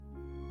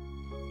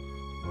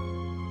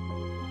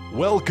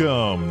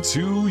Welcome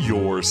to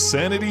your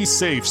sanity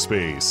safe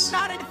space.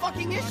 Not a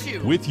fucking issue.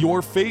 With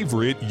your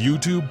favorite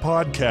YouTube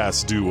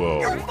podcast duo.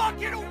 You're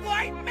fucking a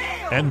white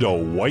male. And a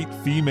white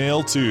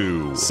female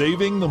too.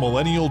 Saving the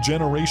millennial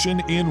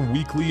generation in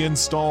weekly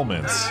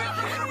installments.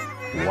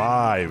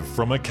 Live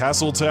from a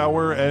castle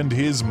tower and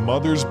his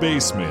mother's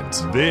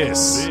basement.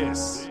 This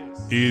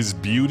is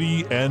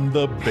Beauty and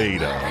the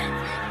Beta.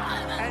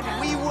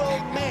 And we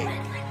will make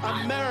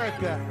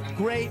America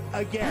great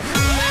again.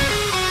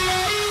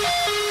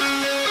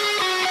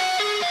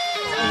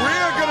 We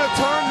are going to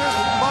turn this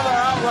mother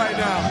out right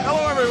now.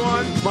 Hello,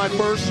 everyone. My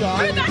first shot.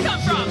 Where did that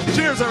come from?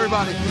 Cheers,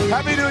 everybody.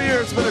 Happy New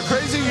Year. It's been a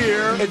crazy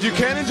year. If you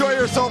can't enjoy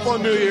yourself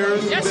on New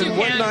Year's, Yes, then you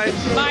one can. night.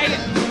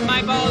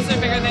 My balls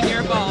are bigger than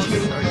your balls.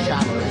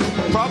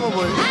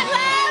 Probably.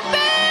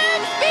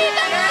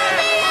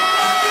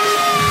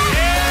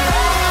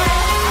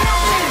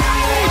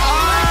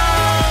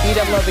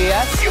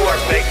 EWBS. You are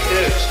fake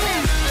news.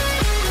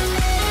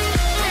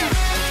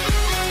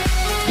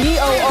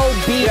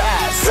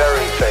 BOOBS.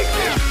 Very fake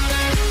news.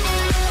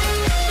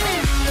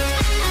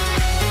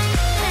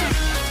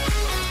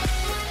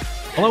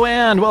 Hello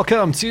and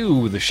welcome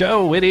to the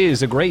show. It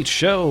is a great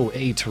show,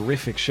 a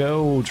terrific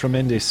show,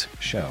 tremendous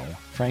show.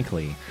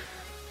 Frankly,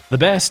 the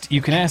best.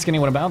 You can ask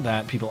anyone about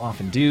that. People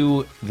often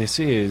do. This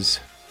is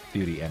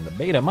Beauty and the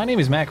Beta. My name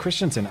is Matt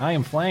Christensen. I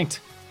am flanked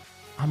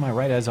on my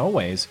right, as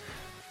always,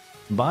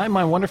 by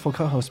my wonderful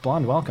co-host,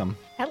 Blonde. Welcome.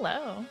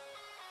 Hello.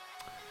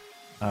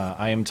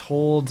 I am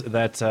told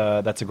that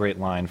that's a great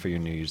line for your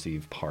New Year's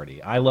Eve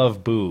party. I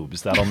love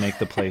boobs. That'll make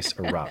the place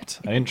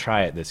erupt. I didn't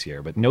try it this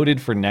year, but noted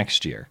for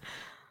next year.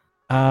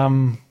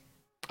 I'm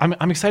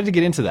excited to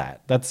get into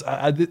that. That's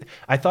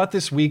I thought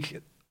this week.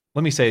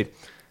 Let me say,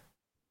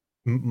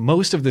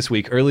 most of this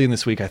week, early in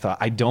this week, I thought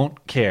I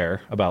don't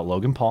care about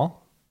Logan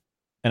Paul,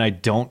 and I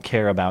don't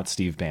care about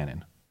Steve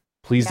Bannon.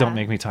 Please don't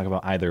make me talk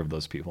about either of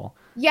those people.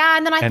 Yeah,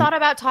 and then I thought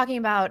about talking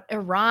about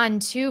Iran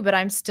too, but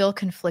I'm still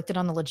conflicted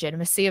on the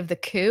legitimacy of the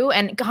coup.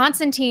 And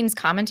Constantine's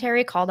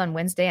commentary called on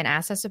Wednesday and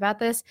asked us about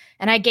this,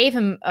 and I gave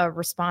him a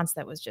response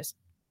that was just,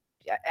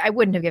 I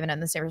wouldn't have given him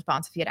the same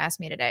response if he had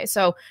asked me today.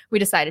 So we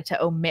decided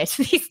to omit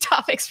these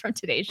topics from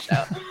today's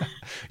show.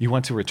 You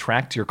want to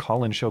retract your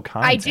call-in show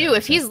content? I do.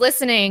 If he's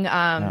listening,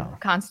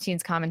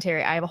 Constantine's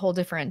commentary, I have a whole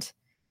different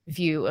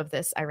view of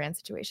this Iran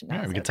situation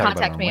now. Yeah, we So could talk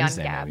contact about it me on on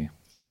Wednesday, Gab. maybe.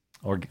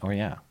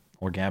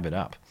 Or Gab it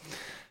up.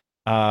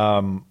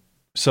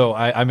 So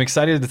I'm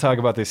excited to talk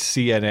about this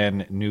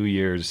CNN New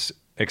Year's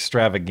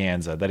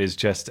extravaganza. That is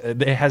just,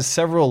 it has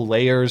several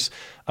layers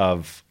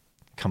of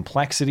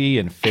complexity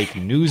and fake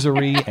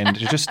newsery and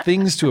just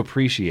things to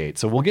appreciate.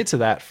 So we'll get to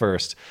that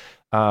first.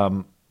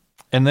 And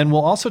then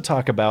we'll also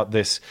talk about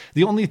this.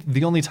 The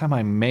only time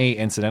I may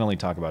incidentally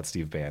talk about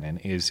Steve Bannon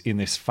is in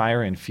this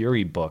Fire and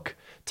Fury book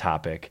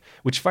topic,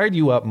 which fired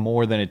you up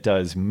more than it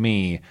does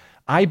me.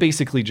 I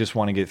basically just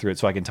want to get through it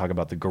so I can talk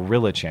about the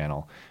Gorilla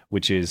Channel,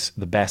 which is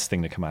the best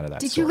thing to come out of that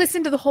Did story. you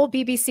listen to the whole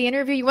BBC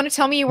interview? You want to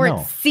tell me you weren't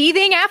No.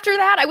 seething after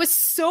that? I was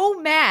so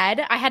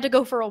mad. I had to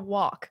go for a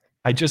walk.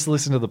 I just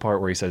listened to the part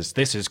where he says,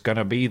 "This is going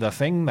to be the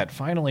thing that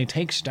finally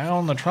takes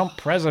down the Trump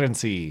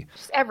presidency."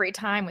 Just every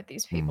time with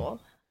these people.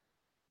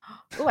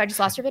 Oh, I just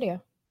lost your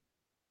video.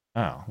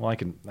 Oh, well,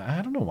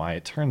 I don't know why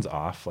it turns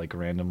off like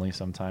randomly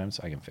sometimes.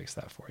 I can fix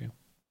that for you.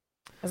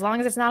 As long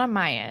as it's not on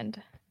my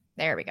end.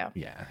 There we go.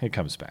 Yeah, it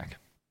comes back.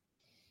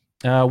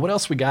 What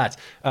else we got?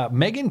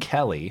 Megyn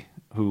Kelly,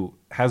 who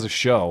has a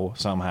show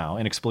somehow,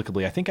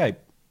 inexplicably. I think I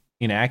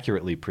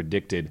inaccurately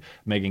predicted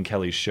Megyn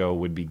Kelly's show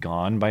would be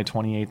gone by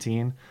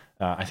 2018.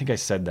 I think I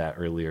said that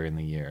earlier in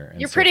the year.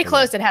 And You're so pretty for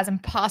close. It has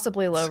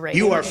impossibly low ratings.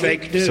 You are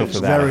fake news. So for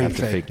that, I Very have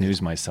to fake fake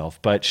news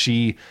myself. But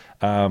she's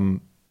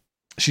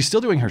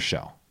still doing her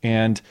show.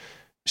 And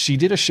she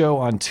did a show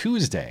on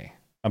Tuesday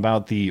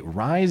about the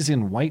rise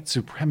in white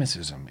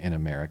supremacism in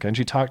America. And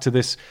she talked to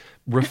this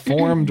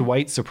reformed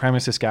white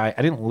supremacist guy.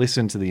 I didn't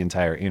listen to the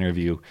entire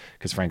interview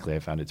because, frankly, I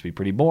found it to be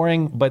pretty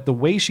boring. But the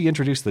way she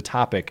introduced the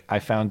topic, I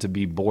found to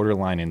be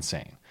borderline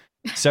insane.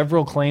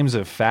 Several claims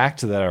of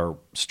fact that are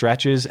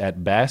stretches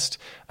at best,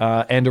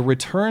 and a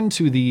return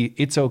to the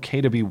 "it's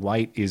okay to be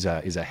white" is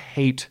a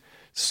hate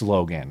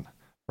slogan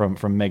from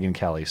Megyn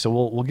Kelly. So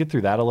we'll get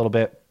through that a little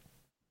bit.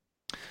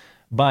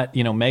 But,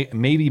 you know,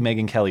 maybe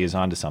Megyn Kelly is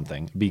onto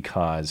something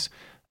because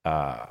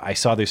I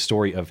saw this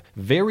story of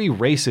very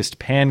racist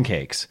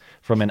pancakes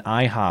from an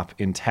IHOP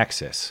in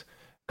Texas,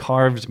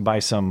 carved by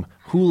some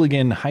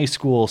hooligan high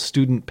school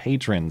student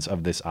patrons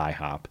of this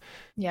IHOP.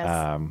 Yes.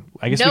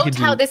 I guess we Note could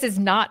do, how this is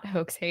not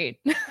hoax hate.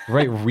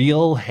 right,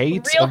 real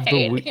hate Real of the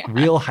hate, yeah.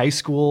 real high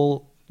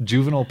school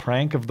juvenile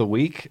prank of the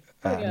week.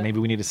 Yeah. Maybe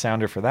we need a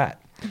sounder for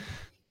that.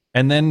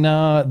 And then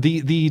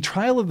the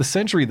trial of the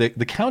century, the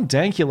Count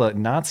Dankula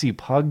Nazi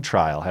pug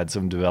trial had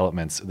some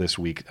developments this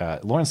week.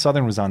 Lauren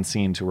Southern was on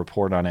scene to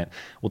report on it.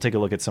 We'll take a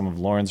look at some of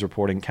Lauren's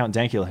reporting. Count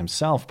Dankula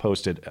himself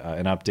posted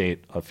an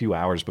update a few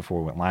hours before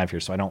we went live here,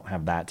 so I don't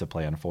have that to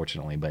play,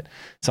 unfortunately, but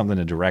something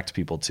to direct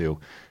people to.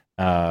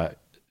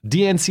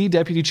 DNC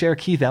Deputy Chair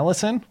Keith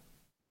Ellison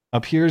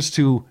appears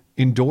to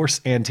endorse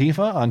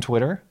Antifa on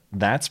Twitter.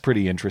 That's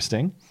pretty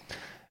interesting.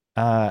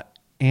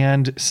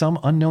 And some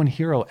unknown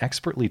hero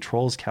expertly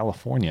trolls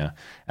California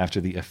after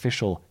the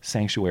official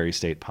sanctuary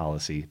state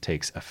policy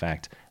takes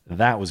effect.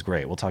 That was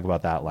great. We'll talk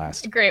about that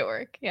last. Great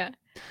work. Yeah.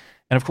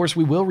 And of course,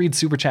 we will read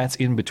super chats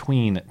in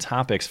between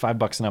topics,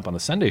 $5 and up on the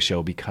Sunday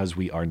show, because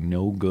we are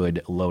no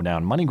good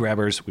low-down money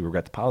grabbers. We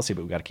regret the policy,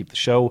 but we got to keep the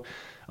show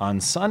on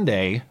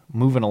Sunday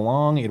moving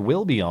along. It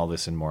will be all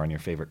this and more on your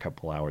favorite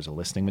couple hours of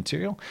listening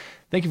material.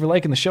 Thank you for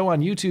liking the show on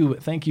YouTube.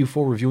 Thank you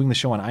for reviewing the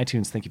show on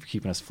iTunes. Thank you for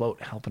keeping us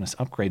afloat, helping us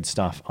upgrade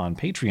stuff on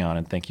Patreon.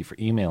 And thank you for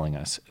emailing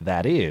us.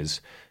 That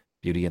is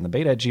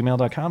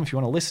beautyandthebeta@gmail.com. If you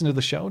want to listen to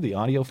the show, the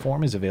audio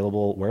form is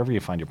available wherever you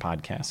find your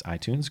podcasts,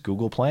 iTunes,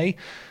 Google Play,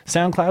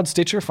 SoundCloud,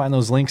 Stitcher. Find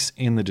those links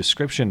in the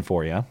description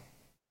for you.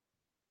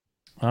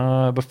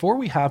 Before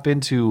we hop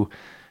into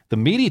the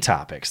meaty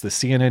topics, the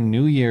CNN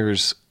New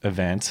Year's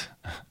event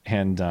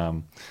and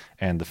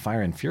the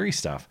Fire and Fury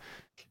stuff,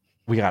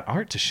 we got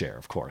art to share,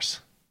 of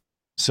course.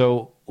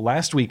 So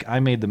last week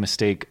I made the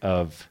mistake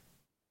of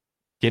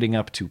getting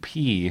up to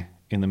pee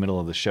in the middle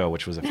of the show,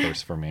 which was a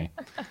first for me.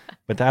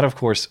 But that, of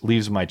course,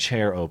 leaves my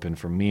chair open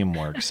for meme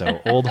work. So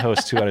old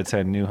host 2 out of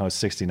 10, new host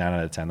 69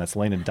 out of 10. That's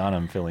Lena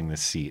Dunham filling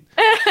this seat.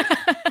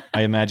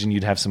 I imagine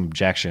you'd have some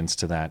objections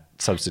to that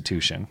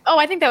substitution. Oh,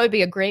 I think that would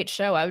be a great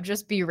show. I would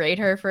just berate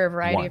her for a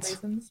variety of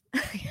reasons.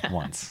 Yeah.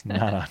 Once,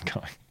 not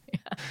ongoing.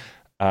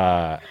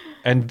 Yeah.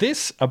 And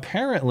this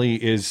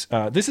apparently is,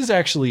 this is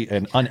actually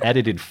an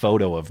unedited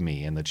photo of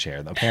me in the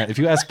chair. Apparently, if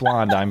you ask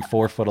Blonde, I'm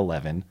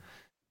 4'11",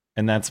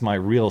 and that's my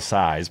real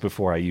size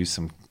before I use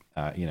some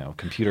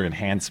computer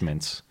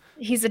enhancements.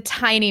 He's a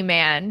tiny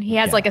man. He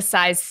has like a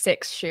size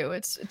 6 shoe.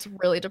 It's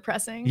really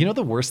depressing. You know,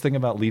 the worst thing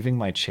about leaving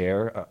my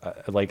chair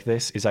like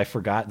this is I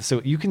forgot.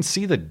 So you can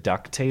see the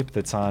duct tape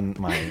that's on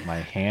my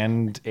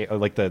hand,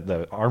 like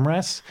the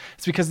armrests.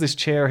 It's because this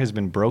chair has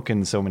been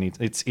broken so many.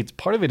 It's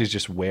part of it is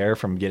just wear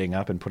from getting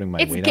up and putting my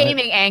weight on it. It's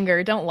gaming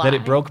anger. Don't lie. That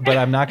it broke, but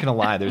I'm not going to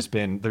lie. There's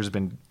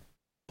been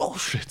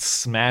bullshit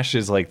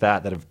smashes like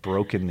that have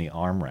broken the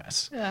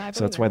armrests. Yeah,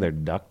 so that's why they're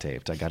duct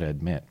taped. I got to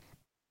admit.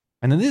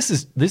 And then this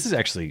is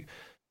actually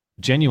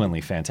genuinely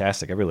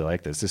fantastic. I really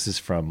like this. This is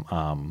from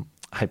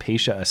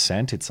Hypatia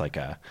Ascent. It's like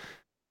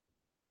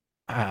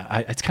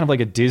it's kind of like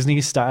a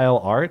Disney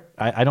style art.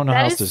 I don't know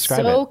how else to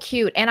describe it. So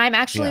cute. And I'm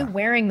actually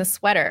wearing the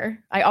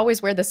sweater. I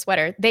always wear the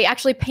sweater. They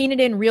actually painted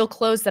in real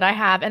clothes that I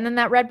have, and then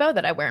that red bow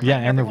that I wear. Yeah,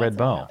 and the red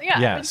bow.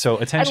 Yeah. So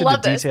attention to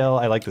detail.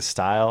 I like the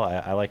style.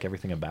 I like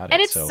everything about it.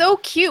 And it's so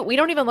cute. We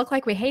don't even look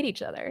like we hate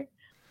each other.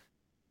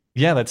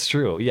 Yeah, that's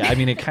true. Yeah, I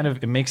mean,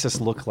 it makes us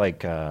look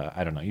like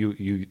I don't know.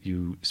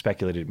 You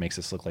speculated it makes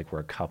us look like we're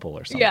a couple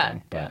or something. Yeah,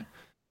 but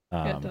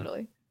yeah,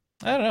 totally.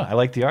 I don't know. I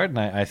like the art, and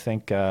I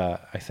thank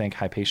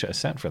Hypatia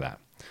Ascent for that.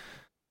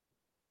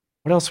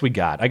 What else we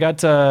got?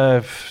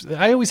 I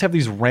always have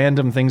these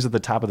random things at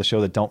the top of the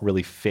show that don't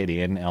really fit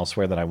in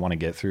elsewhere that I want to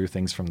get through,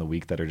 things from the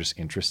week that are just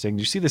interesting.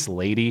 Do you see this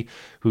lady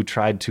who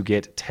tried to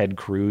get Ted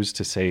Cruz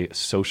to say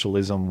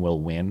socialism will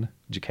win?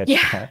 Did you catch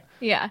that?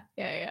 Yeah.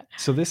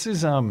 So this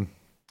is like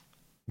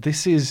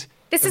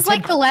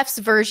the left's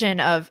version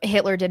of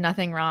Hitler did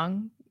nothing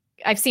wrong.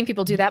 I've seen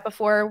people do that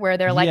before where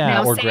they're like,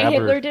 now say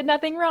Hitler did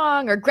nothing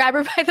wrong, or grab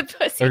her by the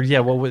pussy. Or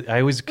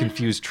I always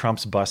confuse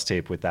Trump's bus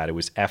tape with that. It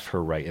was F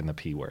her right in the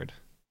P word.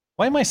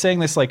 Why am I saying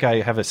this like I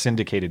have a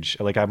syndicated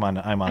like I'm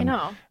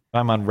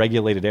on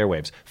regulated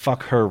airwaves?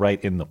 Fuck her right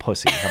in the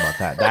pussy. How about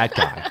that? That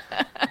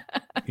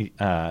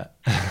guy.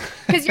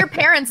 Because your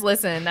parents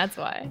listen, that's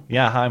why.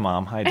 Yeah, hi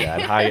mom, hi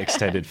dad, hi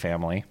extended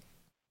family.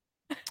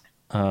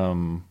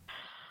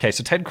 Okay,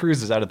 so Ted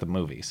Cruz is out at the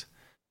movies,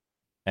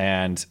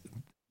 and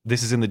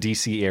this is in the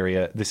D.C.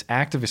 area. This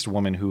activist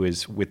woman who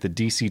is with the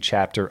D.C.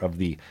 chapter of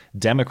the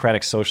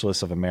Democratic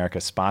Socialists of America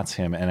spots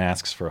him and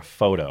asks for a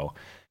photo,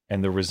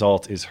 and the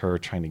result is her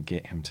trying to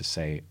get him to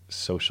say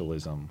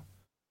socialism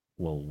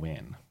will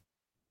win.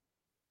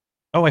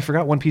 Oh, I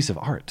forgot one piece of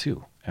art,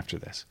 too, after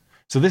this.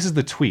 So this is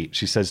the tweet.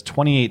 She says,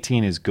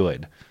 2018 is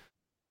good.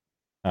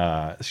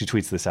 She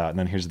tweets this out, and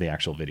then here's the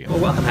actual video.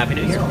 Well, welcome. Happy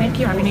New Year. Thank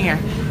you. Happy New Year.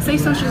 Say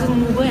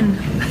socialism will win.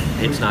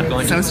 It's not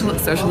going to.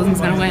 Socialism's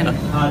going to win.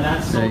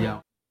 There you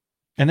go.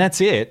 And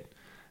that's it.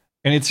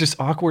 And it's just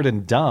awkward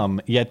and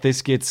dumb, yet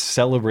this gets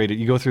celebrated.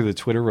 You go through the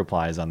Twitter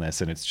replies on this,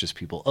 and it's just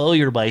people, oh,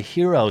 you're my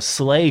hero,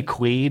 slay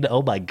queen.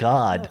 Oh, my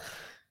God. Ugh,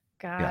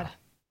 God. Yeah.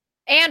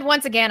 And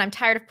once again, I'm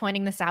tired of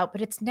pointing this out,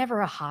 but it's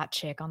never a hot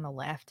chick on the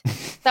left.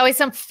 It's always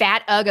some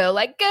fat uggo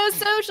like, go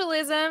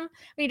socialism.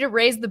 We need to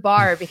raise the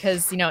bar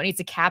because, it needs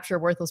to capture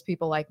worthless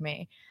people like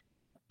me.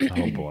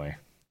 Oh, boy.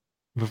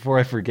 Before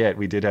I forget,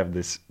 we did have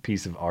this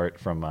piece of art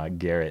from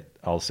Garrett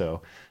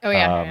also. Oh,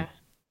 yeah.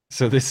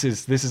 So this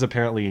is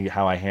apparently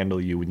how I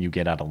handle you when you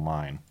get out of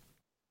line.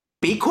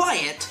 Be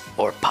quiet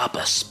or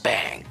Papa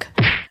spank.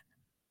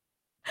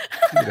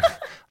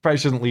 Probably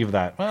shouldn't leave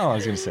that. Well, I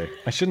was going to say,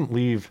 I shouldn't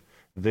leave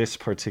this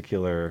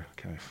particular,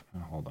 okay,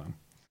 hold on.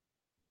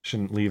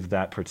 Shouldn't leave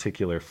that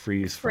particular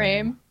freeze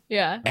frame.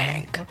 Yeah.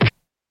 Bank.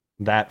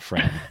 That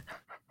frame.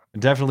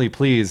 Definitely,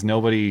 please,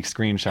 nobody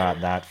screenshot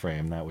that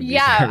frame. That would be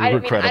Yeah, very I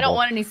incredible. don't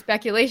want any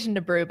speculation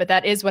to brew, but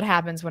that is what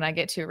happens when I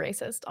get too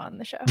racist on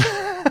the show.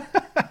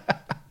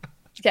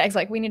 Gag's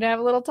like, we need to have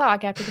a little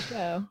talk after the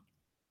show.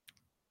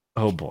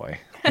 Oh boy.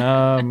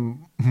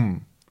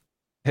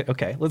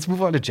 Okay, let's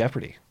move on to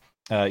Jeopardy.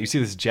 You see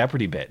this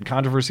Jeopardy bit,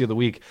 controversy of the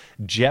week.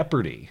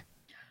 Jeopardy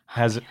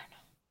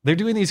they're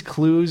doing these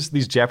clues,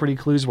 these Jeopardy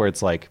clues, where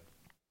it's like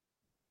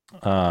you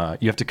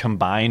have to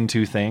combine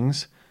two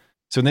things.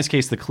 So in this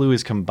case, the clue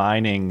is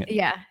combining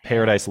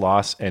Paradise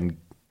Lost and,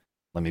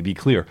 let me be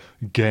clear,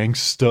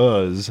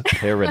 Gangsta's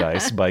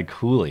Paradise by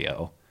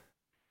Coolio.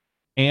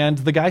 And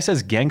the guy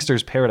says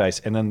Gangster's Paradise,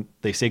 and then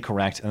they say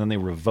correct, and then they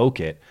revoke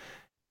it.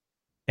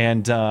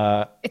 And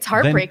it's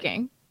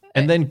heartbreaking.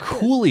 Then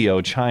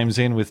Coolio chimes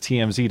in with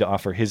TMZ to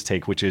offer his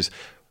take, which is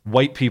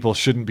white people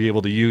shouldn't be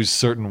able to use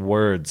certain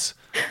words.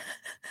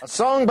 A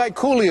song by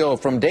Coolio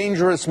from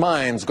Dangerous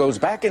Minds goes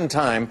back in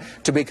time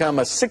to become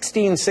a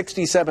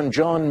 1667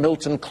 John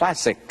Milton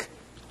classic.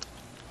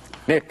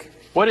 Nick.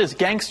 What is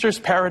Gangster's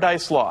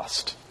Paradise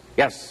Lost?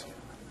 Yes.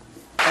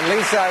 And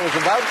Lisa, I was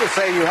about to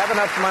say you have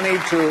enough money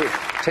to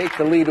take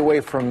the lead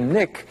away from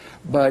Nick,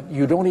 but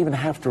you don't even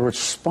have to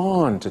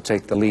respond to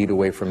take the lead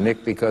away from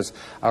Nick, because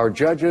our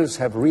judges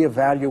have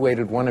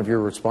reevaluated one of your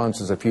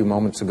responses a few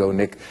moments ago,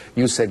 Nick.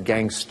 You said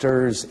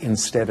gangsters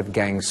instead of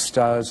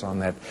gangstas on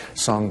that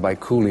song by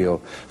Coolio.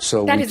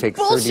 So we take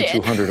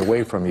 3,200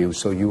 away from you,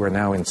 so you are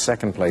now in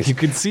second place. You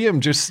could see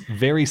him just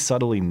very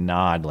subtly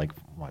nod, like,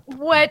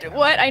 what?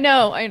 What? I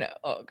know.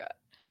 Oh, God.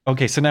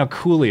 Okay, so now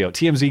Coolio,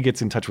 TMZ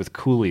gets in touch with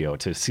Coolio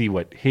to see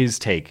what his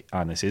take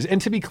on this is.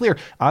 And to be clear,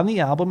 on the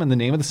album, and the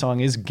name of the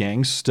song is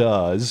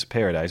Gangsta's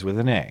Paradise with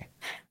an A,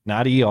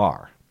 not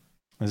ER.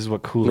 This is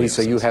what Coolio Lisa,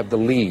 says. you have the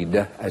lead,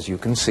 as you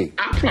can see.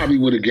 I probably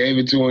would have gave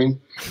it to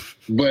him,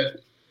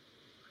 but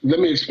let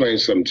me explain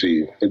something to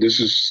you. And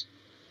this is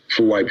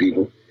for white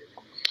people.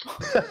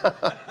 Is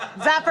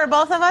that for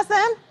both of us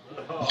then?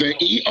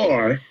 The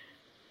ER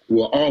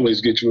will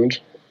always get you in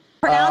trouble.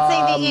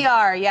 Pronouncing the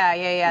ER,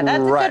 yeah.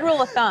 That's a good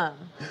rule of thumb.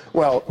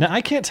 Well, now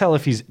I can't tell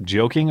if he's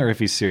joking or if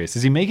he's serious.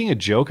 Is he making a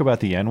joke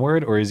about the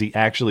N-word, or is he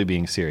actually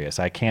being serious?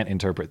 I can't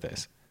interpret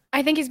this.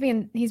 I think he's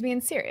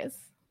being serious.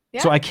 Yeah.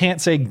 So I can't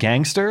say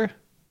gangster?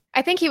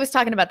 I think he was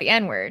talking about the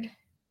N-word.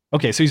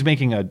 Okay, so he's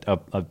making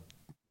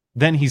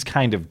then he's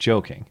kind of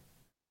joking.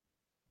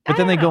 But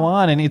then they go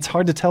on, and it's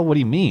hard to tell what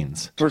he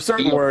means. For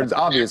certain words,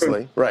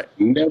 obviously. Right.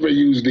 Never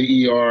use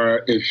the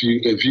ER.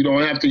 If you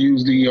don't have to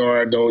use the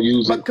ER, don't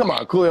use it. But come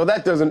on, Coolio,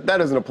 that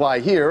doesn't apply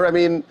here. I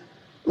mean,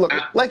 look,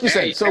 like you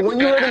said, so when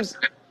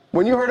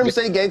you heard him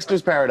say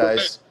Gangster's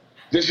Paradise.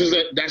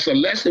 That's a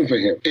lesson for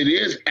him. It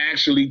is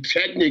actually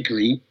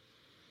technically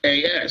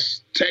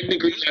AS.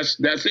 Technically,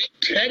 that's it.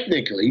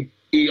 Technically,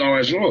 ER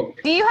is wrong.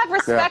 Do you have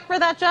respect for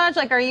that judge?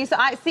 Like, I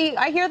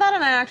hear that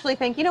and I actually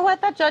think, you know what,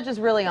 that judge is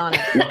really on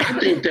it. Well, I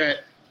think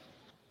that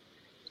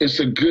it's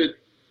a good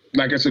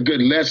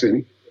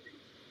lesson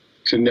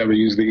to never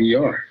use the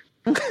ER.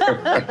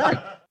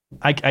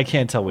 I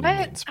can't tell what he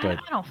means, but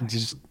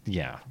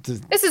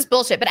This is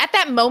bullshit. But at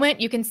that moment,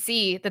 you can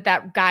see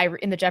that guy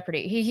in the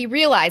Jeopardy, he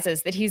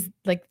realizes that he's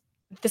like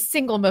the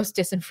single most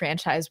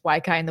disenfranchised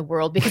white guy in the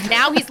world, because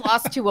now he's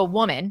lost to a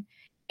woman.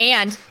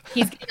 And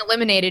he's getting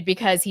eliminated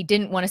because he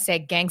didn't want to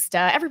say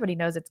gangsta. Everybody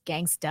knows it's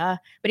gangsta,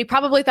 but he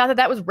probably thought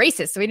that was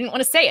racist, so he didn't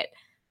want to say it.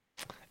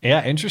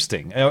 Yeah,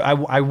 interesting.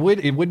 I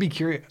would be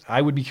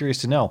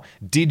curious to know,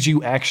 did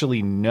you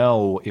actually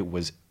know it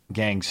was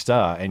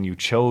gangsta and you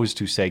chose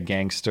to say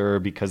gangster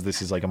because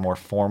this is like a more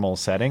formal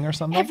setting or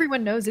something?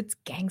 Everyone knows it's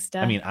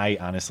gangsta. I mean, I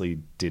honestly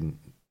didn't.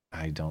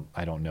 I don't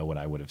know what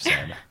I would have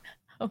said.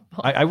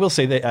 I will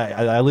say that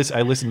I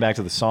listened back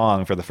to the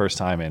song for the first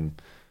time in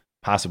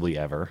possibly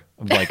ever,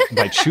 like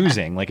by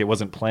choosing, like it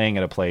wasn't playing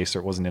at a place or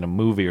it wasn't in a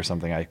movie or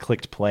something. I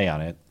clicked play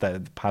on it.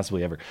 That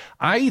possibly ever.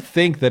 I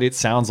think that it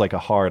sounds like a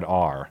hard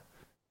R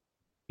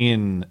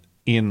in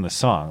the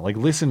song. Like,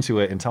 listen to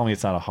it and tell me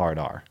it's not a hard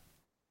R.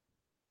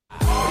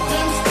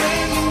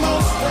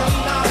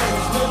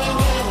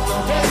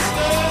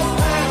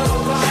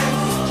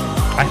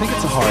 I think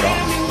it's a hard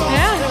R.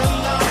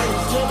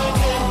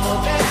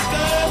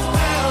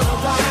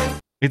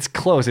 It's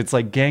close. It's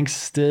like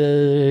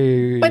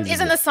gangsta. But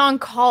isn't the song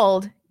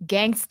called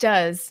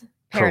Gangsta's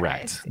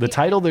Paradise? Correct. The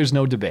title, there's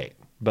no debate.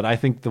 But I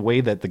think the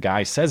way that the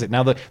guy says it.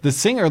 Now, the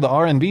singer, the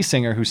R&B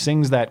singer who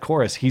sings that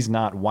chorus, he's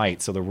not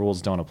white, so the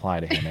rules don't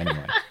apply to him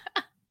anyway.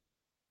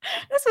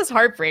 This is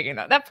heartbreaking,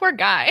 though. That poor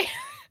guy.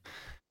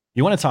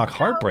 You want to talk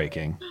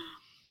heartbreaking?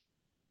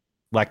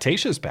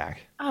 Lactatia's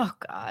back. Oh,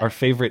 God. Our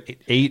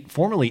favorite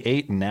formerly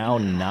 8, now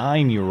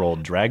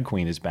 9-year-old drag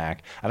queen is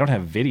back. I don't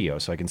have video,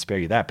 so I can spare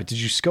you that. But did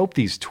you scope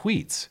these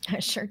tweets? I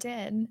sure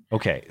did.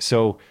 Okay,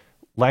 so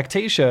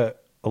Lactatia,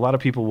 a lot of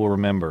people will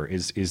remember,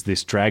 is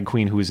this drag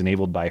queen who is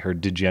enabled by her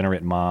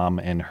degenerate mom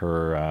and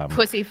her...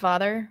 pussy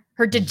father.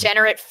 Her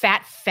degenerate,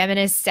 fat,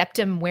 feminist,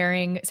 septum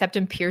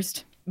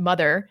pierced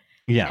mother.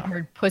 Yeah. and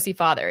her pussy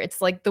father.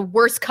 It's like the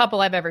worst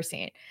couple I've ever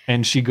seen.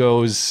 And she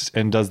goes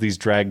and does these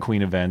drag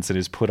queen events and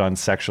is put on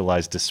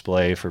sexualized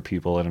display for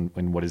people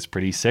in what is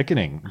pretty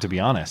sickening, to be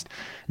honest.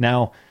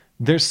 Now,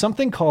 there's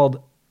something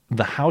called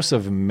the House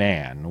of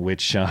Man,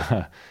 which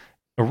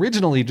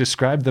originally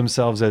described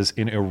themselves as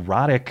an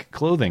erotic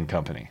clothing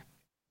company.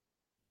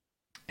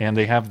 And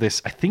they have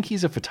this, I think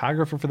he's a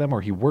photographer for them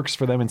or he works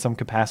for them in some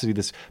capacity.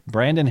 This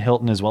Brandon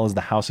Hilton as well as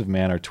the House of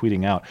Man are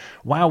tweeting out,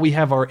 wow, we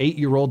have our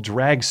 8-year-old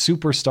drag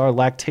superstar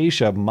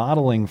Lactatia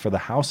modeling for the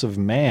House of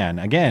Man.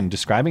 Again,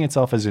 describing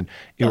itself as an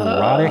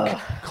erotic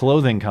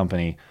clothing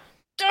company.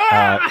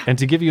 And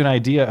to give you an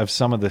idea of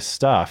some of the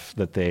stuff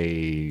that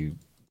they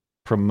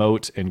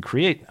promote and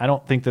create, I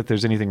don't think that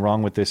there's anything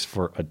wrong with this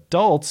for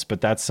adults, but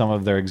that's some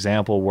of their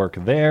example work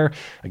there.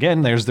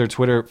 Again, there's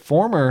their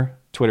former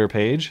Twitter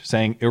page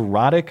saying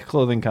erotic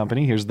clothing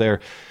company. Here's their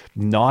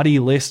naughty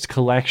list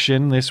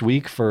collection this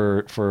week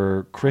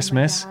for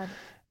Christmas.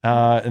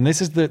 And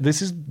this is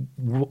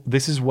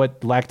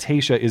what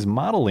Lactatia is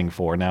modeling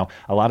for. Now,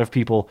 a lot of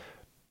people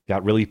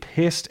got really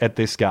pissed at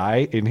this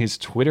guy in his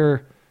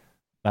Twitter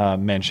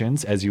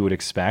mentions, as you would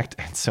expect,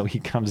 and so he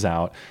comes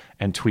out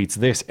and tweets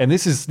this. And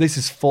this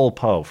is full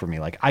po for me.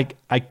 Like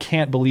I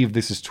can't believe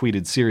this is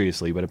tweeted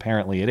seriously, but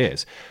apparently it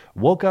is.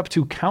 Woke up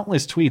to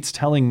countless tweets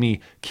telling me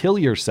kill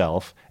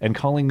yourself and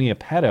calling me a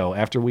pedo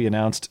after we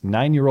announced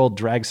 9-year-old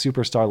drag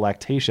superstar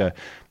Lactatia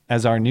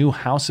as our new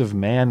House of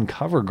Man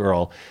cover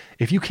girl.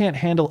 If you can't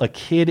handle a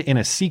kid in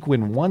a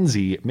sequin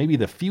onesie, maybe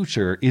the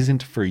future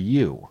isn't for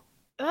you.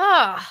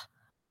 Ugh.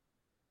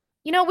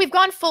 You know, we've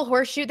gone full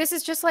horseshoe. This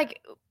is just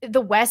like the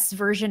West's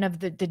version of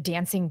the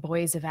dancing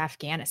boys of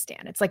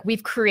Afghanistan. It's like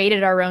we've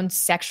created our own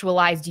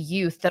sexualized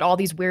youth that all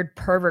these weird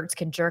perverts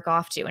can jerk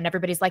off to. And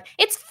everybody's like,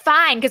 it's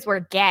fine because we're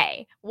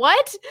gay.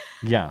 What?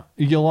 Yeah.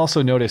 You'll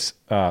also notice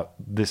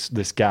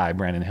this guy,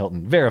 Brandon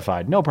Hilton,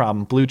 verified. No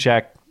problem. Blue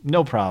check.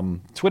 No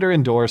problem. Twitter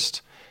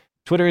endorsed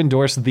the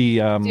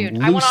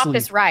Dude, I want off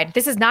this ride.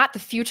 This is not the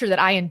future that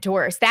I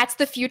endorse. That's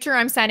the future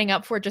I'm signing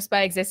up for just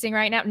by existing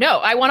right now. No,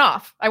 I want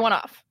off.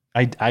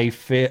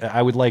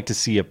 I would like to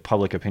see a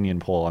public opinion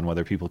poll on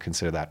whether people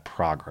consider that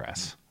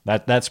progress.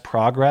 That's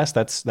progress.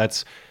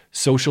 That's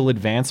social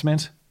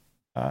advancement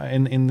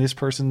in this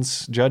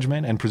person's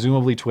judgment, and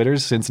presumably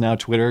Twitter's, since now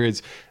Twitter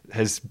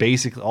has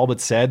basically all but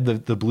said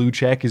the blue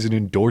check is an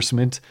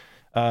endorsement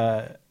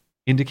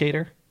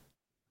indicator.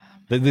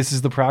 That this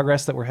is the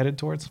progress that we're headed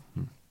towards.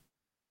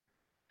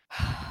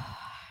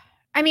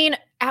 I mean,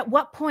 at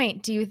what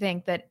point do you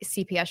think that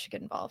CPS should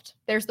get involved?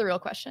 There's the real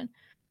question.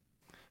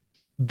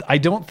 I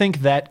don't think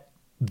that.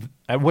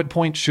 At what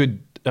point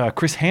should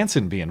Chris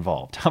Hansen be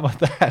involved? How about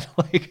that?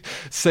 Like,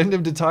 send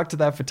him to talk to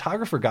that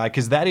photographer guy,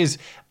 because that is.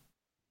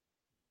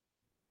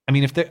 I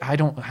mean,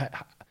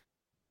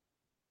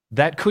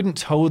 that couldn't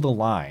toe the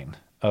line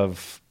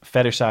of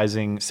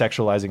fetishizing,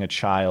 sexualizing a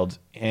child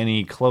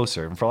any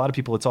closer. And for a lot of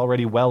people, it's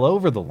already well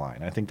over the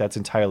line. I think that's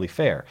entirely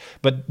fair.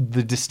 But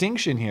the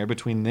distinction here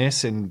between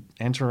this and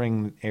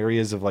entering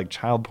areas of like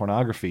child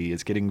pornography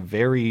is getting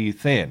very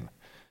thin.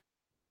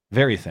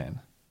 Very thin.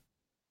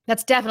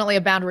 That's definitely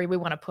a boundary we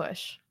want to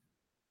push.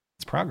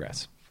 It's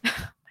progress.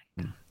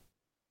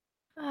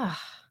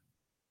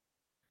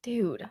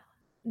 Dude,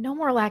 no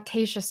more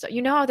Lactatia stuff.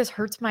 You know how this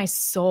hurts my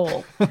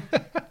soul.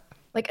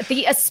 Like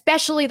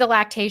especially the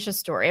Lactatia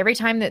story. Every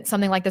time that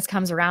something like this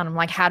comes around, I'm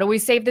like, how do we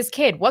save this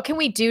kid? What can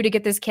we do to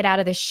get this kid out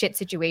of this shit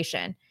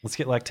situation? Let's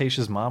get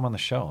Lactatia's mom on the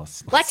show.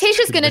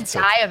 Lactatia's going to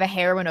die of a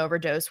heroin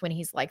overdose when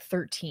he's like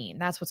 13.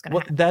 That's what's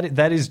going to happen.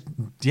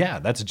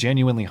 That's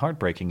genuinely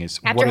heartbreaking. Is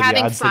after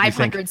having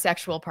 500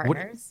 sexual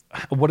partners.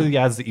 What are the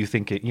odds that you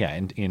think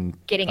in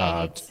getting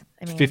AIDS?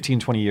 15,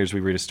 20 years, we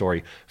read a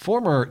story.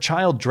 Former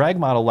child drag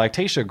model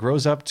Lactatia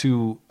grows up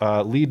to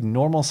lead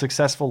normal,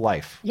 successful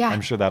life. Yeah.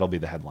 I'm sure that'll be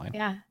the headline.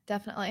 Yeah,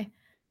 definitely.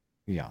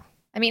 Yeah.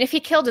 I mean, if he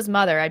killed his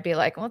mother, I'd be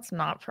like, let's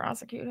not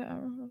prosecute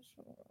him.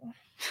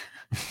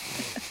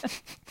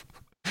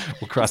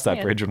 We'll cross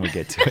that bridge when we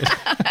get to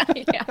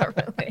it. Yeah,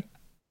 really.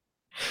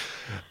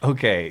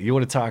 Okay, you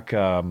want to talk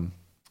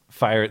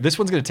fire? This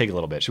one's going to take a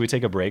little bit. Should we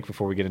take a break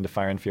before we get into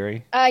Fire and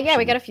Fury? Yeah,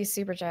 we got a few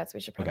super chats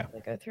we should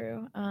probably go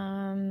through.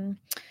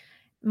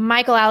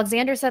 Michael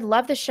Alexander said,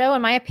 love the show.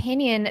 In my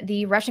opinion,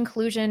 the Russian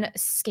collusion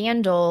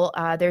scandal,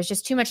 there's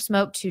just too much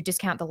smoke to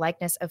discount the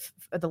likeliness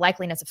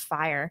of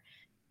fire.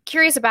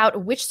 Curious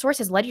about which source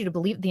has led you to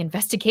believe the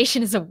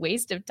investigation is a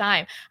waste of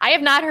time. I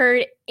have not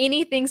heard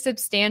anything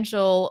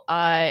substantial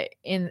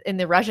in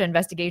the Russia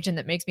investigation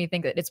that makes me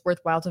think that it's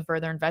worthwhile to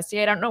further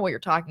investigate. I don't know what you're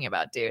talking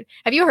about, dude.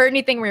 Have you heard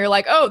anything where you're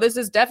like, oh, this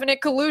is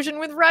definite collusion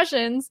with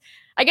Russians?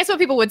 I guess what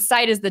people would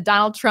cite is the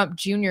Donald Trump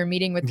Jr.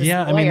 meeting with this lawyer.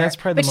 I mean, that's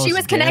probably the most she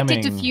was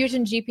connected to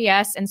Fusion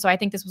GPS, and so I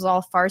think this was all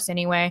a farce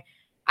anyway.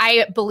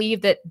 I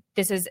believe that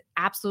this is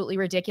absolutely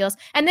ridiculous.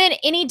 And then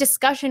any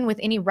discussion with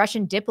any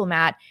Russian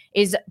diplomat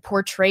is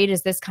portrayed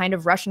as this kind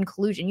of Russian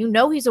collusion. You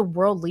know he's a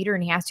world leader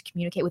and he has to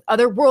communicate with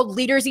other world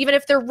leaders, even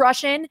if they're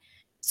Russian.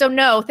 So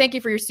no, thank you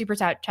for your super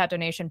chat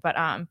donation, but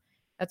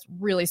that's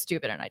really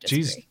stupid and I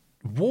disagree.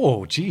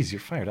 Whoa, geez, you're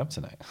fired up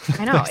tonight.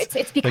 I know.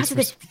 It's because of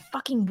this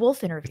fucking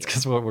wolf interview. It's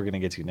because of what we're going to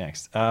get to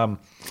next.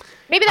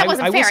 Maybe that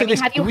wasn't fair. I mean,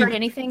 have you heard we,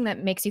 anything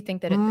that makes you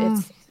think that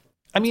it's...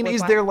 I mean,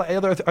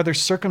 are there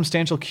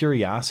circumstantial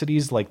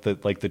curiosities like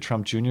the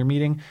Trump Jr.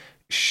 meeting?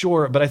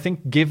 Sure, but I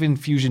think given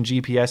Fusion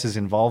GPS's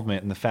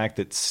involvement and the fact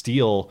that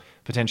Steele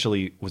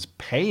potentially was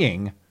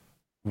paying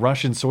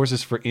Russian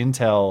sources for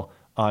intel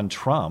on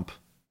Trump,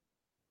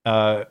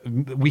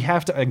 we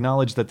have to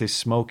acknowledge that this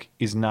smoke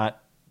is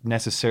not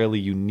necessarily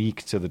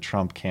unique to the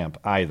Trump camp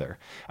either.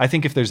 I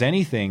think if there's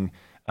anything,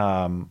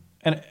 and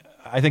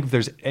I think if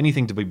there's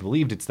anything to be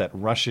believed, it's that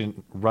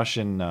Russian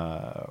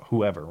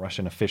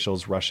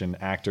officials, Russian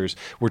actors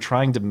were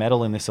trying to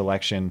meddle in this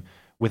election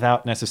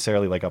without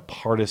necessarily like a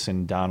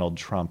partisan Donald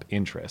Trump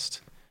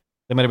interest.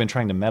 They might have been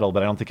trying to meddle,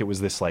 but I don't think it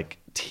was this like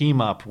team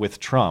up with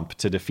Trump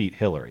to defeat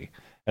Hillary.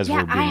 As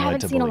we're being led to believe. I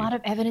haven't seen a lot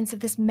of evidence of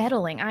this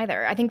meddling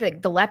either. I think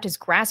that the left is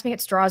grasping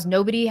at straws.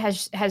 Nobody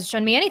has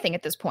shown me anything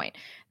at this point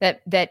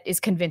that is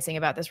convincing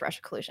about this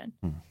Russia collusion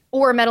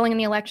or meddling in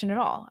the election at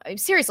all.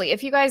 Seriously,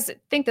 if you guys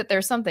think that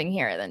there's something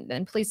here,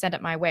 then please send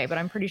it my way. But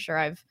I'm pretty sure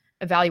I've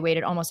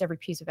evaluated almost every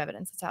piece of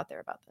evidence that's out there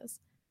about this.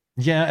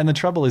 Yeah, and the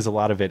trouble is a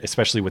lot of it,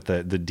 especially with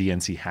the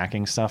DNC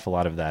hacking stuff, a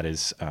lot of that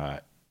is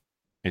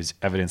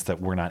evidence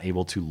that we're not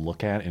able to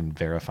look at and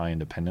verify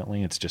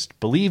independently. It's just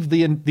believe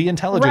the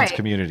intelligence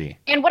community.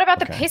 And what about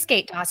the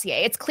Pissgate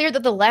dossier? It's clear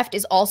that the left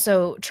is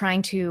also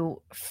trying to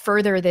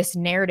further this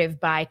narrative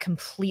by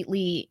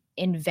completely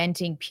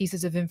inventing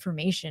pieces of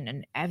information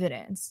and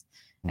evidence.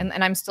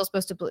 And I'm still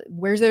supposed to believe,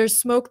 where there's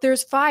smoke,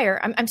 there's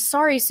fire. I'm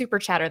sorry, Super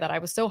Chatter, that I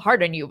was so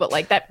hard on you, but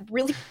like that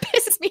really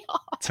pisses me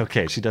off. It's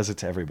okay. She does it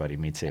to everybody.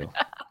 Me too.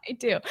 I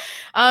do.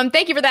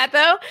 Thank you for that,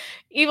 though.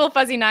 Evil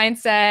Fuzzy 9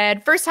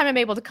 said, first time I'm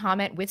able to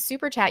comment with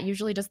Super Chat,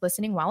 usually just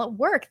listening while at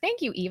work.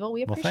 Thank you, Evil.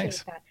 We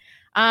appreciate that.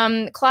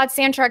 Claude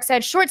Sandtruck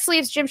said, short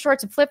sleeves, gym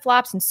shorts, and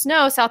flip-flops and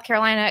snow. South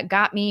Carolina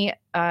got me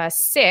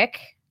sick,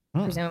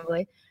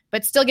 presumably,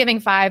 but still giving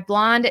 5.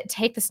 Blonde,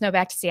 take the snow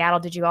back to Seattle.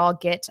 Did you all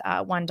get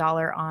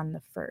 $1 on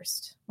the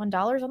first?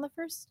 $1 on the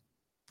first?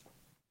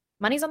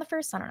 Money's on the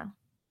first? I don't know.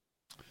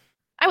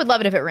 I would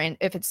love it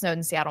if it snowed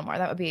in Seattle more.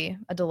 That would be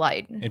a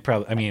delight. It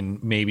probably, I mean,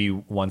 maybe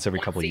once every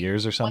couple of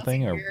years or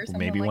something, or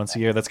maybe once a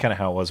year. That's kind of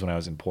how it was when I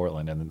was in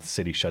Portland, and then the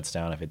city shuts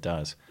down if it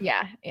does.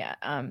 Yeah.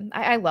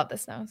 I love the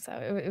snow, so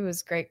it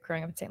was great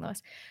growing up in St. Louis.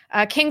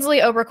 Kingsley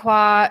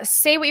Oberqua,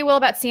 say what you will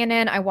about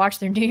CNN. I watch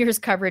their New Year's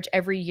coverage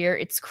every year.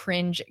 It's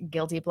cringe,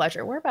 guilty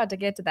pleasure. We're about to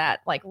get to that,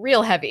 like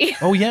real heavy.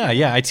 Oh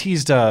yeah. I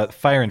teased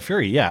Fire and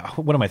Fury. Yeah.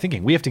 What am I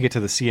thinking? We have to get to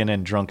the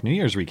CNN drunk New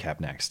Year's recap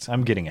next.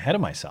 I'm getting ahead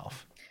of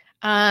myself.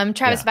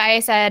 Travis Valle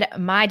said,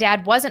 my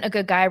dad wasn't a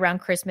good guy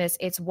around Christmas.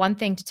 It's one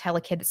thing to tell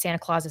a kid that Santa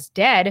Claus is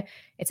dead.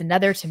 It's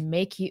another to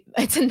make him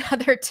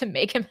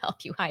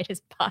help you hide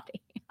his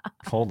body.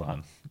 Hold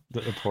on.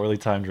 The poorly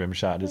timed rim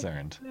shot is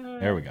earned.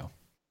 There we go.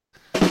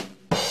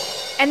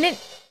 And then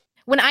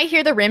when I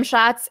hear the rim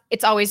shots,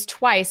 it's always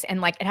twice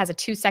and like it has a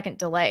 2-second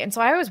delay. And so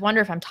I always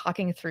wonder if I'm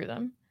talking through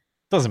them.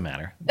 Doesn't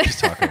matter. Just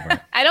talk over it.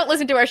 I don't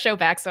listen to our show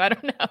back, so I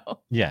don't know.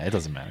 Yeah, it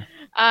doesn't matter.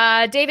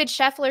 David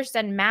Scheffler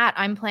said, Matt,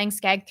 I'm playing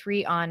Skag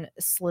 3 on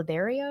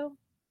Slitherio.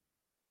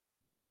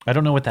 I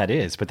don't know what that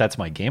is, but that's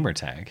my gamer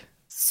tag.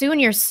 Soon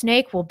your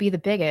snake will be the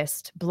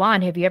biggest.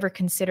 Blonde, have you ever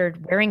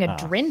considered wearing a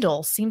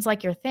drindle? Seems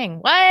like your thing.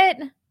 What?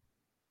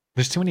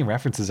 There's too many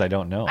references I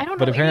don't know. I don't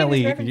know. But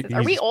apparently,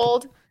 are we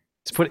old?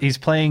 He's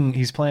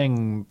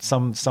playing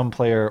some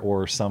player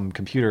or some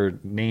computer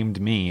named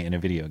me in a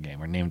video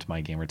game or named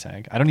my gamer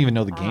tag. I don't even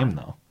know the game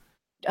though.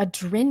 A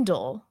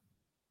drindle.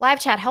 Live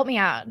chat, help me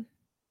out.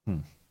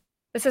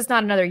 This is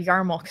not another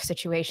Yarmulke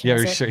situation.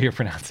 Yeah, sure you're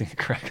pronouncing it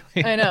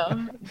correctly. I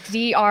know.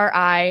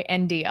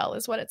 DRINDL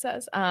is what it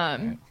says.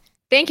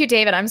 Thank you,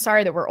 David. I'm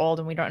sorry that we're old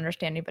and we don't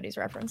understand anybody's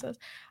references.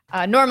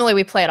 Normally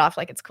we play it off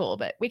like it's cool,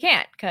 but we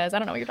can't because I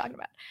don't know what you're talking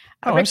about.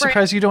 I'm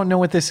surprised you don't know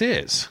what this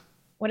is.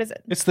 What is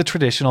it? It's the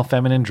traditional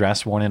feminine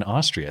dress worn in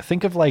Austria.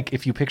 Think of like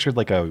if you pictured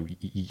like a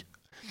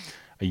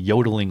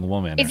yodeling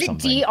woman or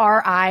something. Is it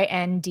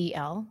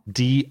DRINDL?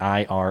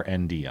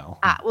 DIRNDL.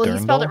 Well, he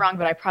spelled it wrong,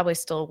 but I probably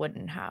still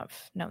wouldn't have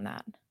known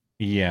that.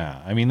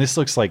 Yeah. I mean, this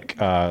looks like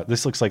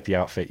the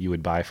outfit you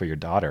would buy for your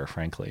daughter,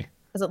 frankly.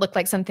 Does it look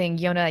like something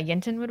Yona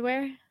Yinton would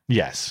wear?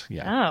 Yes.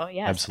 Yeah. Oh,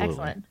 yes.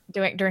 Absolutely.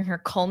 Excellent. During her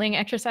combing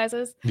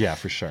exercises? Yeah,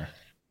 for sure.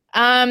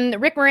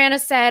 Rick Morana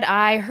said,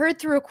 I heard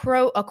through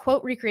a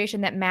quote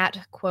recreation that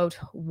Matt, quote,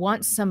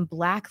 wants some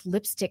black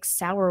lipstick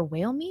sour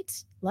whale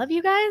meat. Love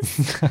you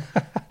guys.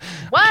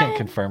 What? I can't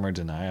confirm or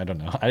deny. I don't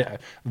know.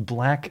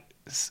 Black.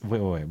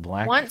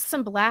 Want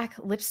some black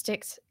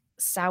lipstick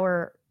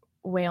sour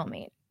whale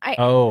meat.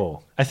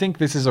 I think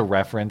this is a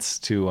reference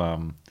to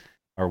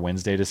our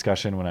Wednesday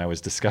discussion when I was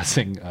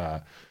discussing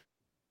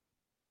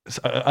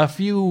a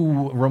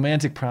few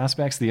romantic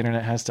prospects the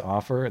internet has to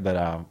offer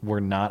that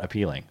were not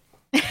appealing.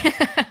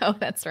 Oh,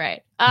 that's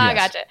right. Yes.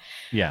 Gotcha.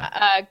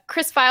 Yeah.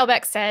 Chris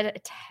Feilbeck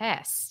said,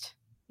 test.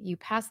 You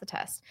passed the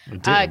test. I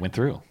did. I went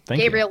through.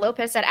 Thank Gabriel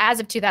Lopez said, as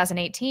of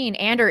 2018,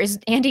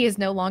 Andy is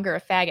no longer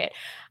a faggot.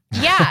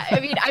 Yeah, I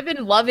mean, I've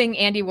been loving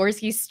Andy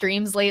Worski's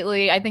streams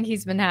lately. I think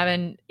he's been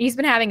having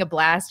a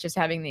blast just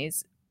having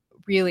these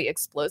really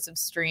explosive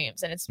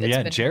streams, and it's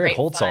been Jared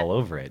Holt's fun. all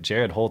over it.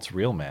 Jared Holt's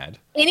real mad.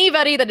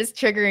 Anybody that is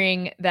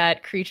triggering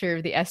that creature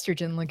of the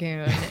estrogen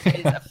lagoon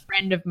is a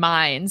friend of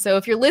mine. So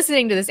if you're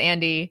listening to this,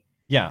 Andy.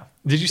 Yeah.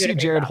 Did you see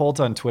Jared Holt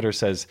on Twitter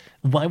says,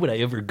 "Why would I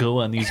ever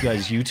go on these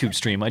guys' YouTube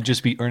stream? I'd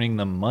just be earning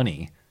them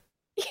money."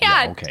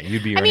 Yeah. Okay,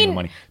 you'd be earning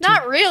money.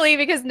 Not really,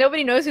 because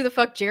nobody knows who the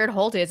fuck Jared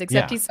Holt is,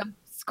 except he's some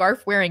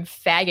scarf-wearing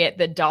faggot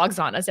that dogs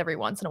on us every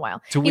once in a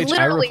while. To which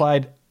I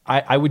replied,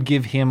 I would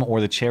give him or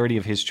the charity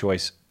of his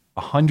choice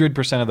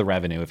 100% of the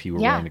revenue if he were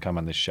willing to come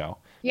on this show.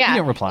 Yeah. He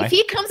didn't reply. If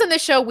he comes on the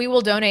show, we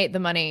will donate the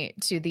money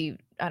to the,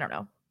 I don't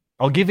know.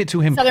 I'll give it to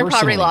him Southern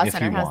personally Poverty Law if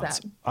Center he has wants.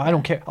 that. I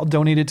don't care. I'll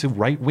donate it to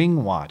Right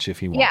Wing Watch if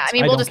he wants. Yeah, I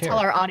mean, we'll just care. tell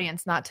our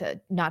audience not to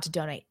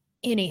donate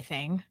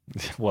anything.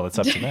 Well, it's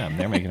up to them.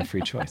 They're making a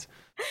free choice.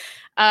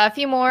 A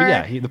few more.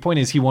 But yeah, the point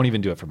is he won't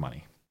even do it for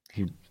money.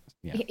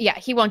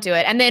 He won't do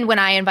it. And then when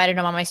I invited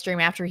him on my stream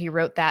after he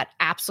wrote that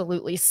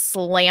absolutely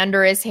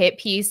slanderous hit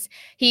piece,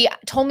 he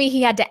told me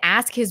he had to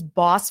ask his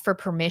boss for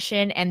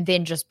permission and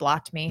then just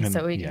blocked me.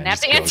 So he didn't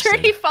have to answer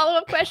any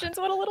follow-up questions.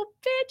 What a little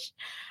bitch.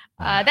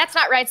 That's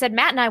not right, said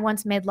Matt and I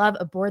once made love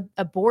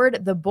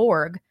aboard the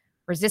Borg.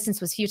 Resistance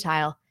was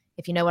futile,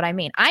 if you know what I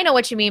mean. I know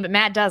what you mean, but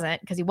Matt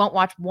doesn't because he won't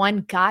watch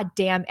one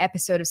goddamn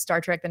episode of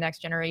Star Trek The Next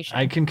Generation.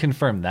 I can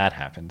confirm that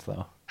happened,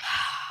 though.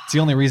 It's the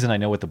only reason I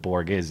know what the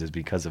Borg is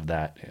because of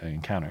that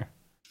encounter.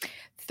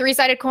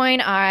 Three-Sided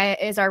Coin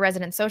is our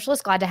resident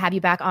socialist. Glad to have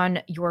you back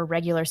on your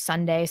regular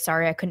Sunday.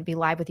 Sorry I couldn't be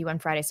live with you on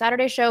Friday,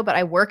 Saturday show, but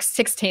I work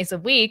 6 days a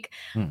week.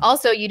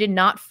 Also, you did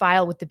not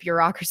file with the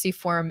bureaucracy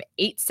form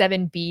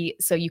 87B,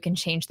 so you can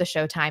change the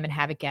show time and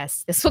have a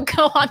guest. This will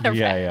go on the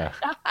record.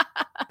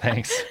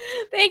 Thanks.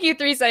 Thank you,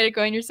 Three-Sided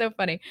Coin. You're so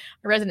funny.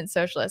 A resident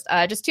socialist.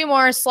 Just 2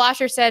 more.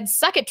 Slosher said,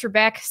 suck it,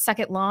 Trebek. Suck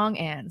it long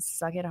and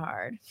suck it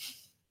hard.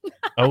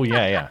 Oh,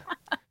 yeah.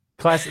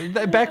 Class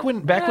back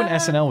when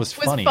SNL was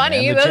funny. Man.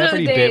 The Those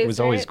Jeopardy days, bit was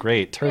right? always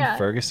great. Turd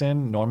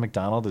Ferguson, Norm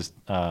Macdonald as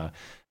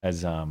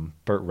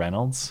Burt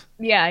Reynolds.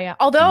 Yeah.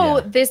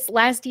 Although this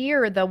last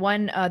year,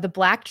 the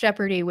Black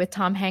Jeopardy with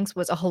Tom Hanks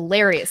was a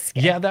hilarious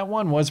skit. Yeah, that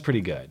one was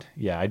pretty good.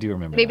 Yeah, I do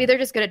remember. Maybe they're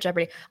just good at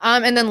Jeopardy.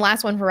 And then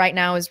last one for right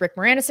now is Rick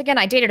Moranis again.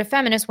 I dated a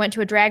feminist, went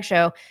to a drag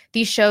show.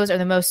 These shows are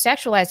the most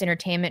sexualized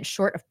entertainment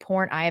short of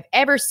porn I have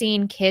ever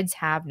seen. Kids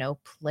have no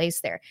place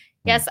there.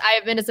 Yes, I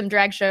have been to some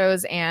drag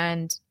shows,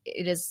 and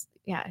it is,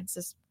 it's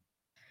just,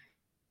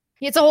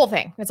 it's a whole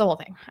thing.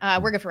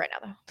 We're good for right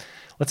now, though.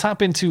 Let's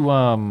hop into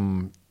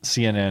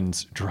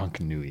CNN's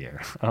Drunken New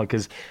Year,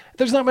 because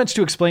there's not much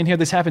to explain here.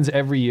 This happens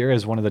every year,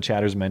 as one of the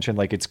chatters mentioned.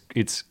 Like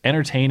it's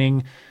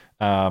entertaining.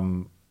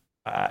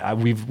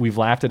 We've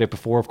laughed at it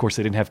before. Of course,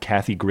 they didn't have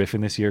Kathy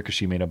Griffin this year because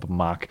she made a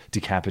mock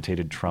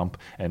decapitated Trump,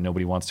 and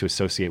nobody wants to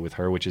associate with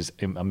her, which is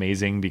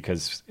amazing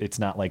because it's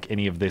not like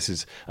any of this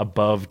is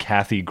above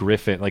Kathy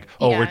Griffin. Like,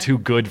 we're too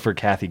good for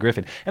Kathy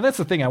Griffin. And that's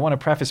the thing. I want to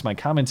preface my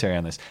commentary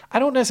on this. I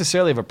don't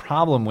necessarily have a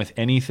problem with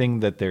anything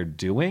that they're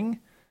doing.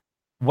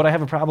 What I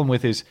have a problem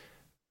with is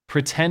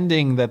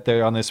pretending that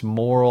they're on this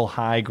moral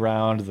high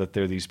ground, that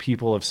they're these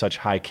people of such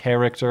high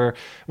character.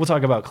 We'll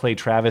talk about Clay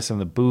Travis and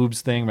the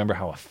boobs thing. Remember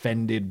how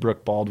offended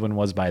Brooke Baldwin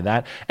was by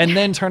that? And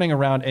then turning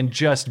around and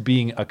just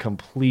being a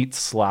complete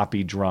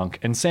sloppy drunk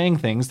and saying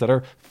things that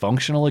are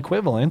functional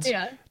equivalent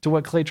to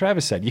what Clay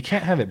Travis said. You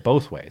can't have it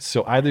both ways.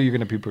 So either you're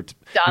going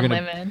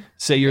to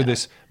say you're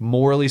this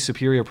morally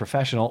superior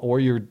professional,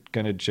 or you're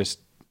going to just...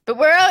 But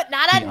we're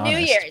not on New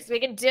Year's. We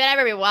can do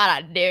whatever we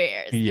want on New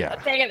Year's. Yeah. I'm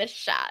taking a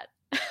shot.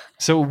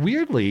 So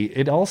weirdly,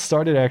 it all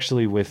started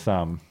actually with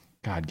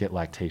God, get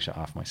Lactatia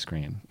off my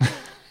screen.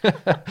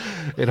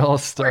 It all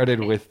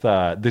started with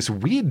this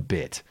weed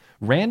bit.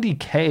 Randy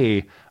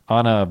K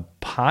on a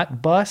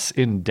pot bus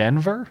in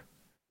Denver.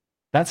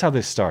 That's how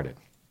this started.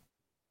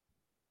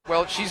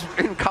 Well, she's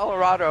in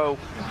Colorado,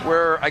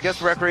 where I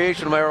guess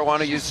recreational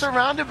marijuana use.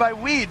 Surrounded by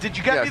weed. Did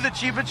you get me the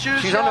Cheap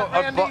Shoes? She's on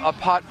a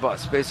pot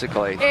bus,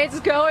 basically.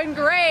 It's going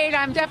great.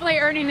 I'm definitely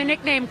earning the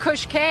nickname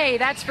Kush K,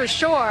 that's for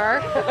sure.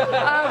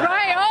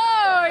 Right?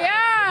 Oh,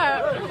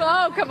 yeah.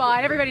 Oh, come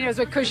on. Everybody knows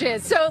what Kush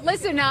is. So,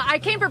 listen, I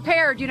came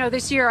prepared,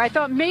 this year. I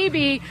thought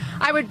maybe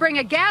I would bring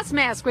a gas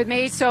mask with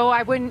me so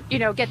I wouldn't,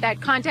 get that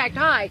contact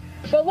high.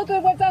 But look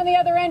at what's on the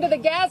other end of the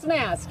gas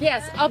mask.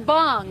 Yes, a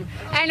bong.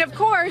 And, of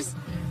course,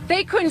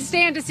 they couldn't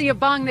stand to see a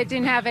bong that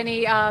didn't have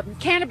any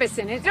cannabis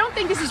in it. I don't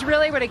think this is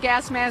really what a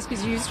gas mask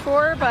is used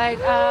for, but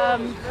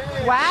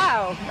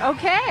wow.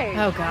 Okay.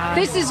 Oh, God.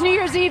 This is New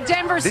Year's Eve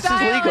Denver This style.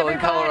 is legal everybody. in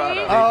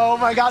Colorado. Oh,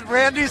 my God.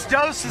 Randy's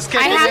dose is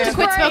kicking in. I have to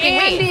quit smoking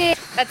Andy.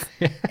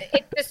 weed.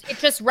 It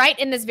just right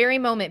in this very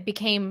moment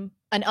became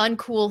an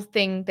uncool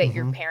thing that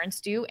your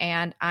parents do,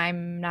 and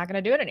I'm not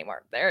going to do it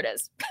anymore. There it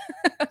is.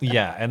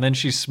 Yeah, and then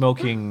she's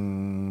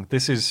smoking.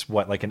 This is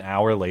what, like an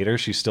hour later,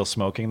 she's still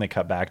smoking. They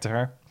cut back to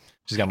her.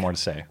 She's got more to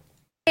say.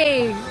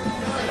 Hey,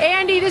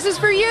 Andy, this is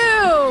for you.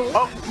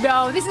 Oh.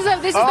 No, this is the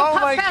Oh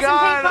Puff my Pass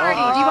God. and Pay party.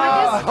 Do you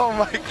want this? Oh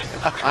my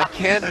God. I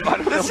can't. I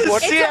don't This know is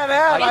what.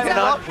 CNN. I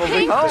cannot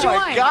believe. Oh my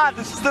joint. God,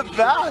 this is the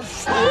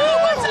best.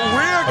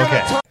 We're going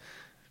to Okay.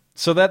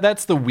 So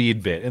that's the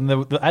weed bit, and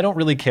the I don't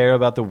really care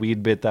about the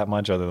weed bit that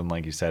much, other than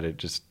like you said,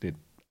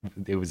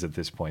 it was at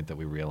this point that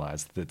we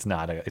realized that it's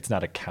not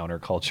a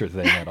counterculture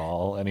thing at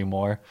all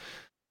anymore.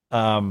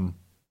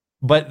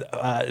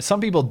 But some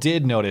people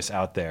did notice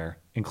out there,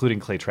 including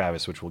Clay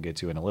Travis, which we'll get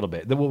to in a little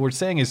bit, that what we're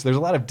saying is there's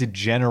a lot of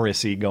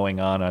degeneracy going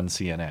on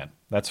CNN.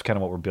 That's kind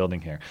of what we're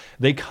building here.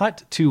 They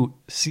cut to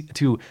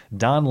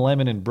Don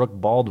Lemon and Brooke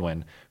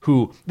Baldwin,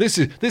 who this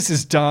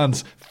is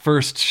Don's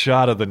first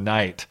shot of the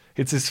night.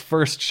 It's his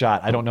first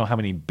shot. I don't know how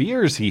many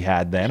beers he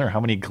had then or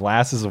how many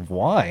glasses of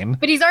wine.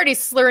 But he's already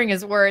slurring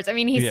his words. I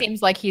mean, he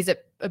seems like he's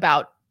at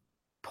about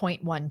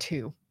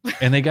 0.12.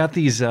 And they got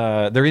these,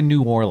 they're in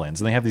New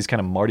Orleans, and they have these kind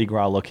of Mardi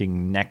Gras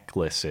looking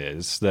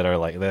necklaces that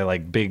are they're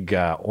like big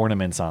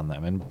ornaments on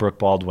them. And Brooke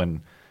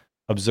Baldwin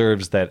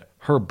observes that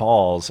her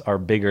balls are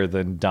bigger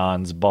than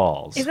Don's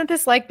balls. Isn't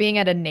this like being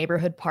at a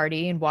neighborhood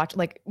party and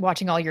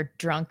watching all your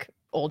drunk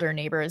older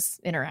neighbors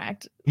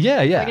interact?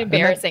 Yeah, yeah. Like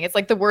embarrassing. It's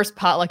like the worst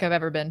potluck I've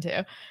ever been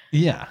to.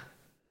 Yeah.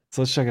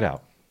 So let's check it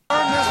out.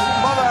 turn this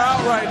mother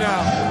out right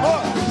now.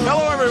 Look,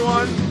 hello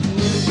everyone.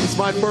 It's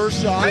my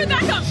first shot. Where'd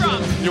that come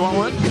from? You want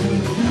one?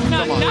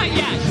 No, not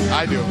yet.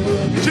 I do.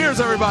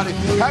 Cheers, everybody.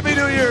 Happy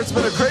New Year. It's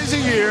been a crazy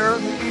year.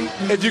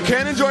 If you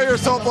can't enjoy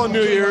yourself on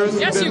New Year's,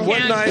 yes, then you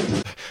one can.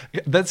 night.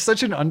 That's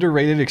such an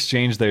underrated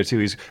exchange there,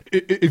 too.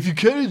 If you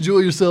can't enjoy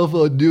yourself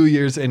on New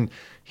Year's, and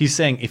he's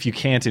saying, if you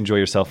can't enjoy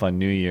yourself on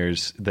New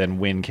Year's, then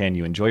when can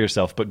you enjoy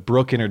yourself? But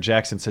Brooke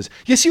interjects and says,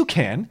 yes, you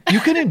can. You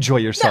can enjoy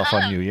yourself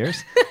on New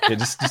Year's. Yeah,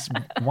 just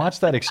watch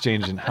that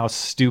exchange and how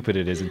stupid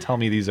it is, and tell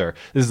me this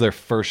is their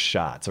first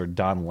shots, or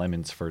Don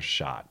Lemon's first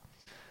shot.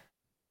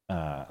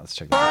 Let's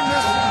check Turn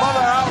this mother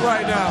out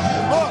right now.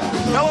 Look,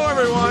 hello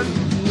everyone.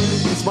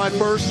 It's my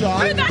first shot.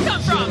 Where'd that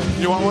come from?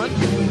 You want one?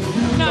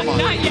 No,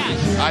 not yet.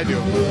 I do.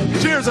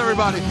 Cheers,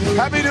 everybody.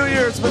 Happy New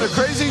Year. It's been a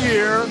crazy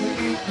year.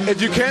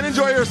 If you can't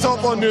enjoy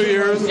yourself on New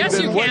Year's, Yes,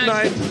 then you one can.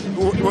 night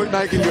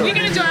can you? We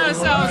can enjoy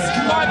ourselves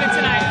more than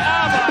tonight.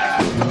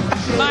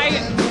 Oh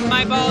boy.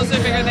 My balls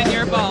are bigger than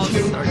your balls.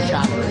 Probably.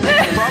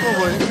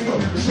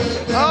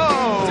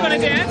 Oh. Do you want to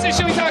dance, or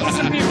should we talk to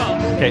some people?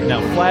 Okay,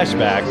 now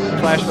flashback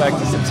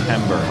to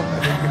September.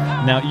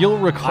 Now, you'll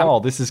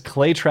recall this is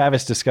Clay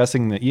Travis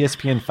discussing the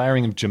ESPN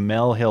firing of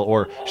Jemele Hill,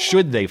 or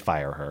should they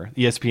fire her?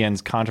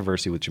 ESPN's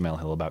controversy with Jemele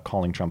Hill about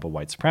calling Trump a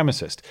white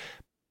supremacist.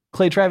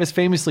 Clay Travis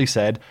famously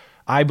said,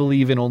 I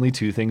believe in only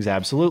two things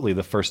absolutely,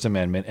 the First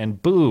Amendment and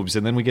boobs.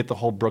 And then we get the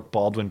whole Brooke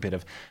Baldwin bit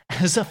of,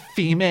 as a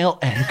female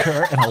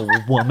anchor and a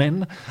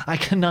woman, I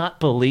cannot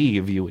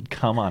believe you would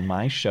come on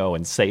my show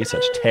and say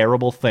such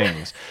terrible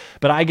things.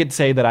 But I could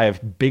say that I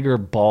have bigger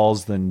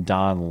balls than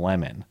Don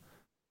Lemon.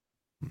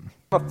 I'm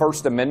a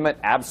First Amendment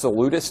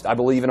absolutist. I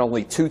believe in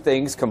only two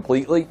things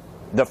completely,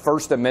 the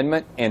First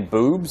Amendment and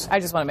boobs.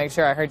 I just want to make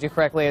sure I heard you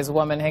correctly as a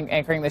woman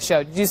anchoring the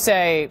show. Did you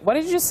say, what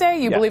did you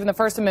say? You believe in the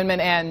First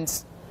Amendment and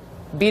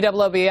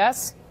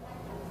BWOBS?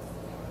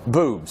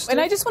 Boobs. And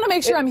I just want to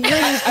make sure I'm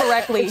hearing you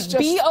correctly.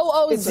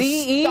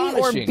 B-O-O-Z-E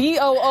or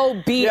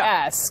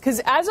B-O-O-B-S?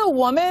 Because as a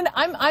woman,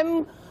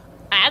 I'm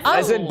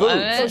As in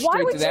boobs.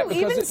 Why would you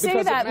even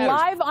say that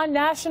live on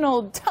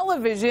national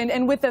television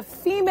and with a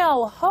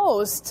female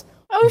host?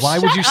 Oh, Why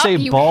would you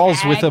say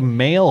balls hag. with a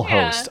male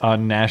host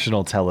on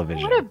national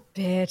television? What a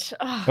bitch.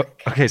 Oh,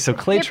 Okay, so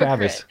Clay hypocrite.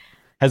 Travis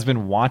has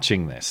been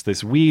watching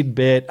this weed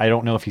bit. I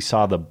don't know if he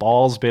saw the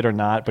balls bit or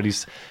not, but he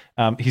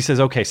says,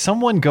 okay,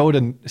 someone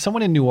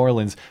in New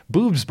Orleans,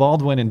 Boobs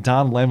Baldwin and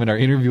Don Lemon are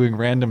interviewing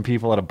random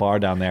people at a bar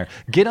down there.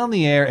 Get on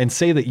the air and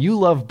say that you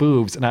love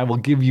boobs, and I will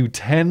give you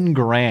 10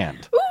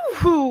 grand.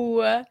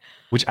 Ooh.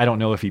 Which I don't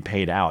know if he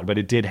paid out, but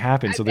it did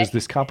happen. So there's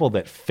this couple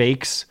that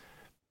fakes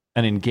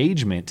an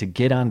engagement to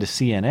get onto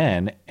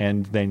CNN,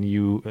 and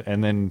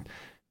then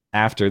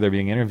after they're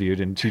being interviewed,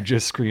 and she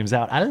just screams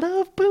out, I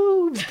love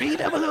boobs,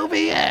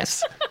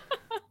 BWOBS.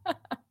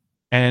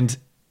 And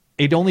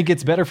it only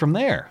gets better from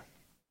there.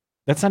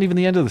 That's not even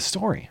the end of the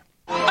story.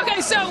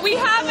 Okay, so we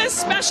have a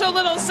special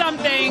little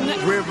something. We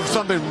have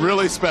something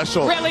really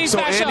special. Really so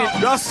special.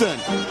 Andy, Dustin,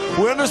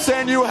 we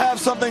understand you have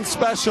something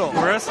special.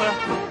 Marissa,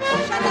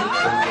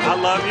 I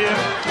love you.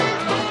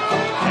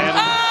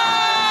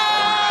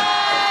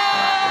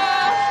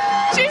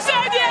 She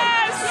said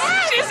yes!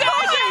 She said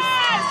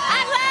yes!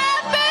 I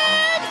love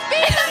boobs!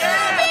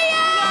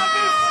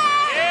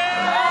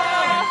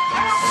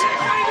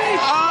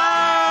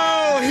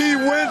 Oh, he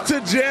went to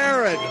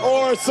Jared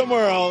or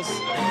somewhere else.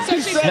 So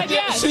she said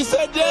yes. She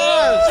said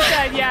yes. She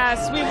said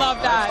yes. We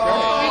love that. We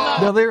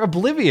love No, they're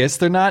oblivious.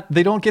 They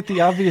don't get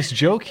the obvious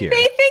joke here. They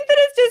think that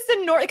it's just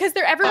a normal, because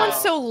everyone's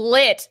so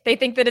lit. They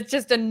think that it's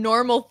just a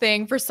normal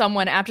thing for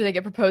someone after they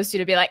get proposed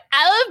to be like,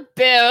 I love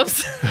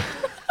boobs.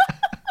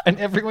 And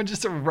everyone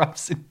just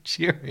erupts in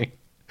cheering.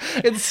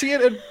 And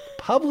CNN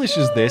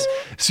publishes this.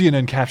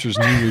 CNN captures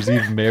New Year's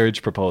Eve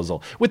marriage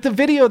proposal with the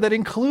video that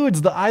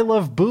includes the I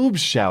love boobs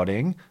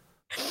shouting.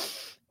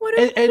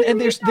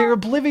 And they're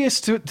oblivious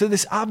to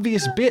this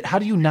obvious bit. How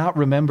do you not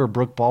remember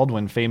Brooke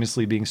Baldwin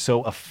famously being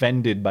so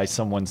offended by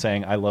someone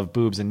saying, I love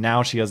boobs, and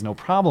now she has no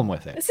problem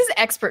with it? This is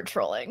expert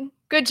trolling.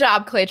 Good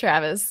job, Clay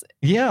Travis.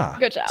 Yeah.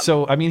 Good job.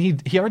 So, I mean,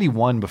 he already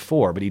won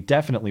before, but he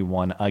definitely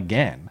won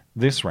again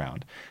this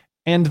round.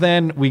 And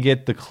then we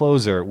get the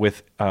closer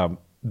with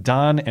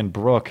Don and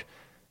Brooke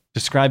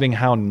describing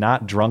how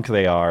not drunk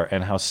they are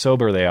and how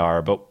sober they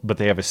are, but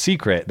they have a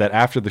secret that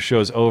after the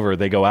show's over,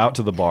 they go out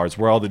to the bars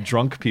where all the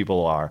drunk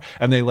people are,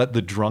 and they let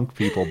the drunk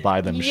people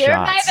buy them You're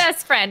shots. my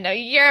best friend. No,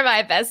 you're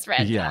my best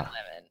friend. Yeah.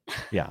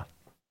 Yeah.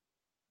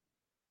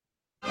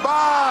 5,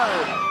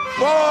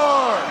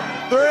 4,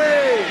 3,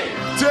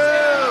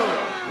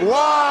 2, 1.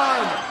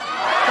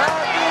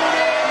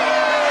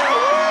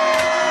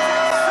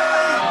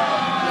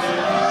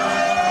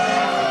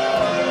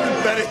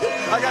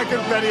 I got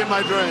confetti in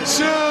my drink.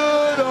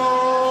 Should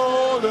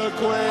old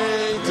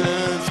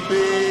acquaintance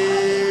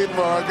be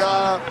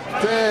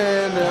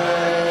forgotten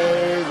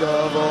days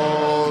of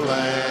old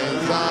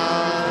lang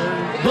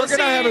syne? Brooke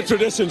and I have a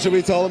tradition. Should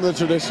we tell them the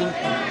tradition?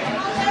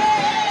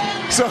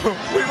 So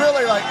we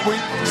really we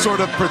sort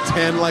of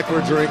pretend like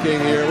we're drinking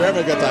here. We're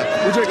having a good time.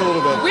 We drink a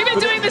little bit. We've been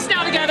doing this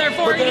now together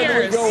for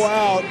years. We go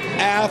out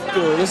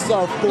after. This is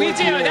our fourth We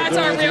do. year That's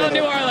our real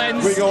New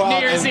Orleans. We go out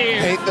New Year's and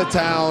Eve. paint the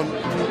town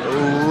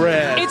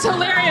red. It's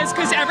hilarious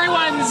because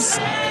everyone's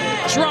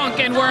drunk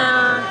and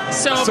we're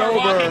sober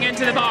walking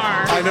into the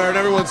bar. I know, and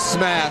everyone's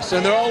smashed,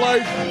 and they're all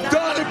like,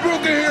 "Don and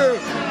Brooke are here!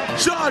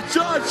 Shot,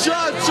 shot,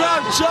 shot,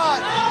 shot,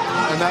 shot!"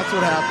 And that's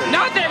what happened.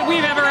 Not that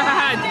we've ever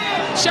had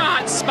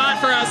shots spot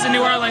for us in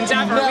New Orleans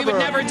ever. We would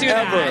never do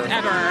that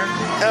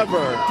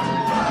ever.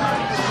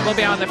 We'll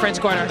be out in the French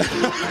Quarter.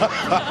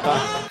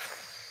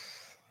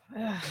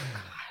 God,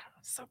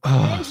 so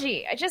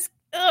cringy. I just.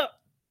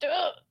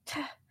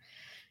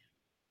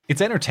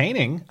 It's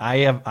entertaining. I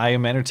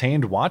am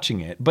entertained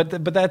watching it,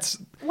 but that's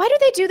Why do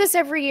they do this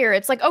every year?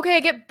 It's like, okay, I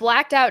get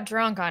blacked out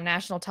drunk on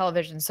national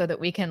television so that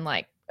we can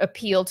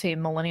appeal to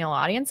millennial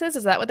audiences.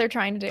 Is that what they're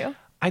trying to do?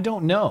 I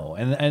don't know,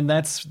 and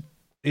that's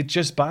it.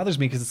 Just bothers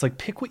me because it's like,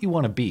 pick what you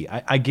want to be.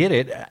 I get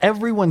it.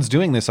 Everyone's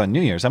doing this on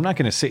New Year's. I'm not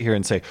going to sit here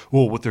and say,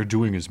 well, what they're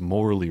doing is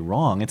morally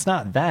wrong. It's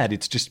not that.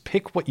 It's just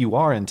pick what you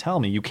are and tell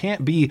me. You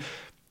can't be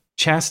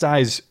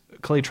chastise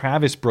Clay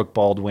Travis, Brooke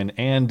Baldwin,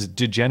 and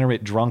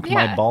degenerate drunk. Yeah.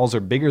 My balls are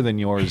bigger than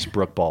yours,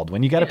 Brooke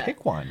Baldwin. You got to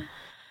pick one.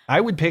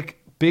 I would pick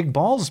big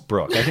balls,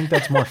 Brooke. I think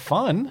that's more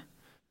fun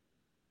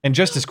and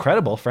just as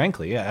credible,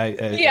 frankly. I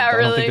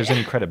don't think there's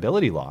any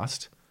credibility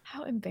lost.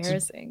 How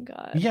embarrassing,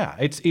 God. Yeah,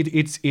 it's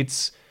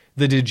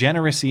the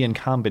degeneracy in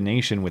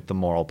combination with the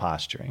moral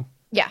posturing.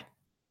 Yeah.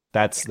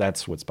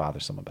 That's what's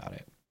bothersome about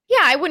it.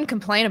 Yeah, I wouldn't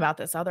complain about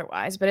this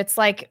otherwise, but it's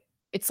like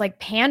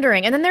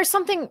pandering. And then there's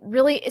something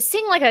really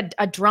seeing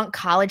a drunk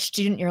college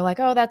student, you're like,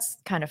 oh, that's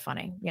kind of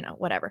funny,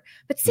 whatever.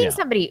 But seeing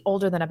somebody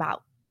older than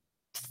about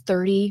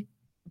 30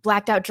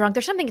 blacked out drunk,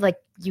 there's something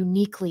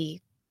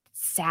uniquely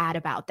sad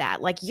about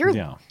that.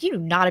 You do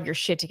not have your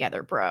shit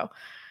together, bro.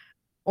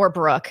 Or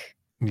Brooke.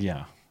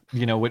 Yeah.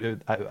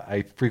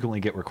 I frequently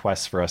get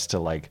requests for us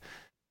to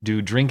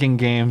do drinking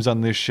games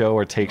on this show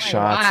or take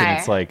shots. And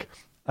it's like,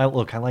 I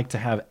like to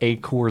have a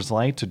Coors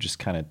Light to just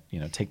kind of,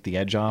 take the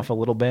edge off a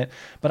little bit.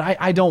 But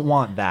I don't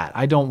want that.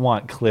 I don't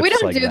want clips like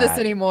that. We don't do this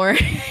anymore.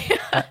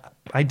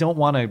 I don't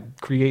want to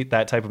create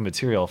that type of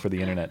material for the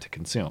internet to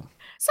consume.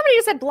 Somebody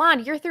just said,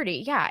 Blonde, you're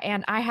 30. Yeah.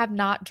 And I have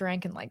not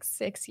drank in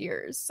 6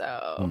 years.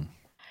 So,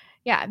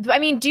 yeah. I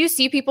mean, do you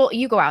see people,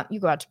 you go out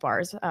to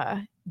bars.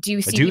 Do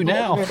you see people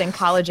now. older than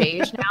college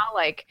age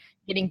now,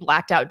 getting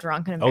blacked out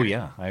drunk? Oh,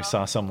 yeah. I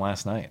saw some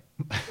last night.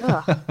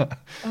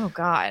 Oh,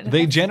 God.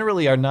 They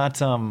generally are not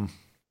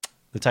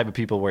the type of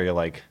people where you're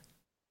like,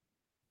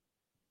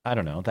 I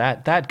don't know,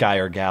 that guy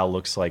or gal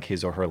looks like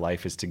his or her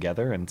life is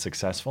together and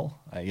successful.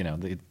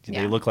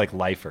 They look like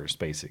lifers,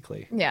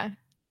 basically. Yeah.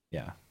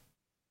 Yeah.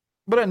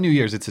 But on New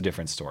Year's, it's a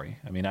different story.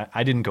 I mean,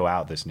 I didn't go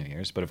out this New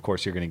Year's, but of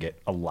course you're going to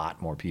get a lot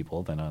more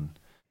people than on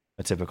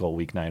a typical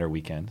weeknight or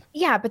weekend.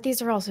 Yeah, but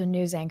these are also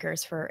news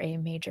anchors for a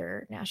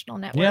major national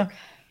network.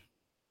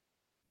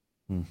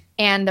 Yeah.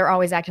 And they're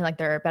always acting like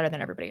they're better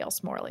than everybody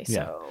else morally.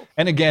 Yeah. So,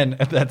 and again,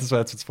 that's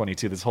what's funny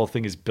too. This whole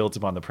thing is built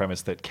upon the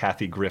premise that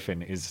Kathy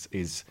Griffin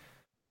is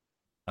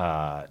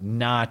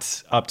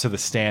not up to the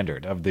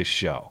standard of this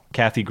show.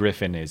 Kathy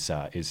Griffin is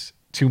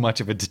too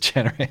much of a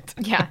degenerate.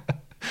 Yeah.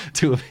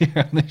 To appear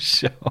on this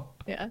show.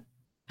 Yeah.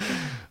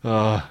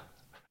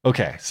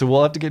 Okay, so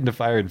we'll have to get into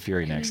Fire and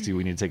Fury next. Do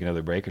we need to take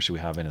another break, or should we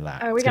hop into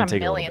that? Oh, we got a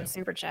million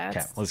super chats.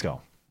 Okay, let's go.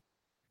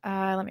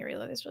 Let me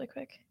reload this really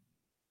quick.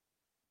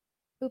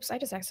 Oops, I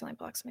just accidentally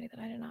blocked somebody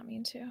that I did not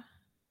mean to.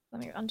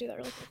 Let me undo that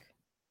really quick.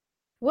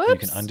 Whoops.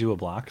 You can undo a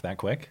block that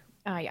quick?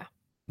 Yeah.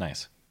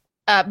 Nice.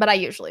 But I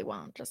usually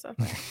won't, just so.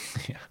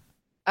 Yeah.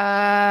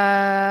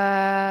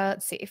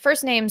 Let's see.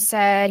 First name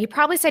said, he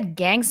probably said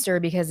gangster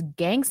because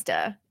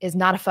gangsta is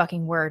not a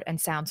fucking word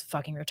and sounds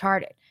fucking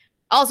retarded.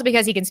 Also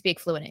because he can speak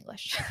fluent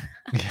English.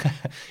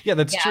 Yeah,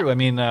 that's true. I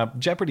mean,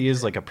 Jeopardy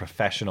is like a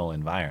professional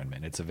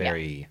environment. It's a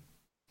very...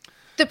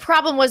 The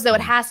problem was, though,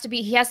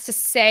 he has to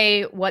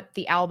say what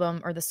the album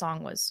or the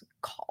song was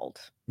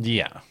called.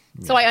 Yeah.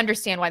 So I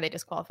understand why they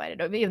disqualified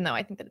it, even though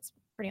I think that it's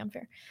pretty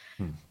unfair.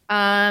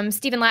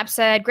 Stephen Lapp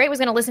said, great, was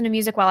going to listen to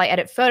music while I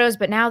edit photos,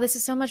 but now this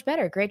is so much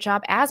better. Great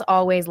job. As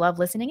always, love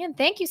listening in.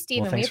 Thank you,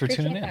 Stephen. Well, thanks for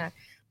tuning in. That.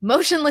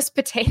 Motionless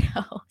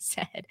Potato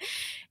said,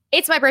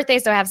 it's my birthday,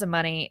 so I have some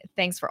money.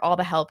 Thanks for all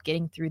the help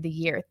getting through the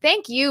year.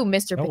 Thank you,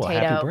 Mr. Potato. Well,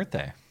 happy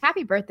birthday.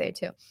 Happy birthday,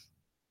 too.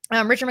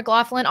 Richard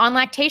McLaughlin, on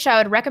lactation, I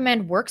would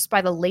recommend works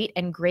by the late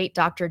and great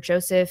Dr.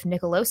 Joseph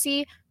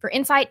Nicolosi for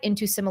insight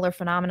into similar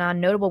phenomena.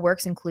 Notable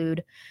works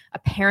include A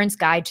Parent's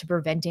Guide to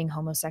Preventing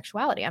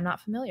Homosexuality. I'm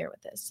not familiar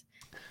with this.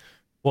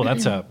 Well,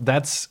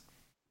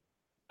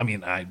 I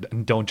mean, I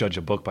don't judge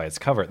a book by its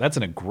cover. That's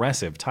an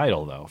aggressive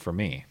title, though, for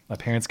me. A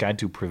Parent's Guide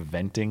to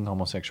Preventing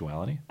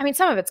Homosexuality. I mean,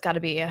 some of it's got to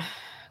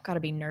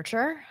be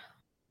nurture.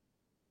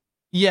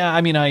 Yeah,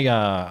 I mean,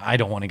 I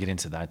don't want to get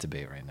into that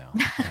debate right now,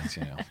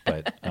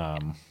 but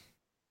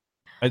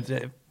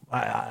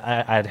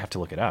I'd have to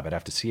look it up. I'd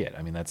have to see it.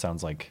 I mean, that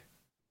sounds like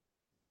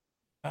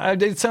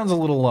it sounds a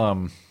little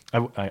I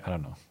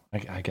don't know.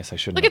 I guess I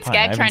shouldn't. Look at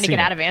Skag trying to get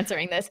out of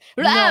answering this.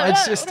 No,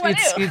 it's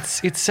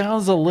just it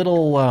sounds a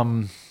little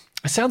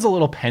it sounds a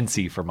little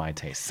pensy for my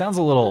taste. It sounds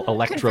a little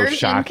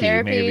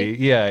electroshocky, maybe.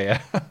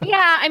 Yeah.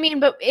 Yeah, I mean,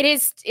 but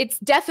it's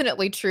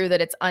definitely true that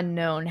it's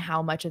unknown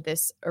how much of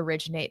this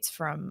originates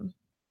from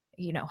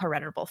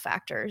heritable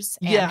factors.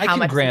 And yeah, I how can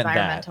much grant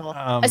environmental,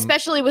 that.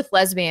 Especially with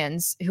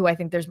lesbians, who I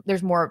think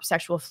there's more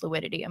sexual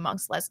fluidity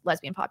amongst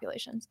lesbian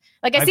populations.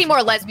 Like I see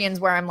more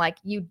lesbians where I'm like,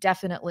 you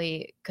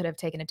definitely could have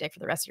taken a dick for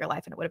the rest of your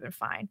life and it would have been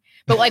fine.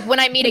 But like when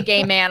I meet a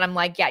gay man, I'm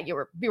like, yeah, you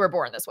were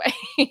born this way.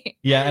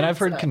 Yeah, and I've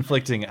heard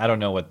conflicting. I don't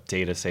know what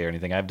data say or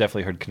anything. I've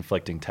definitely heard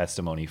conflicting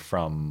testimony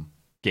from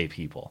gay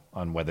people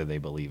on whether they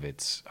believe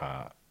it's.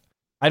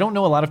 I don't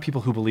know a lot of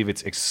people who believe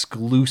it's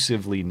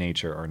exclusively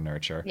nature or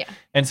nurture. Yeah.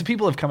 And some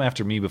people have come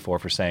after me before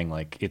for saying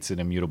like it's an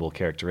immutable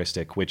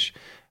characteristic, which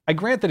I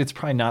grant that it's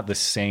probably not the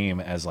same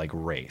as like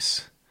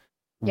race.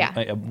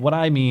 Yeah. What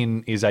I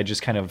mean is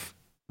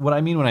what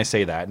I mean when I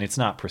say that, and it's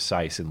not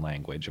precise in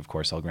language, of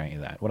course, I'll grant you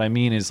that. What I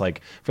mean is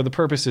like for the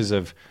purposes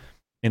of,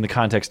 in the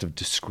context of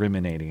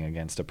discriminating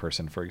against a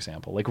person, for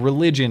example, like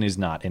religion is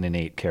not an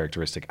innate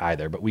characteristic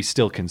either, but we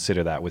still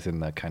consider that within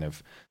the kind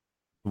of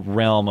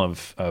realm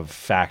of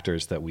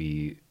factors that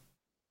we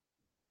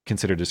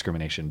consider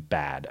discrimination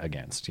bad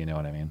against, you know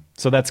what I mean?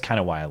 So that's kind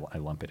of why I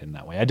lump it in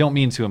that way. I don't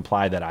mean to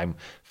imply that I'm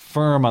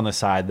firm on the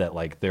side that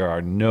like there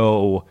are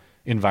no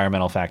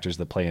environmental factors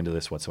that play into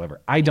this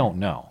whatsoever. I don't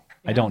know.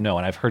 Yeah. I don't know.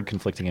 And I've heard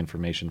conflicting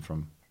information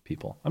from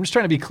people. I'm just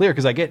trying to be clear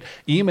because I get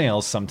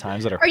emails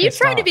sometimes that are. Are you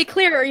trying to be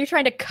clear, or are you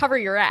trying to cover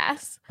your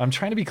ass? I'm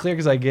trying to be clear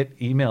because I get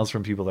emails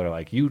from people that are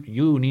like, you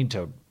need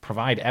to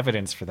provide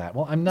evidence for that.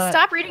 Well, I'm not.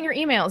 Stop reading your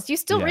emails. Do you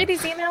still read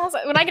these emails?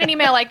 When I get an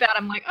email like that,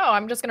 I'm like, oh,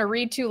 I'm just going to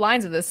read 2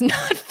 lines of this and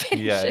not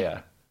finish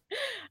it.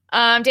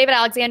 David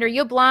Alexander,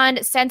 you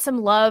blonde, send some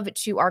love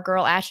to our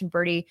girl Ash and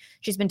Birdie.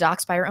 She's been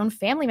doxxed by her own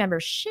family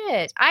members.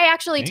 Shit. I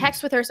actually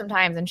text with her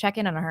sometimes and check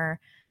in on her.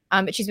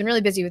 But she's been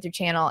really busy with your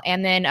channel.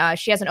 And then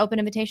she has an open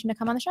invitation to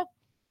come on the show.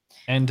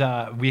 And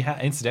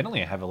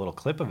incidentally, I have a little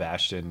clip of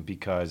Ashton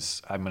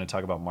because I'm going to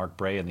talk about Mark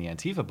Bray in the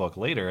Antifa book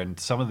later. And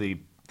some of the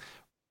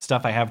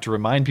stuff I have to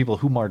remind people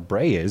who Mark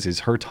Bray is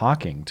her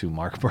talking to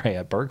Mark Bray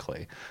at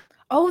Berkeley.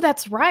 Oh,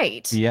 that's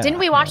right. Yeah, didn't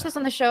we watch this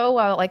on the show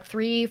like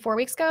 3-4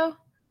 weeks ago?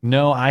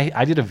 No,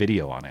 I did a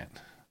video on it.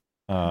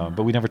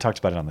 But we never talked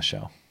about it on the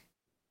show.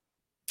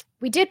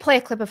 We did play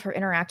a clip of her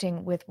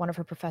interacting with one of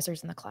her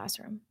professors in the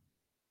classroom.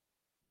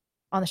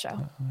 On the show.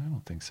 I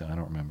don't think so. I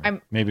don't remember.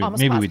 I'm maybe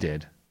positive. we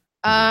did.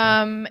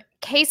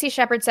 Casey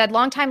Shepard said,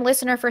 long-time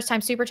listener,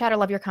 first-time super chatter.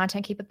 Love your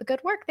content. Keep up the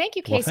good work. Thank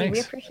you, Casey. Well, we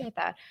appreciate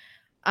that.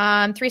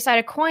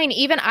 Three-sided coin.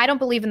 Even I don't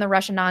believe in the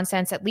Russian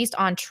nonsense, at least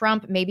on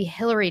Trump. Maybe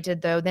Hillary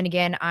did, though. Then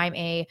again, I'm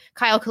a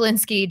Kyle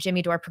Kulinski,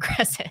 Jimmy Dore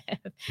progressive.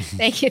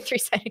 Thank you,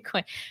 three-sided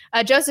coin.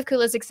 Joseph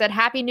Kulisic said,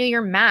 Happy New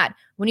Year, Matt.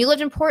 When you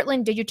lived in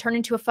Portland, did you turn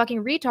into a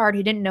fucking retard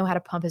who didn't know how to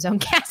pump his own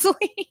gasoline?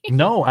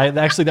 No, I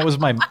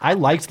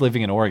liked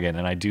living in Oregon,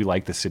 and I do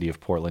like the city of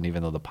Portland,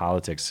 even though the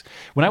politics,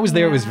 when I was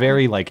there, it was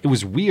very it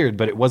was weird,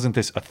 but it wasn't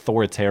this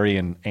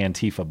authoritarian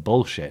Antifa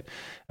bullshit.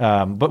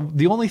 But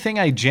the only thing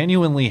I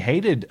genuinely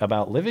hated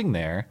about living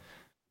there,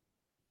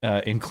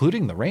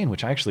 including the rain,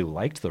 which I actually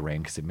liked the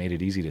rain because it made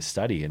it easy to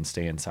study and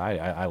stay inside.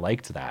 I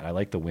liked that. I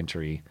liked the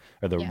wintry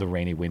or the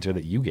rainy winter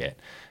that you get.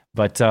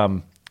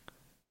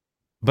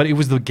 But it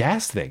was the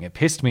gas thing. It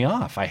pissed me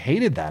off. I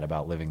hated that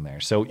about living there.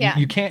 So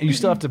you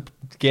still have to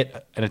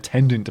get an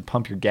attendant to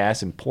pump your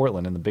gas in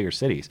Portland in the bigger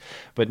cities.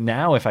 But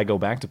now if I go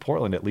back to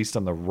Portland, at least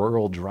on the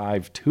rural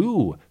drive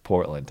to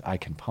Portland, I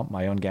can pump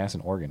my own gas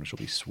in Oregon, which will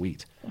be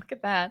sweet. Look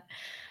at that.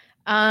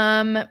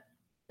 Oh,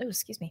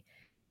 excuse me.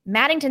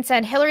 Maddington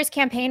said, Hillary's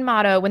campaign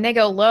motto, when they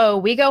go low,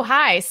 we go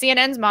high.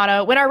 CNN's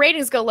motto, when our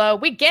ratings go low,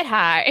 we get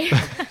high.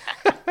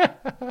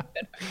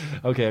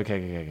 Okay. All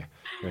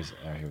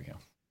right, here we go.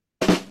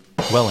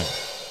 Welling.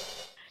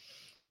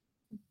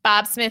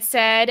 Bob Smith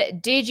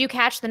said, did you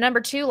catch the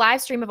 #2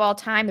 live stream of all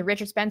time, the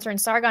Richard Spencer and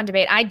Sargon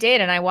debate? I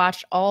did, and I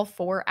watched all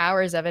 4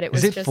 hours of it.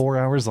 Is it 4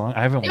 hours long?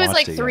 I haven't watched it. It was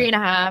like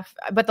 3.5,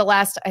 but the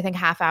last, I think,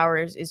 half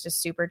hours is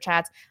just super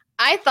chats.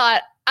 I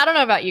don't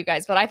know about you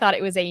guys, but I thought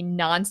it was a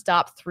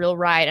nonstop thrill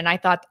ride. And I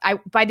thought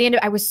by the end of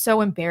it, I was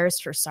so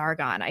embarrassed for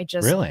Sargon. It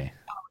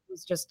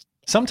was just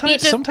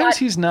sometimes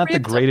he's not the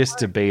greatest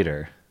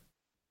debater.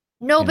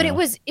 No, but it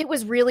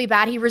was really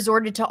bad. He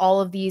resorted to all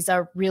of these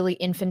really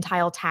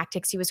infantile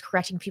tactics. He was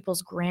correcting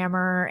people's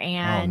grammar,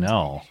 and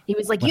he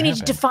was like, "You need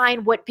to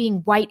define what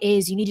being white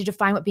is. You need to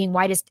define what being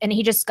white is." And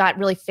he just got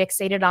really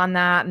fixated on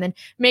that, and then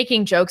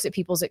making jokes at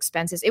people's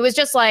expenses. It was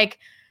just like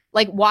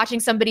watching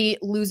somebody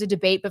lose a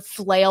debate but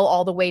flail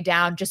all the way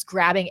down, just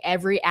grabbing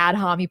every ad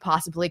hom he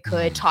possibly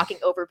could, talking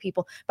over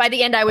people. By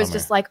the end, I was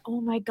just like,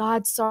 "Oh my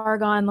God,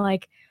 Sargon!"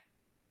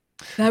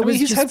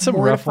 He's had some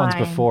rough ones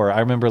before. I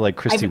remember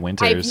Christy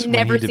Winters. I've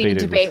never seen a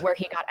debate where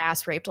he got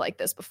ass raped like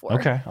this before.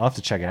 Okay, I'll have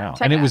to check it out.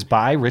 It was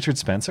by Richard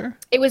Spencer?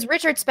 It was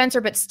Richard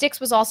Spencer, but Styx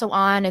was also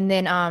on, and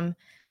then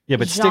yeah,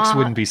 but Styx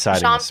wouldn't be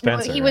siding with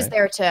Spencer. He was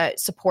there to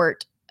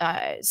support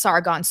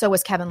Sargon. So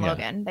was Kevin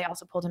Logan. They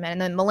also pulled him in,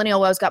 and then Millennial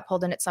Woes got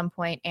pulled in at some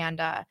point,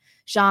 and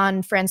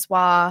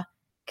Jean-Francois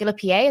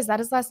Gillipier, is that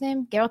his last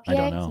name? Gillipier?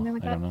 I don't know. Something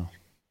like that. I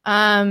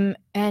don't know.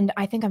 And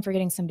I think I'm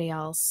forgetting somebody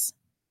else.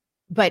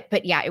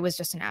 But yeah, it was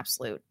just an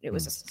absolute, it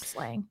was just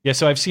slaying. Yeah,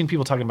 so I've seen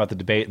people talking about the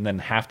debate, and then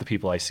half the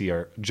people I see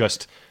are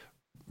just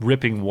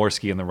ripping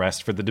Worski and the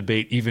rest for the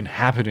debate even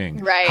happening.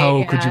 Right.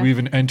 How could you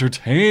even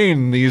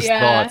entertain these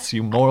thoughts,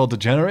 you moral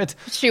degenerate?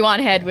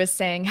 Shuan Head was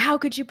saying, how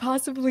could you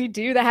possibly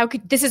do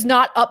that? This is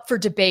not up for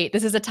debate.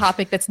 This is a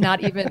topic that's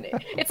not even,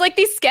 it's like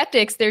these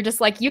skeptics, they're just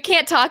like, you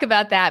can't talk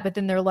about that. But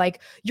then they're like,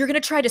 you're going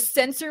to try to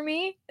censor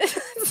me?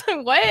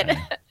 What?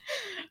 Yeah.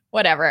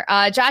 Whatever.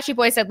 Joshy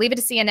Boy said, leave it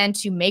to CNN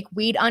to make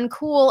weed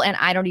uncool, and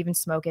I don't even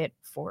smoke it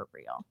for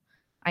real.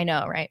 I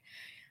know, right?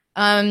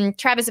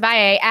 Travis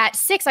Valle, at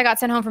 6, I got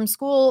sent home from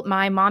school.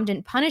 My mom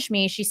didn't punish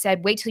me. She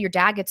said, wait till your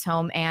dad gets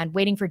home, and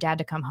waiting for dad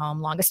to come home.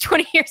 Longest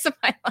 20 years of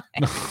my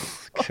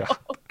life. Oh,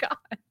 God.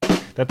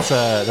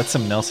 That's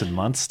some Nelson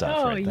Muntz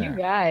stuff right there. You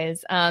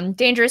guys.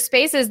 Dangerous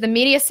Spaces. The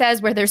media says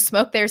where there's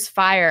smoke, there's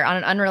fire. On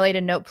an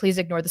unrelated note, please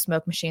ignore the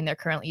smoke machine they're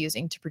currently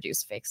using to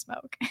produce fake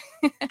smoke.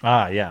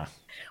 Yeah.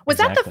 Was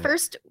that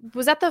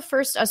the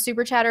first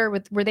super chatter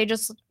were they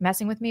just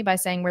messing with me by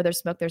saying where there's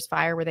smoke, there's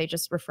fire? Were they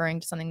just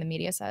referring to something the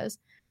media says?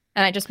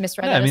 And I just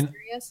misread that as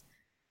serious?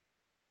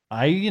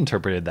 I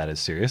interpreted that as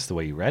serious the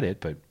way you read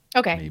it, but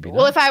okay. Maybe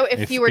well, not.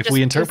 if you were if just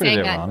we interpreted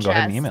saying it wrong, go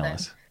ahead and email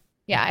us.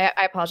 Yeah,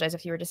 I apologize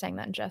if you were just saying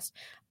that in jest.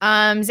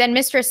 Zen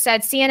Mistress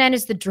said, CNN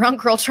is the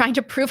drunk girl trying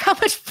to prove how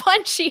much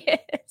fun she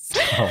is.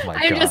 Oh my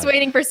God. I'm just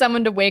waiting for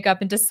someone to wake up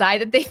and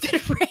decide that they've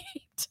been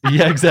raped.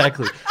 Yeah,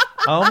 exactly.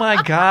 Oh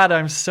my God,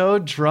 I'm so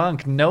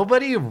drunk.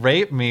 Nobody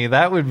rape me.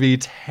 That would be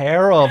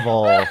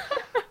terrible.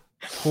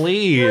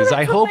 Please.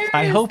 I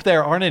hope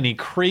there aren't any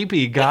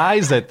creepy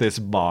guys at this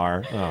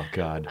bar. Oh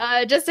God.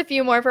 Just a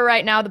few more for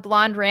right now. The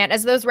blonde rant.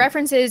 As those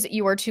references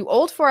you are too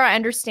old for, I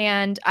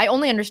understand. I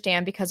only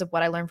understand because of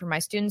what I learned from my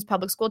students.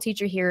 Public school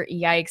teacher here.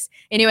 Yikes.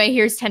 Anyway,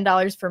 here's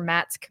 $10 for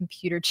Matt's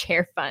computer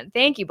chair fund.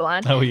 Thank you,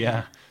 blonde. Oh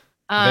yeah.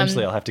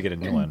 Eventually I'll have to get a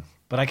new one.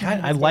 But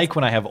I like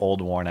when I have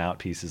old worn out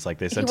pieces like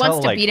this. He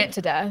wants to beat it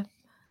to death.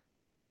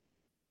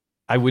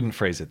 I wouldn't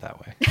phrase it that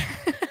way.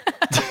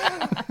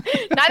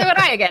 Neither would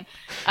I again.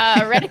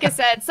 Redicka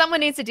said, someone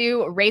needs to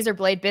do razor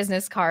blade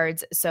business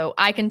cards so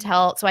I can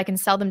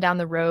sell them down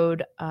the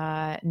road,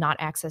 not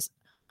access.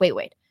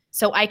 Wait.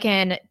 So I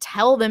can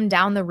tell them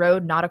down the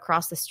road, not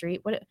across the street.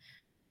 What?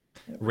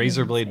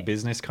 Razor blade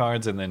business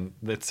cards, and then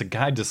it's a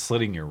guide to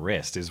slitting your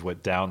wrist is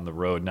what down the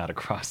road, not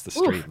across the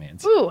street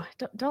means.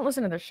 Don't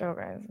listen to the show,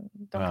 guys.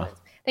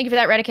 Thank you for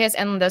that, Redicus.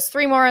 And there's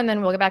 3 more, and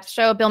then we'll get back to the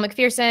show. Bill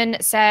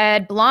McPherson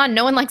said, blonde,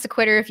 no one likes a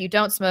quitter. If you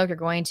don't smoke, you're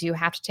going to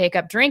have to take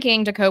up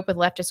drinking to cope with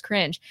leftist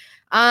cringe.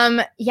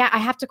 Yeah, I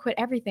have to quit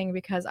everything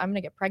because I'm going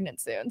to get pregnant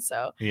soon.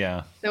 So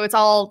yeah. So it's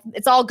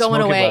all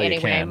going away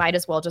anyway. Might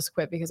as well just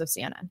quit because of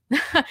CNN.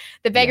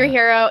 The Beggar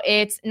Hero,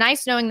 it's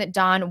nice knowing that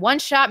Don, one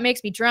shot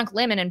makes me drunk.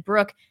 Lemon and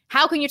Brooke,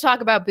 how can you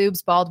talk about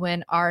boobs,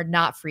 Baldwin, are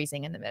not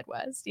freezing in the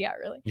Midwest? Yeah,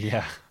 really.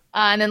 Yeah.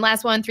 And then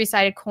last one,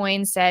 3-sided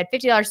coin said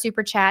 $50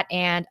 super chat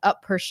and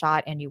up per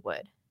shot, and you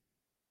would.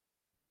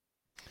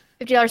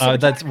 $50 super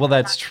chat.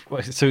 That's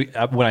true. So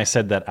when I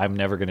said that I'm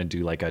never going to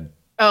do like a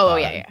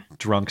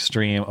drunk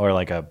stream or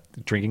like a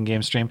drinking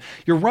game stream,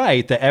 you're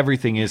right that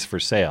everything is for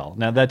sale.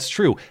 Now that's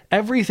true.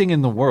 Everything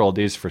in the world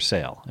is for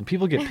sale, and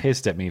people get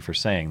pissed at me for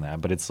saying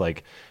that, but it's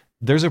like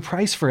there's a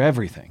price for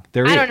everything.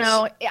 I don't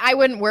know. I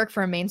wouldn't work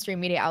for a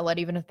mainstream media outlet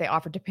even if they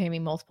offered to pay me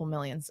multiple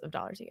millions of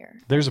dollars a year.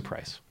 There's a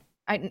price.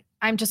 I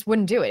just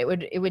wouldn't do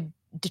it. It would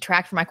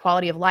detract from my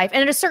quality of life.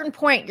 And at a certain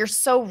point, you're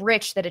so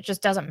rich that it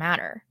just doesn't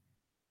matter.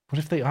 What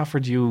if they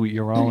offered you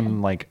your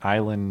own like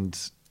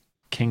island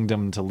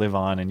kingdom to live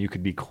on, and you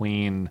could be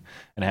queen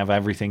and have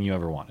everything you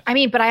ever wanted? I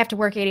mean, but I have to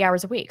work 80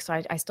 hours a week, so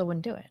I still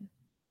wouldn't do it.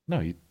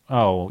 No.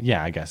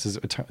 I guess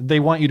they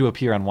want you to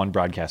appear on one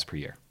broadcast per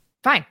year.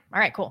 Fine. All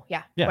right, cool.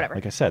 Yeah, Yeah, whatever.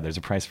 like I said, there's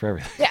a price for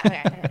everything.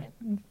 Yeah, okay.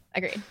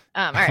 Agreed.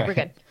 All right, we're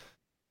good.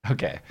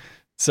 Okay.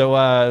 So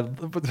I'm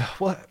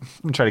gonna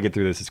try to get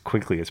through this as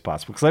quickly as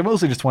possible because I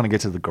mostly just want to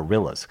get to the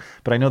gorillas,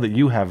 but I know that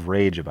you have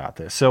rage about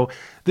this. So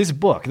this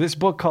book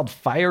called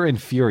Fire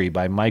and Fury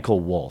by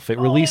Michael Wolff. It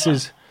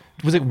releases.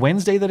 Was it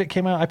Wednesday that it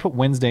came out? I put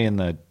Wednesday in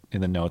the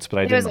notes, but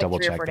I didn't double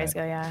check. It was like 3 or 4 days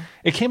ago. Yeah.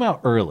 It came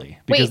out early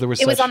because it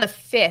was on the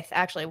 5th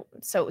actually,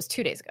 so it was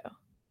 2 days ago.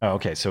 Oh,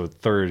 okay. So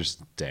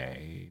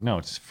Thursday. No,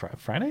 it's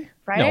Friday.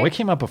 Friday? No, it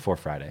came out before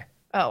Friday.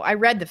 Oh, I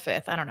read the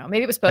 5th. I don't know.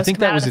 Maybe it was supposed I think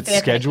to come that was out its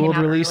scheduled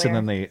release, and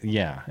then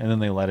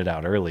they let it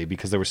out early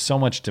because there was so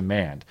much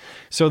demand.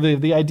 So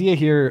the idea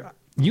here,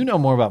 you know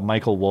more about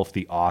Michael Wolff,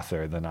 the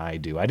author, than I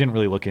do. I didn't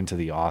really look into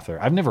the author.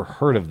 I've never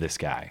heard of this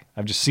guy.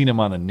 I've just seen him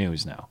on the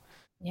news now.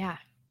 Yeah.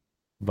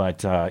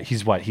 But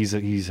he's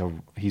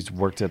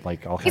worked at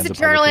like all kinds of. He's a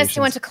journalist. He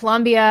went to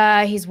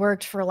Columbia. He's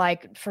worked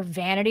for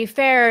Vanity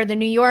Fair, The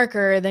New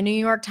Yorker, The New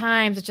York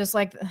Times. It's just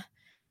like,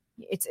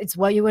 it's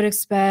what you would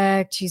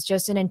expect. He's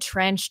just an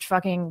entrenched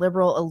fucking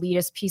liberal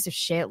elitist piece of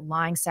shit,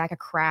 lying sack of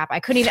crap.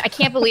 I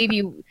can't believe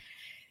you.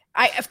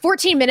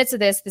 14 minutes of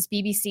this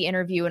BBC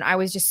interview, and I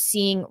was just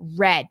seeing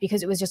red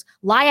because it was just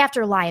lie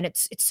after lie, and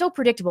it's so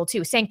predictable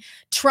too. Saying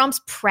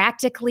Trump's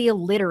practically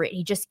illiterate,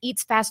 he just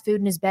eats fast food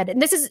in his bed,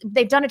 and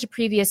they've done it to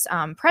previous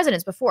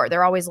presidents before.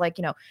 They're always like,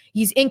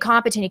 he's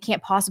incompetent, he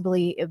can't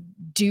possibly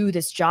do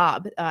this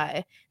job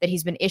that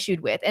he's been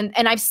issued with, and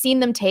I've seen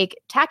them take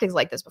tactics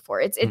like this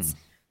before. It's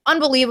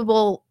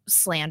unbelievable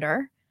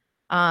slander.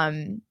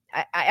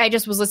 I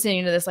just was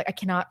listening to this like, I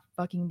cannot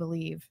fucking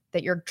believe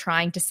that you're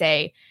trying to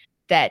say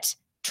that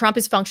Trump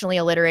is functionally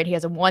illiterate. He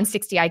has a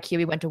 160 IQ.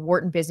 He went to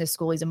Wharton Business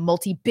School. He's a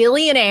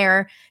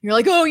multi-billionaire. You're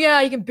like, oh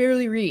yeah, he can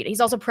barely read. He's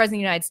also president of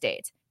the United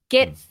States.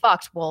 Get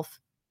fucked,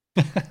 Wolf.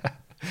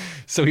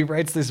 So he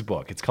writes this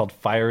book. It's called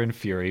Fire and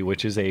Fury,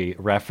 which is a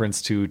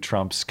reference to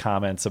Trump's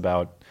comments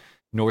about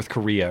North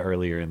Korea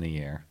earlier in the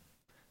year.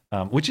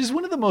 Which is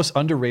one of the most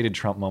underrated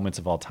Trump moments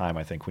of all time,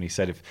 I think, when he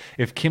said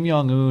if Kim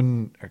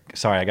Jong-un,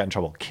 sorry, I got in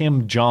trouble,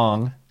 Kim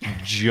Jong-un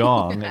do you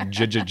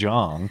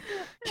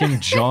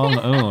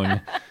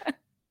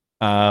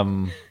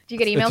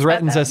get emails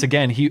threatens us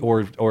again,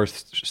 or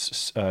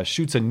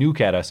shoots a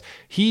nuke at us,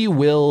 he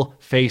will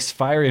face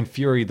fire and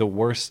fury, the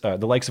worst, the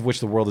likes of which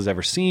the world has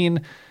ever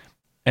seen.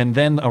 And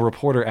then a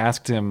reporter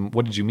asked him,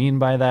 what did you mean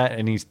by that?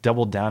 And he's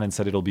doubled down and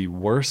said it'll be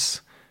worse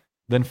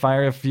than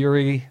fire and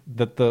fury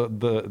that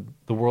the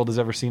world has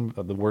ever seen,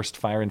 the worst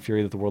fire and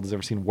fury that the world has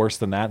ever seen, worse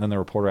than that. And then the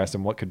reporter asked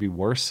him what could be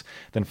worse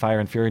than fire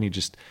and fury, and he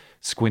just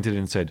squinted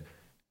and said,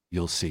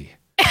 you'll see.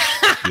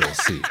 You'll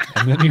see.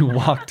 And then he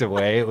walked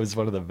away. It was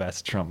one of the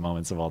best Trump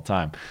moments of all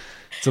time.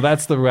 So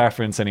that's the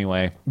reference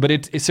anyway.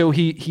 But so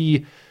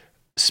he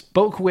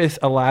spoke with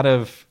a lot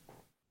of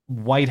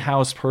White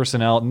House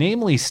personnel,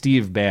 namely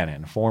Steve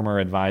Bannon, former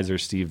advisor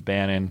Steve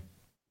Bannon,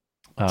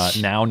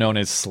 now known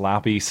as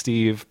Sloppy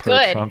Steve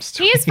per Trump's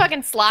tweet. He is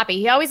fucking sloppy.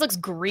 He always looks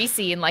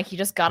greasy and like he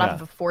just got off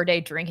of a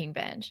 4-day drinking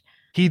binge.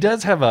 He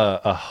does have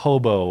a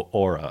hobo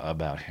aura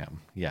about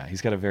him. Yeah,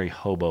 he's got a very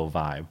hobo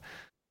vibe.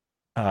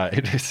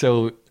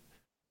 So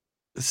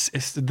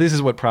this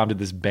is what prompted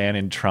this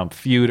Bannon-Trump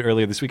feud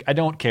earlier this week. I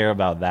don't care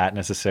about that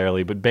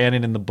necessarily, but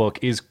Bannon in the book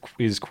is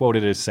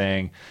quoted as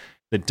saying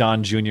that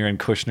Don Jr. and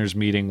Kushner's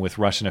meeting with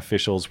Russian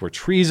officials were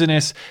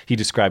treasonous. He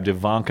described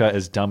Ivanka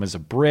as dumb as a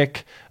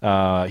brick.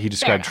 He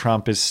described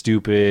Trump as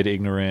stupid,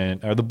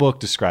 ignorant, or the book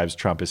describes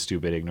Trump as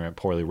stupid, ignorant,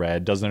 poorly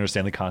read, doesn't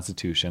understand the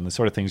Constitution, the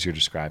sort of things you're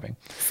describing.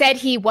 Said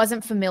he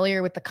wasn't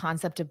familiar with the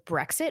concept of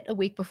Brexit a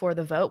week before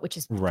the vote, which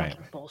is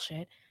fucking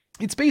bullshit.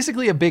 It's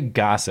basically a big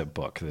gossip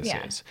book, this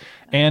is.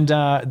 And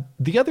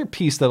the other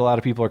piece that a lot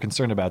of people are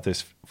concerned about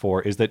this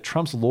for is that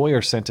Trump's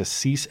lawyer sent a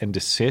cease and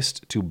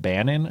desist to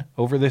Bannon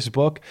over this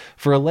book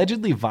for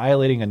allegedly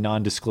violating a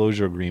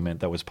non-disclosure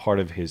agreement that was part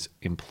of his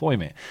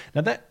employment.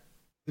 Now, that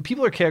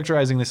people are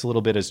characterizing this a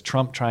little bit as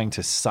Trump trying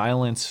to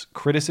silence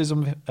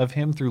criticism of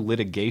him through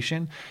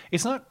litigation.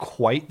 It's not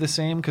quite the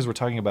same because we're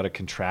talking about a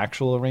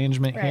contractual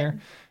arrangement here.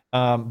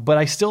 But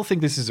I still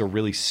think this is a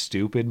really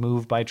stupid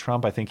move by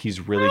Trump. I think he's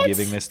really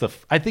giving this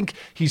I think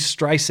he's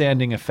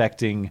Streisanding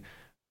affecting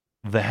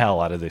the hell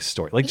out of this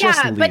story. Like,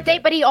 just leave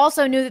it. But he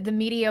also knew that the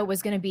media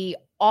was going to be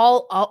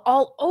all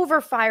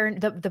over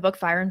the book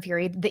Fire and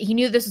Fury. That he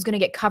knew this was going to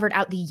get covered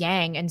out the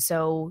yang, and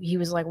so he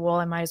was like, "Well,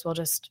 I might as well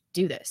just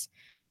do this."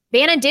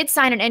 Bannon did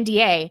sign an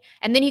NDA,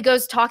 and then he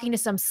goes talking to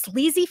some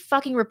sleazy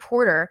fucking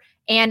reporter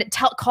and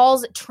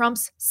calls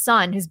Trump's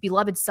son, his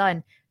beloved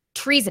son,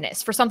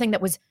 treasonous for something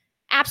that was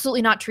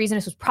absolutely not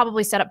treasonous, was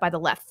probably set up by the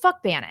left.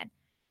 Fuck Bannon.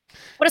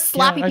 What a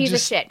sloppy piece of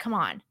shit. Come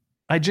on.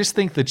 I just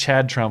think that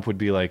Chad Trump would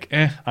be like,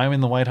 I'm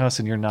in the White House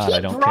and you're not. I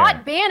don't care. He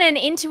brought Bannon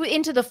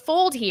into the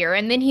fold here,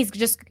 and then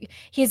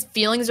his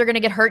feelings are going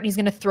to get hurt, and he's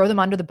going to throw them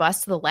under the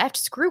bus to the left.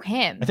 Screw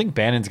him. I think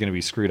Bannon's going to be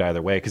screwed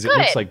either way because it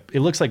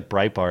looks like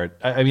Breitbart.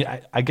 I mean,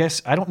 I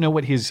guess I don't know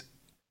what does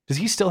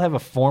he still have a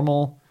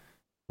formal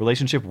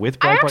relationship with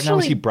Breitbart now?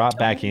 Was he brought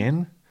back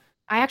in?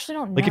 I actually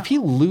don't know. Like if he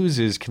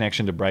loses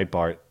connection to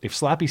Breitbart, if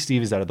Sloppy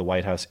Steve is out of the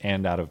White House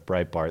and out of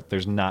Breitbart,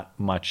 there's not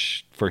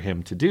much for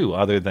him to do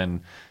other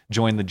than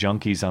join the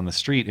junkies on the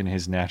street in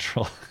his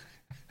natural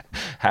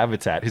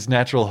habitat, his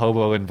natural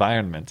hobo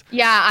environment.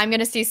 Yeah, I'm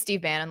gonna see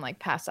Steve Bannon like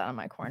pass out on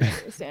my corner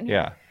soon.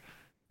 Yeah.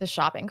 The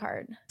shopping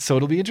cart. So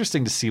it'll be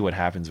interesting to see what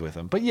happens with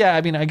him. But yeah,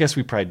 I mean, I guess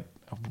we probably.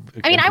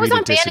 I was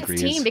on Bannon's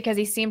team because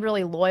he seemed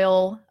really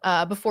loyal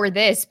before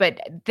this, but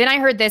then I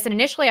heard this, and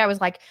initially I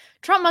was like,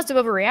 Trump must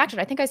have overreacted.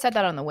 I think I said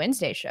that on the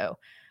Wednesday show,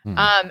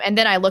 and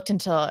then I looked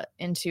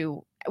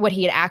into what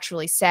he had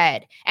actually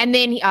said, and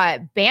then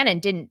Bannon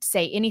didn't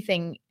say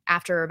anything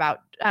after about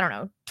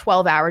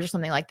 12 hours or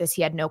something like this.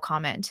 He had no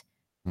comment.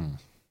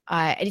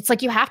 It's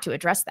like you have to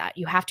address that.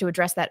 You have to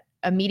address that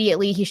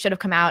immediately. He should have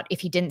come out if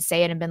he didn't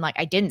say it and been like,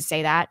 I didn't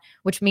say that,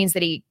 which means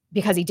that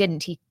because he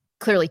didn't, he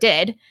clearly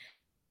did.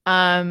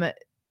 I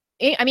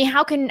mean,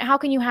 how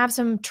can you have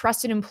some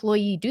trusted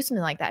employee do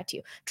something like that to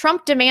you?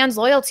 Trump demands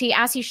loyalty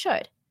as he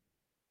should.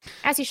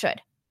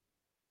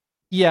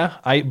 Yeah,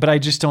 but I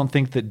just don't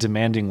think that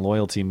demanding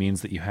loyalty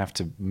means that you have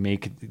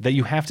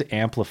to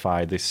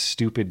amplify this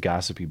stupid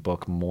gossipy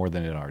book more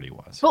than it already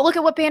was. But look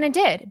at what Bannon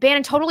did.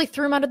 Bannon totally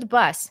threw him under the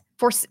bus,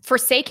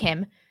 forsake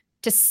him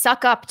to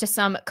suck up to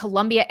some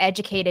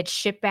Columbia-educated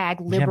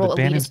shitbag liberal elitist but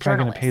Bannon's probably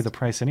going to journalist. pay the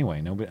price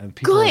anyway.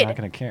 People are not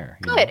going to care.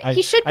 Good.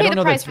 He should pay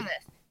the price for this.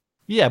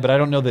 Yeah, but I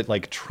don't know that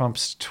like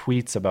Trump's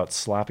tweets about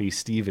Sloppy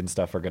Steve and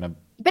stuff are going to.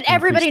 But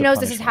everybody knows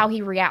this is how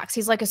he reacts.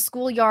 He's like a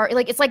schoolyard.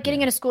 Like it's like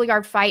getting in a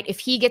schoolyard fight. If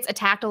he gets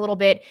attacked a little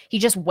bit, he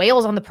just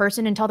wails on the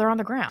person until they're on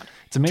the ground.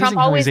 It's amazing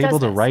how he's able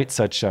to write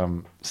such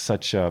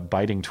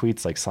biting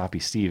tweets like Sloppy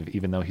Steve,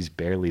 even though he's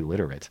barely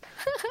literate.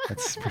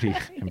 That's pretty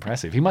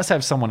impressive. He must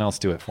have someone else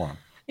do it for him.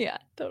 Yeah,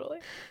 totally.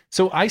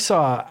 So I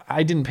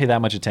didn't pay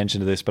that much attention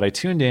to this, but I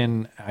tuned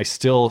in. I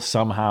still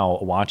somehow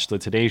watched the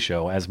Today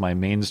Show as my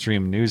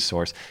mainstream news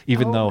source,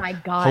 even though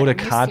Hoda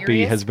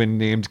Kotb has been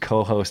named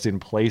co-host in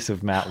place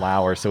of Matt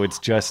Lauer. So it's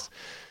just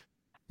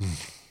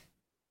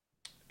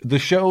the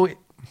show.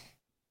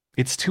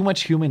 It's too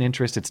much human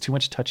interest. It's too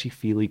much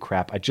touchy-feely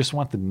crap. I just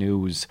want the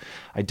news.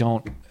 I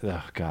don't.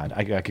 Oh God,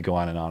 I could go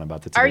on and on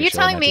about the Today Show. Are you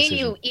telling me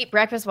you eat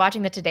breakfast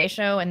watching the Today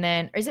Show and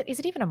then is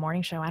it even a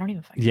morning show? I don't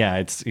even. Yeah,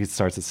 it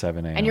starts at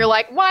 7 a.m. And you're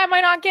like, why am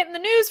I not getting the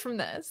news from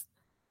this?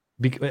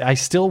 I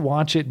still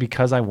watch it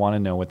because I want to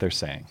know what they're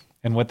saying.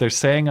 And what they're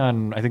saying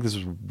on, I think this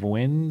was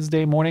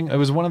Wednesday morning. It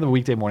was one of the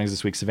weekday mornings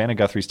this week. Savannah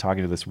Guthrie's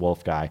talking to this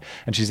Wolf guy,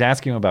 and she's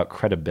asking him about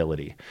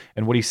credibility.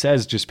 And what he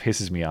says just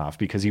pisses me off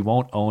because he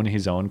won't own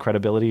his own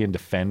credibility and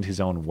defend his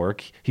own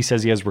work. He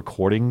says he has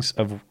recordings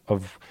that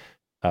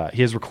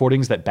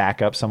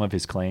back up some of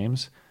his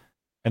claims.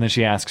 And then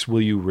she asks,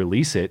 "Will you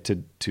release it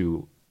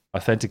to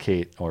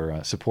authenticate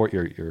or support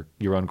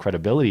your own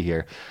credibility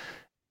here?"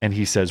 And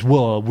he says,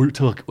 well,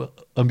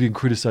 I'm being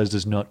criticized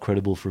as not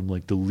credible from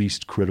like the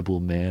least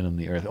credible man on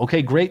the earth.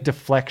 Okay, great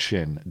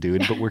deflection,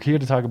 dude. But we're here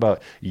to talk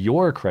about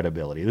your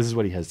credibility. This is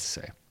what he has to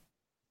say.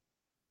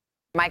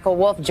 Michael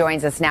Wolff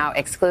joins us now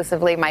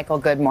exclusively. Michael,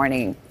 good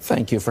morning.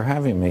 Thank you for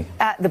having me.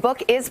 The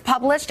book is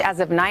published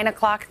as of 9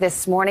 o'clock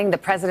this morning. The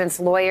president's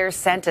lawyers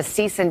sent a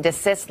cease and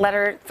desist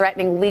letter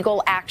threatening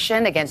legal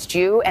action against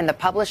you and the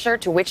publisher,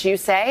 to which you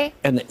say?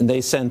 And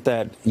they sent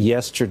that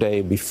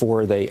yesterday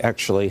before they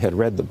actually had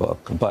read the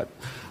book. But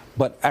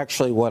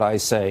actually what I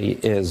say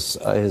is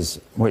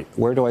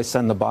where do I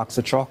send the box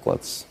of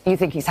chocolates? You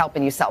think he's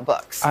helping you sell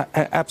books?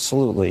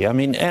 Absolutely. I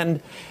mean,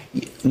 and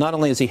not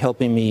only is he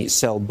helping me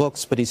sell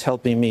books, but he's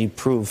helping me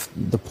prove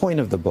the point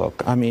of the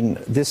book. I mean,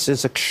 this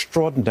is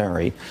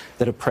extraordinary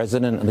that a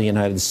president of the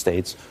United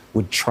States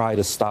would try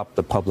to stop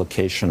the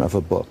publication of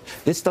a book.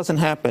 This doesn't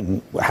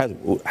happen,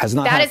 has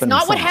not happened. That is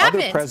not what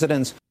happened. Other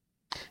presidents.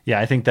 Yeah,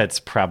 I think that's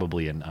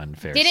probably an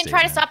unfair He didn't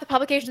try to stop the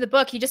publication of the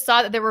book. He just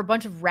saw that there were a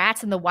bunch of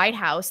rats in the White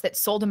House that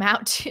sold him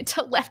out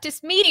to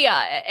leftist media,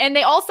 and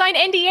they all signed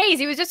NDAs.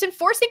 He was just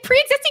enforcing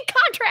pre-existing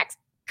contracts.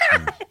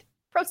 God.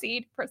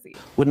 Proceed.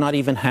 Would not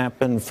even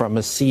happen from a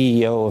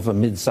CEO of a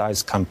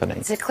mid-sized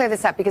company. To clear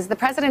this up, because the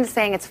president is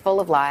saying it's full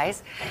of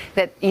lies,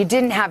 that you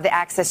didn't have the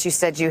access you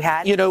said you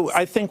had. You know,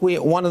 I think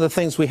one of the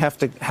things we have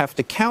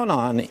to count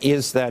on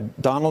is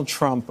that Donald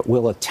Trump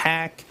will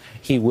attack.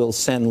 He will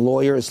send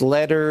lawyers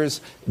letters.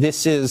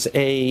 This is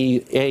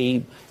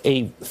a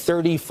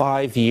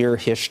 35-year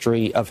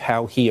history of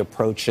how he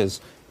approaches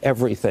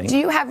everything. Do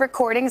you have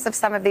recordings of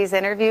some of these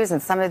interviews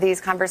and some of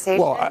these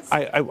conversations? Well,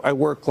 I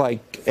work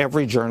like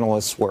every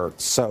journalist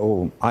works.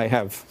 So I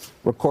have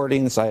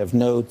recordings, I have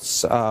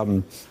notes.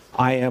 I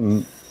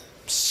am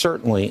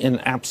certainly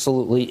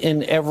absolutely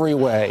in every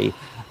way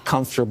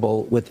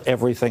comfortable with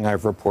everything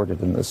I've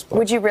reported in this book.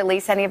 Would you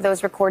release any of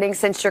those recordings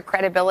since your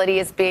credibility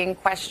is being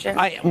questioned?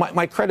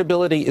 My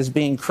credibility is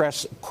being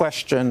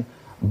questioned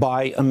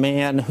by a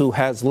man who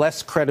has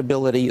less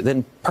credibility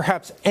than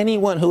perhaps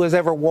anyone who has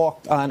ever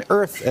walked on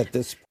Earth at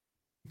this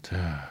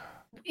point.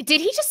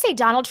 Did he just say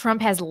Donald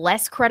Trump has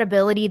less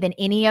credibility than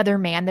any other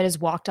man that has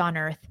walked on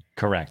Earth?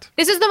 Correct.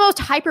 This is the most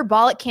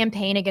hyperbolic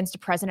campaign against a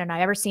president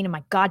I've ever seen in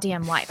my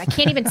goddamn life. I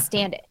can't even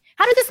stand it.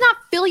 How did this not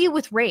fill you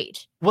with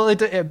rage? Well,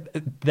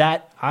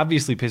 that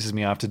obviously pisses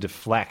me off to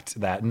deflect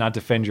that, not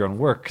defend your own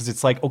work, because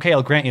it's like, okay,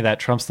 I'll grant you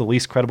that Trump's the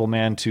least credible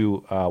man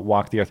to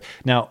walk the earth.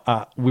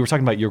 Now, we were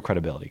talking about your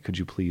credibility. Could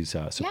you please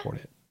support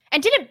it?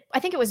 And I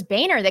think it was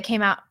Boehner that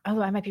came out.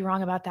 Oh, I might be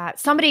wrong about that.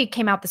 Somebody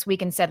came out this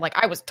week and said, like,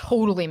 I was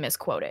totally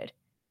misquoted.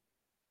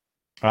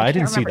 I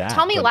didn't see that.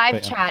 Tell me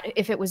live chat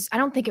if it was, I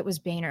don't think it was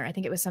Boehner. I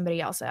think it was somebody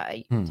else. Tell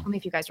me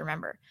if you guys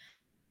remember.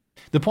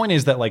 The point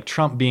is that, like,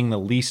 Trump being the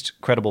least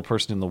credible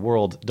person in the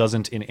world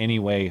doesn't in any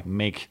way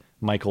make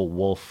Michael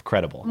Wolff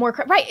credible.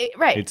 Right.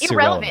 It's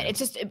irrelevant. It's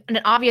just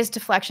an obvious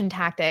deflection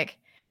tactic.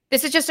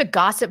 This is just a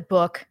gossip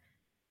book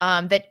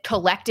that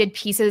collected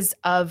pieces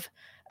of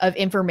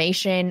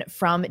information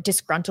from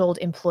disgruntled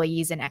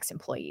employees and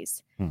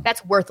ex-employees.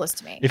 That's worthless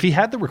to me. If he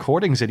had the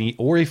recordings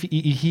or if he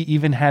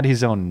even had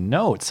his own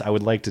notes, I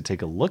would like to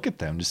take a look at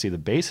them to see the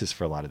basis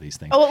for a lot of these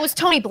things. Oh, it was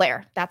Tony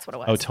Blair. That's what it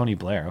was. Oh, Tony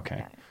Blair. Okay.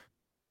 Yeah.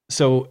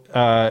 So,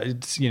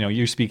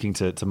 you're speaking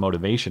to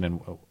motivation,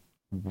 and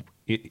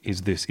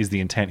is the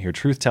intent here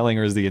truth telling,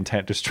 or is the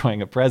intent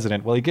destroying a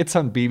president? Well, he gets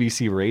on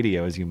BBC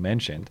radio, as you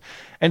mentioned,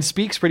 and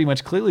speaks pretty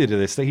much clearly to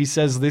this. That he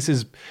says this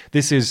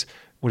is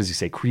what does he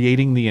say?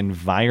 Creating the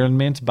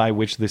environment by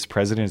which this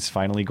president is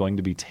finally going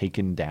to be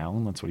taken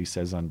down. That's what he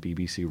says on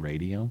BBC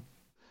radio.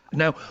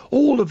 Now,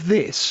 all of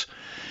this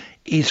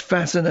is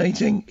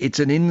fascinating. It's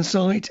an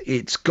insight.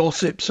 It's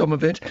gossip, some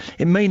of it.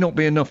 It may not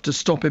be enough to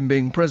stop him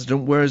being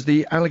president, whereas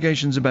the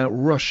allegations about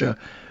Russia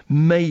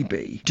may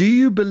be. Do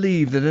you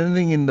believe that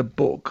anything in the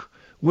book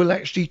will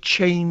actually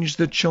change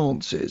the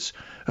chances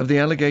of the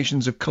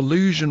allegations of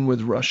collusion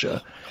with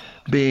Russia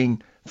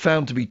being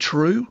found to be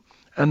true,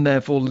 and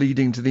therefore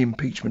leading to the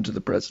impeachment of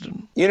the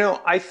president? You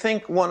know, I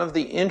think one of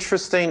the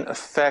interesting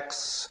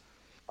effects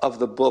of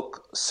the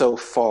book so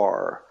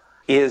far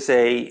is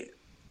a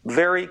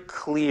very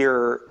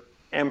clear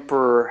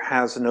emperor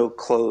has no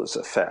clothes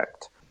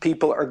effect.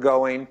 People are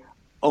going,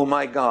 oh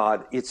my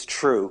God, it's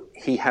true,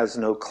 he has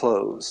no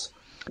clothes.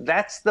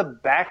 That's the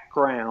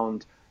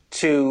background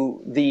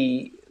to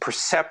the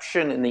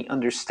perception and the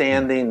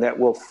understanding that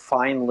we'll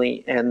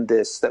finally end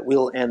this, that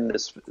we'll end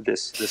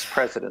this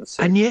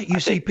presidency. And yet you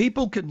see,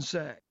 people can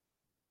say.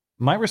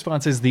 My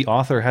response is the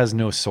author has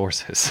no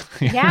sources.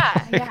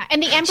 Yeah.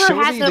 And the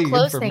emperor has no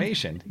clothes thing.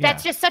 Yeah.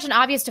 That's just such an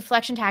obvious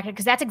deflection tactic,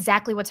 because that's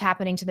exactly what's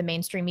happening to the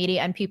mainstream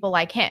media and people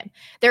like him.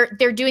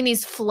 They're doing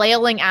these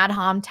flailing ad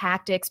hom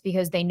tactics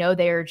because they know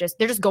they're just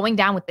going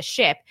down with the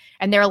ship,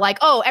 and they're like,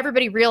 oh,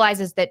 everybody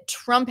realizes that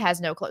Trump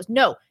has no clothes.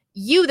 No,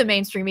 you, the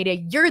mainstream media,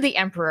 you're the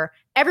emperor.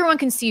 Everyone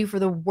can see you for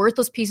the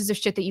worthless pieces of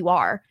shit that you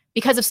are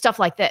because of stuff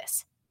like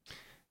this.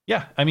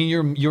 Yeah, I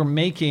mean, you're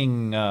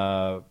making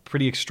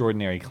pretty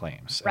extraordinary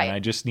claims, right. And I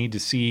just need to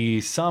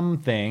see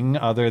something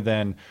other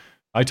than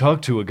I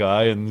talked to a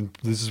guy and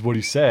this is what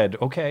he said.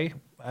 Okay,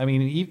 I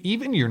mean,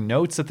 even your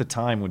notes at the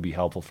time would be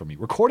helpful for me.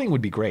 Recording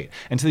would be great,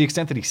 and to the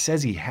extent that he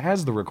says he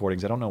has the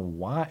recordings, I don't know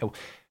why.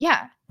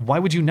 Yeah, why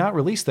would you not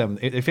release them?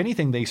 If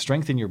anything, they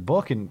strengthen your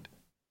book and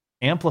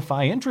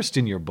amplify interest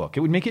in your book. It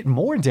would make it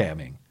more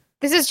damning.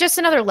 This is just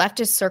another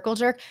leftist circle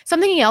jerk.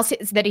 Something else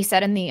that he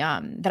said in the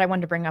that I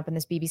wanted to bring up in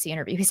this BBC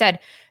interview. He said,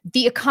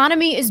 the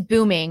economy is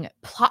booming,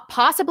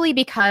 possibly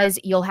because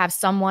you'll have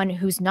someone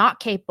who's not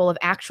capable of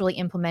actually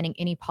implementing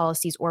any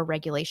policies or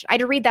regulation. I had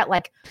to read that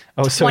like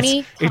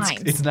 20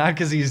 times. It's not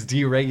because he's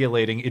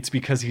deregulating. It's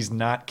because he's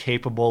not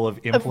capable of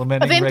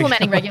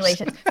implementing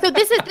regulations. So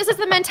this is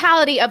the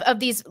mentality of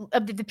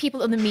the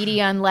people in the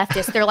media and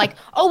leftists. They're like,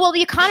 oh, well,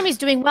 the economy's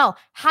doing well.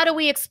 How do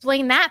we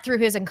explain that through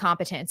his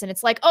incompetence? And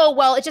it's like, oh,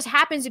 well, it just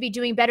happens to be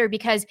doing better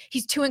because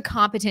he's too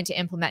incompetent to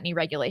implement any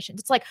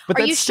regulations. It's like, are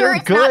you sure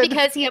it's not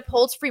because he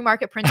upholds free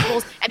market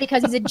principles and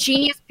because he's a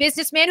genius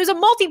businessman who's a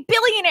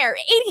multi-billionaire?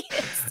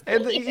 Idiots.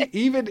 And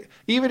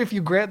even if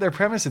you grant their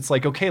premise, it's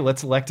like, okay,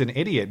 let's elect an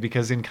idiot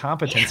because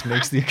incompetence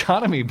makes the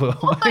economy boom.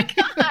 Oh my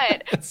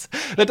God.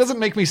 That doesn't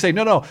make me say,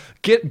 no,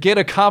 get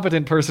a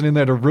competent person in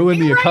there to ruin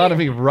the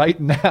economy right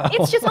now.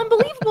 It's just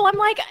unbelievable. I'm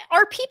like,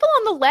 are people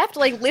on the left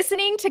like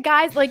listening to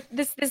guys like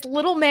this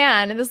little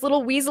man and this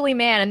little weaselly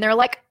man, and they're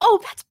like, oh,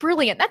 that's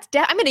brilliant.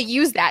 I'm going to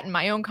use that in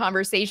my own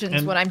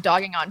conversations when I'm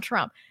dogging on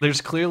Trump.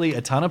 There's clearly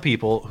a ton of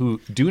people who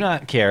do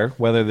not care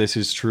whether this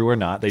is true or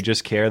not. They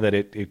just care that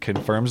it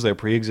confirms their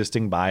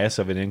pre-existing bias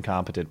of an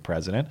incompetent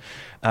president.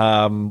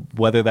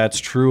 Whether that's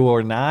true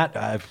or not,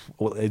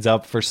 it's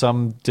up for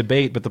some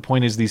debate. But the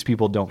point is, these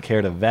people don't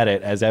care to vet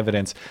it as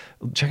evidence.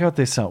 Check out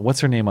this. What's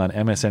her name on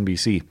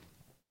MSNBC?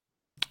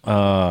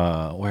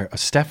 Where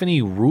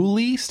Stephanie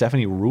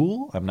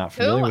Rule? I'm not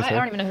familiar with her. I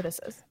don't even know who this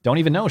is. Don't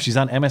even know. She's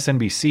on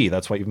MSNBC.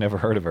 That's why you've never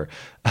heard of her.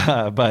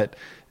 But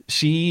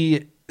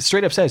she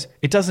straight up says,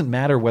 it doesn't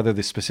matter whether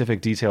the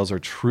specific details are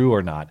true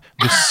or not.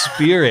 The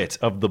spirit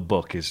of the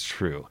book is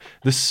true.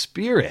 The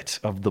spirit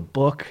of the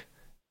book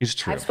is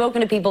true. I've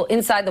spoken to people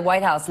inside the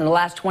White House in the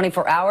last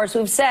 24 hours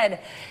who've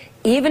said,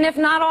 even if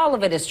not all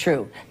of it is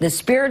true, the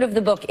spirit of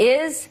the book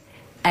is,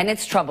 and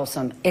it's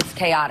troublesome, it's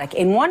chaotic.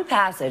 In one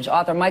passage,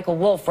 author Michael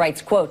Wolff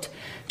writes, quote,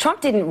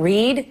 Trump didn't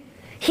read,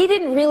 he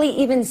didn't really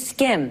even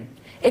skim.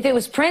 If it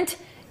was print,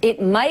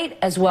 it might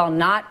as well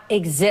not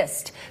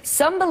exist.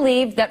 Some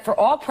believed that for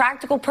all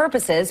practical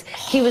purposes,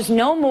 he was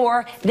no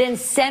more than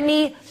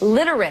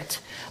semi-literate.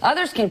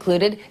 Others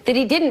concluded that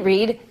he didn't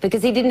read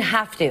because he didn't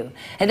have to,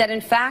 and that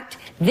in fact,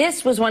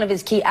 this was one of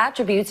his key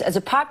attributes as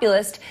a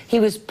populist. He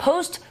was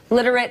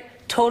post-literate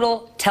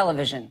total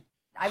television.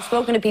 I've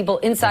spoken to people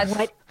inside.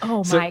 What?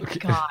 Oh my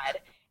God.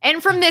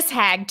 And from this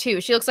hag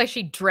too. She looks like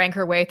she drank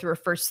her way through her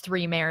first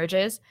 3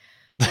 marriages.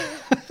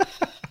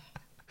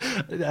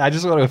 I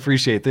just want to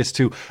appreciate this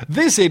too.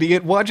 This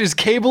idiot watches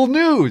cable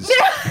news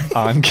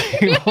on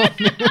cable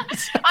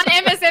news. On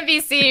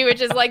MSNBC,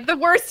 which is like the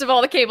worst of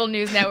all the cable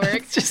news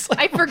networks. Just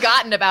I've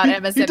forgotten about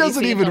MSNBC. He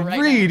doesn't even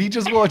read. He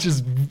just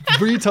watches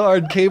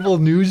retard cable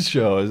news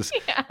shows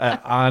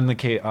on the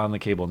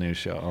cable news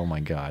show. Oh my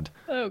God.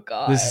 Oh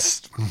God.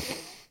 This is...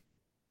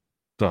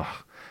 Ugh.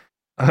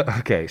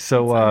 Okay,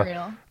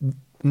 so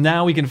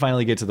now we can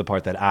finally get to the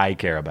part that I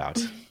care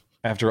about.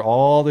 After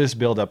all this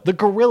buildup, the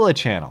Gorilla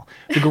Channel,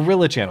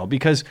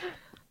 because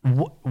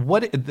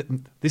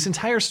this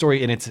entire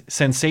story and its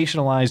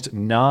sensationalized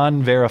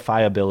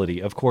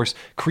non-verifiability, of course,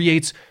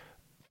 creates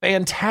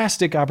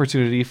fantastic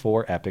opportunity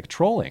for epic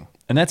trolling.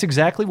 And that's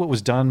exactly what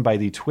was done by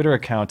the Twitter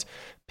account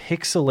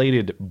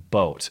Pixelated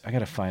Boat. I got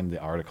to find the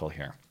article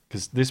here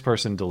because this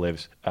person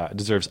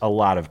deserves a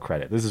lot of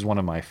credit. This is one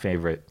of my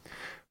favorite.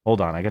 Hold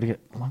on, I got to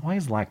get. Why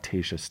is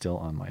Lactatia still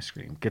on my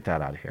screen? Get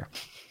that out of here.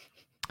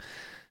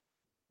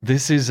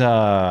 This is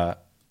so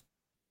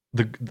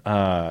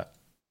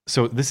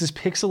this is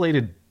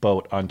Pixelated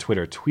Boat on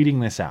Twitter tweeting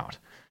this out.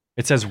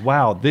 It says,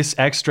 "Wow, this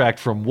extract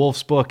from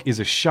Wolf's book is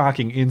a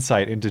shocking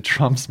insight into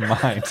Trump's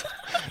mind."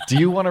 Do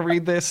you want to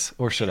read this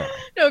or should I?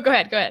 No, go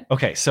ahead.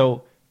 Okay,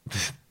 so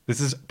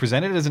this is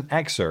presented as an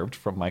excerpt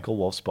from Michael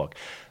Wolf's book.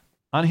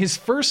 On his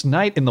first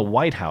night in the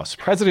White House,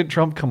 President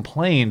Trump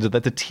complained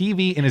that the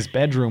TV in his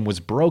bedroom was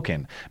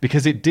broken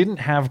because it didn't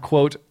have,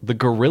 quote, the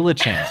Gorilla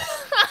Channel.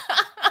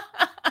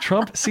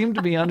 Trump seemed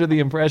to be under the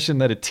impression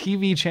that a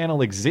TV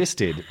channel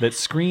existed that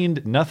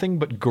screened nothing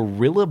but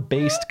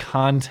gorilla-based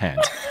content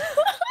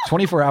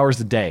 24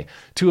 hours a day.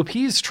 To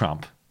appease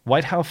Trump,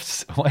 White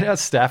House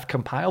staff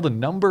compiled a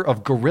number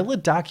of gorilla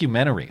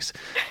documentaries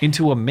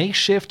into a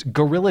makeshift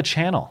gorilla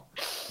channel,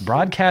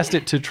 broadcast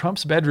it to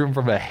Trump's bedroom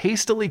from a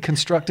hastily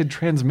constructed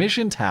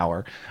transmission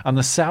tower on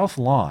the South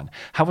Lawn.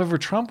 However,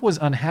 Trump was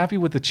unhappy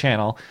with the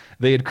channel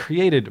they had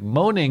created,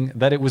 moaning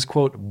that it was,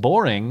 quote,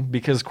 boring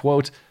because,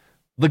 quote,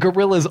 the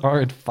gorillas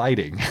aren't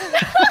fighting.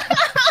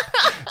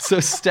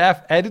 So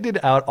staff edited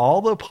out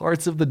all the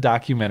parts of the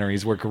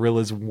documentaries where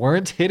gorillas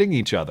weren't hitting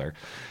each other.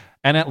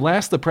 And at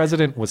last the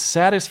president was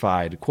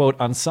satisfied. Quote,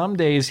 on some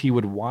days he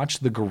would watch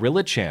the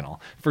Gorilla Channel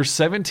for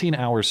 17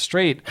 hours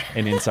straight,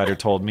 an insider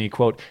told me.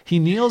 Quote, he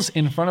kneels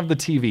in front of the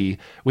TV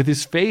with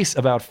his face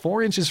about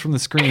 4 inches from the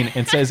screen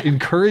and says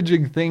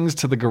encouraging things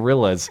to the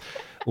gorillas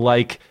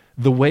like,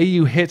 the way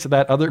you hit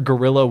that other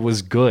gorilla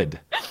was good.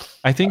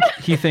 I think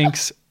he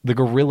thinks the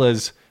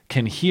gorillas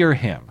can hear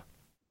him.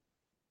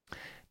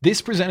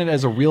 This presented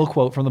as a real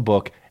quote from the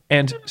book,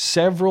 and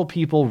several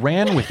people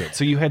ran with it.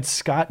 So you had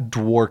Scott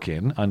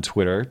Dworkin on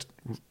Twitter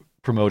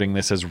promoting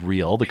this as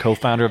real, the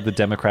co-founder of the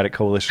Democratic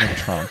Coalition of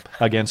Trump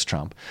against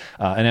Trump,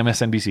 an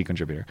MSNBC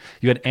contributor.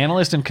 You had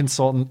analyst and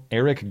consultant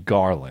Eric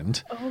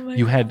Garland.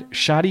 You had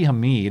Shadi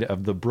Hamid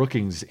of the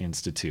Brookings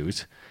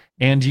Institute.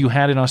 And you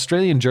had an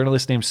Australian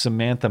journalist named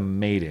Samantha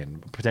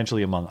Maiden,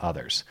 potentially among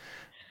others.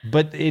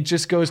 But it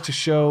just goes to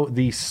show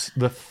the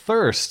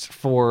thirst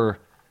for...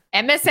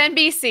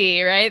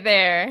 MSNBC right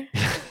there.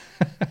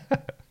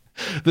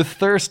 The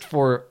thirst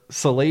for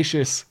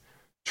salacious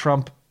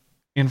Trump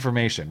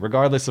information,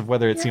 regardless of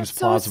whether it seems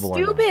plausible or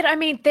not. Stupid. I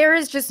mean, there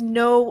is just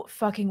no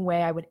fucking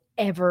way I would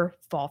ever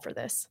fall for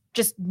this.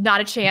 Just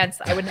not a chance.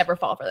 I would never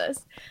fall for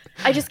this.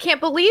 I just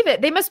can't believe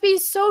it. They must be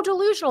so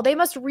delusional. They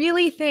must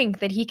really think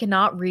that he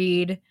cannot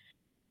read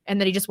and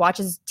that he just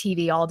watches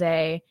TV all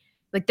day.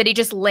 Like that he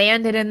just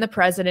landed in the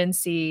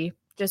presidency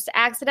just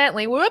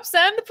accidentally. Whoops,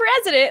 I'm the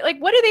president. Like,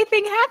 what do they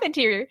think happened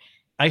here?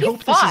 I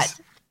hope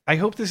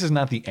this is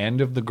not the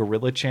end of the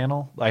Gorilla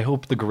Channel. I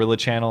hope the Gorilla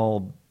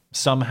Channel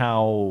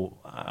somehow,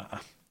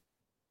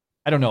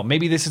 I don't know,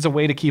 maybe this is a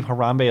way to keep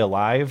Harambe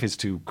alive, is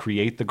to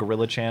create the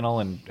Gorilla Channel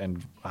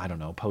and I don't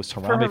know, post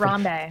Harambe. For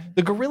Harambe.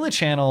 The Gorilla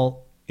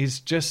Channel is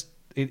just,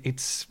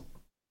 it's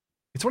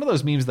one of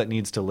those memes that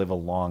needs to live a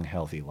long,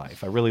 healthy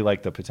life. I really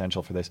like the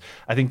potential for this.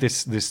 I think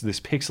this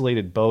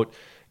Pixelated Boat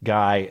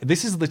guy,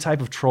 this is the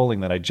type of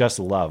trolling that I just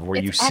love,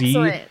 where you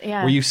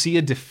see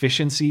a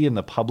deficiency in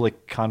the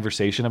public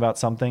conversation about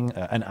something,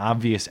 an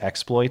obvious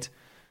exploit,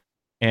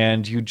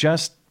 and you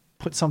just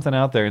put something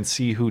out there and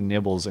see who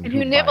nibbles and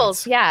who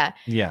nibbles. Yeah.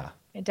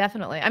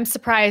 Definitely. I'm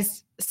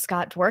surprised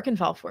Scott Dworkin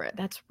fell for it.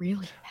 That's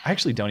really bad. I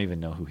actually don't even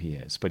know who he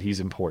is, but he's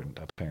important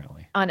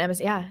apparently. On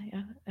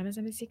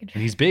MSNBC control.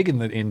 And he's big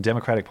in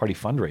Democratic Party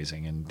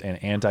fundraising and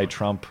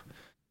anti-Trump,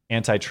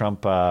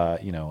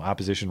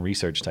 opposition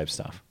research type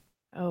stuff.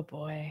 Oh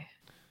boy.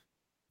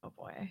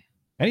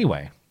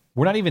 Anyway,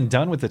 we're not even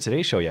done with the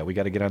Today Show yet. We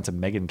got to get on to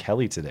Megyn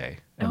Kelly today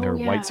and their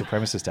white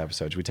supremacist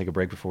episode. Should we take a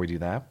break before we do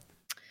that?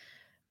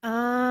 Should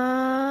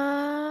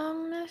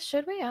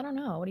we? I don't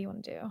know. What do you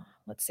want to do?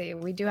 Let's see.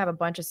 We do have a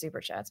bunch of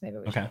super chats. Maybe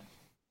we should.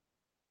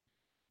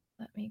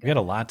 Let me go. We got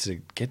a lot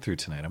to get through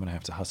tonight. I'm going to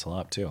have to hustle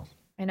up too.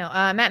 I know.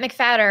 Matt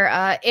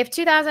McFadder, if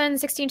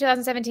 2016,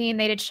 2017,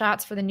 they did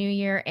shots for the new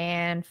year,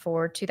 and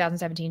for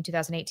 2017,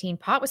 2018,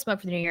 pot was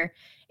smoked for the new year,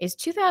 is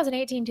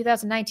 2018,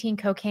 2019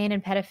 cocaine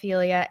and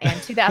pedophilia,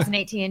 and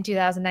 2018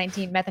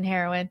 2019 meth and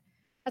heroin?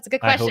 That's a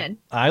good question.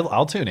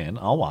 I'll tune in.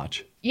 I'll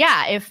watch.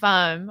 Yeah, if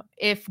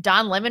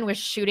Don Lemon was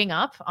shooting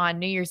up on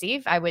New Year's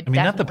Eve, I would. I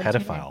mean, not the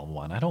definitely pedophile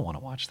one. I don't want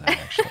to watch that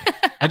actually.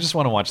 I just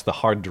want to watch the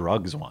hard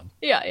drugs one.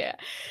 Yeah.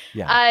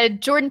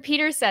 Jordan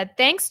Peters said,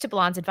 thanks to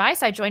Blonde's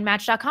advice, I joined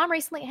Match.com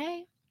recently.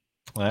 Hey.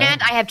 Well,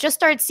 And I have just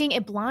started seeing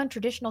a blonde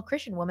traditional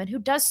Christian woman who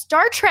does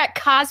Star Trek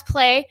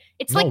cosplay.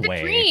 It's like the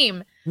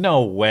dream.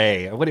 No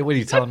way. What are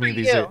you telling me?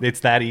 It's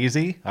that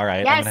easy? All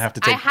right. Yes, I'm going to have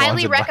to take I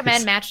highly Blonde's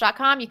recommend advice.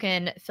 Match.com. You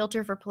can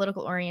filter for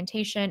political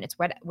orientation. It's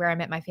where I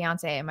met my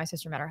fiance and my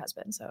sister met her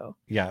husband. So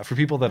Yeah, for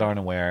people that aren't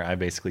aware, I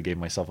basically gave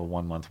myself a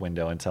 1-month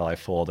window until I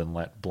fold and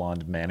let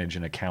Blonde manage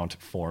an account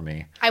for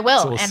me. I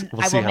will, So we'll I see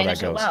will how that manage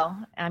it goes.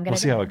 well. We'll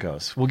see how it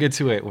goes. We'll get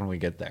to it when we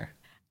get there.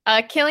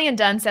 Killian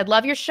Dunn said,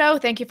 love your show.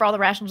 Thank you for all the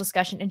rational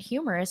discussion and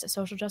humorous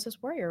social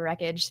justice warrior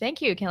wreckage.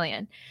 Thank you,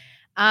 Killian.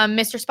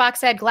 Mr. Spock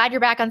said, glad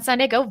you're back on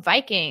Sunday. Go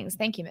Vikings.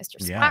 Thank you, Mr.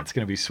 Spock. Yeah, it's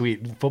going to be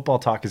sweet. Football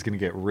talk is going to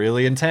get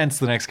really intense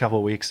the next couple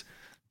of weeks.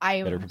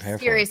 Better I'm prepare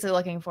for it. seriously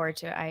looking forward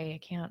to it. I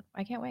can't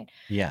wait.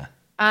 Yeah.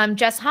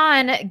 Jess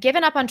Hahn,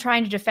 given up on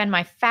trying to defend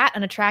my fat,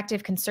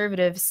 unattractive,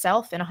 conservative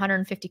self in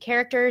 150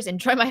 characters.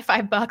 Enjoy my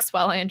 $5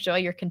 while I enjoy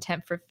your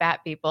contempt for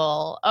fat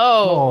people.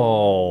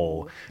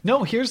 Oh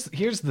no! Here's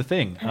the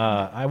thing.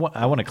 I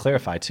want to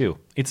clarify too.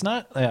 It's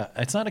not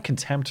a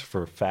contempt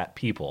for fat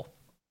people.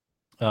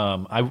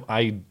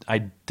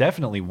 I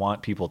definitely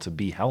want people to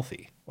be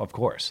healthy. Of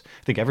course,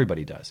 I think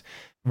everybody does.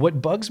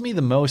 What bugs me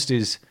the most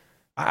is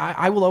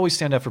I will always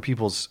stand up for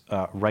people's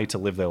right to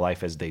live their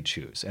life as they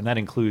choose, and that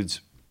includes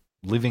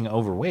living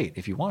overweight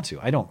if you want to.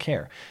 I don't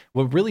care.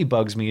 What really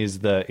bugs me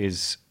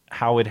is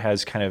how it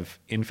has kind of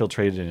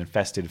infiltrated and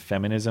infested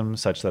feminism,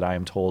 such that I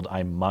am told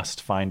I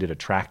must find it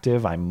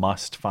attractive, I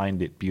must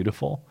find it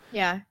beautiful.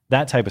 Yeah.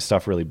 That type of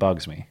stuff really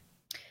bugs me.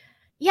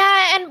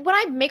 Yeah, and when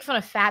I make fun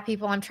of fat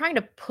people, I'm trying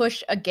to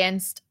push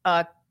against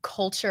a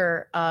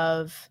culture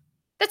of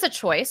that's a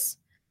choice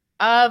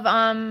of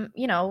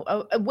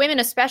women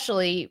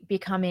especially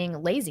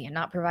becoming lazy and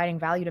not providing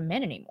value to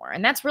men anymore.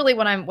 And that's really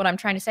what I'm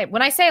trying to say.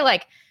 When I say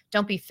like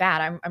don't be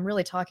fat, I'm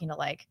really talking to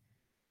like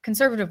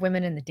conservative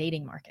women in the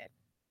dating market.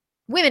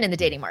 Women in the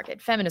dating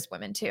market, feminist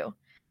women too.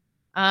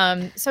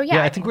 So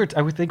yeah. I think we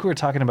were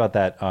talking about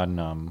that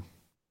on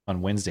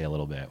Wednesday a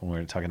little bit when we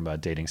were talking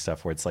about dating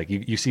stuff, where it's like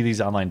you see these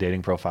online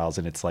dating profiles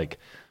and it's like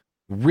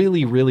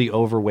really, really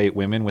overweight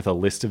women with a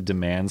list of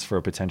demands for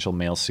a potential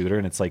male suitor.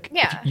 And it's like,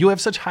 if you have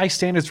such high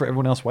standards for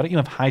everyone else, why don't you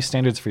have high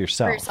standards for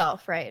yourself? For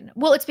yourself, right.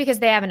 Well, it's because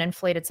they have an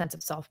inflated sense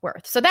of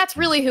self-worth. So that's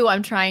really who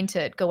I'm trying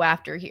to go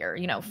after here.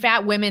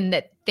 Fat women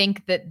that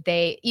think that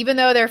they, even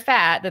though they're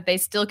fat, that they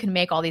still can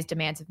make all these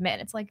demands of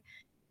men. It's like,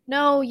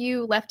 no,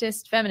 you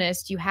leftist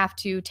feminist, you have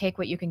to take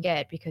what you can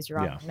get because you're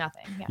offering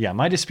nothing. Yeah,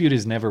 my dispute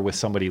is never with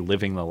somebody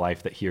living the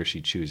life that he or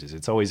she chooses.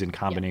 It's always in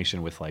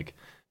combination with like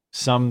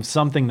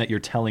something that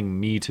you're telling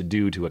me to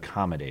do to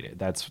accommodate it.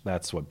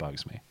 That's what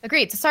bugs me.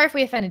 Agreed. So sorry if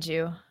we offended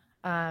you.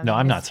 No,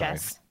 I'm not sorry.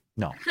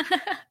 No.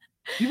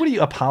 What are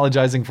you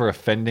apologizing for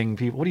offending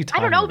people? What are you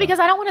talking about? I don't know, because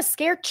I don't want to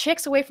scare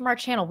chicks away from our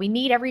channel. We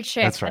need every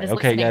chick. That's right. That is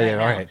Okay, listening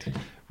all right now.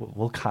 right.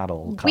 We'll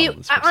coddle.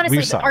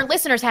 Honestly, our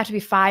listeners have to be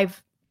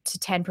 5 to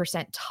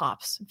 10%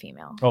 tops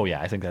female. Oh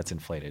yeah, I think that's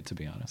inflated, to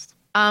be honest.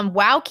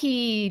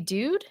 Wowkey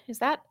dude, is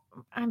that?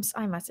 I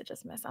must have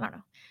just missed. I don't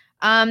know.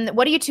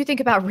 What do you two think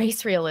about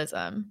race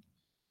realism?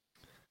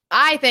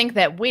 I think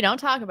that we don't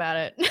talk about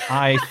it.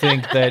 I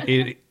think that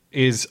it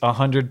is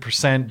 100%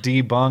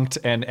 debunked,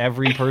 and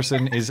every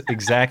person is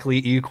exactly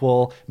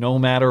equal, no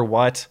matter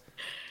what.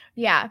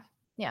 Yeah.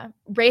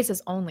 Race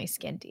is only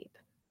skin deep.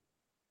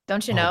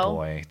 Don't you know? Oh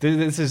boy,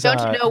 this is. Don't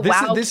you know?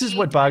 This is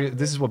what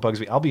bugs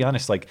me. I'll be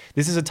honest. Like,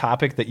 this is a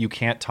topic that you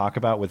can't talk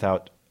about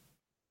without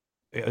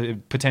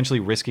potentially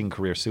risking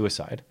career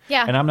suicide.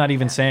 Yeah. And I'm not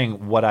even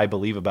saying what I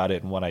believe about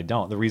it and what I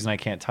don't. The reason I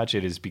can't touch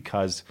it is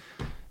because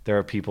there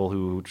are people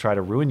who try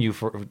to ruin you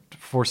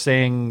for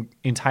saying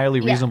entirely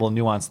reasonable,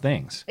 nuanced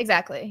things.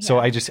 Exactly. So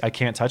I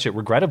can't touch it,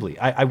 regrettably.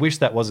 I wish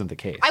that wasn't the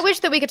case. I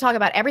wish that we could talk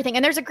about everything.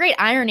 And there's a great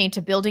irony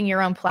to building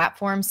your own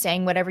platform,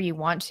 saying whatever you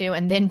want to,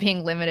 and then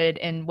being limited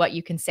in what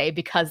you can say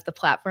because the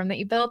platform that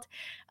you built.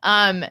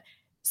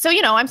 So,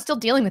 I'm still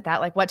dealing with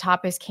that. Like, what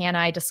topics can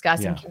I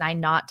discuss and can I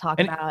not talk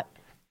about?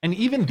 And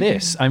even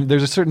this,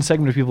 there's a certain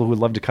segment of people who would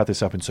love to cut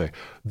this up and say,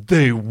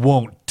 they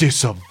won't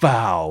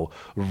disavow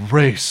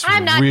race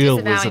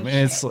realism.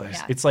 And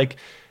it's like,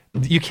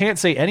 you can't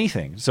say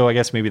anything. So I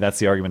guess maybe that's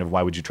the argument of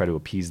why would you try to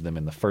appease them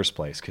in the first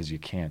place? Because you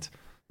can't.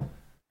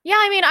 Yeah,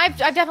 I've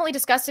definitely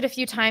discussed it a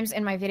few times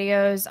in my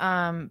videos,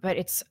 but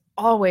it's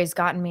always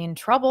gotten me in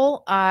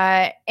trouble.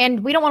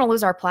 And we don't want to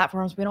lose our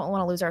platforms. We don't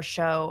want to lose our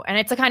show. And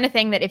it's the kind of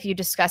thing that if you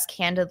discuss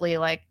candidly,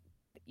 like,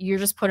 you're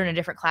just put in a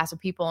different class of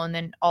people, and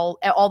then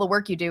all the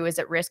work you do is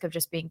at risk of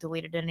just being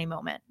deleted at any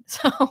moment.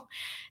 So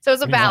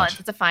it's a balance.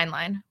 It's a fine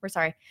line. We're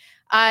sorry.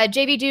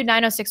 JV Dude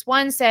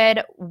 9061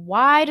 said,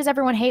 "Why does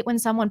everyone hate when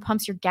someone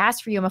pumps your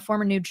gas for you? I'm a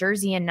former New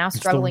Jerseyan now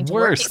struggling to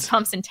work these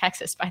pumps in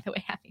Texas." By the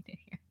way, Happy New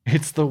Year.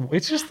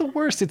 It's just the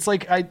worst. It's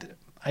like I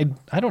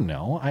don't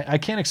know. I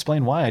can't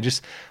explain why.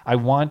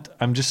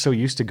 I'm just so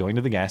used to going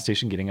to the gas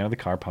station, getting out of the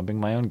car, pumping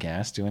my own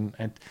gas,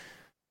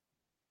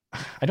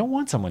 I don't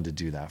want someone to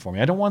do that for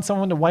me. I don't want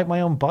someone to wipe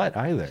my own butt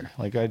either.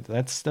 Like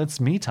that's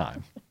me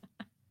time.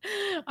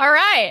 All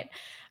right.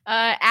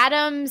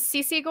 Adam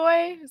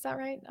Cicigoy, is that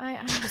right?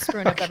 I'm just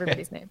screwing up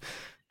everybody's name.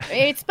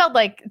 It's spelled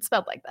like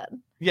that.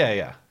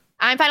 Yeah.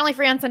 I'm finally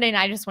free on Sunday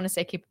night. I just want to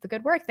say keep up the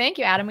good work. Thank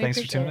you, Adam.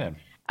 Thanks for tuning in.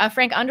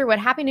 Frank Underwood,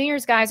 Happy New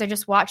Year's, guys. I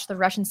just watched the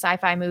Russian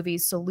sci-fi movie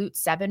Salute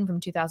 7 from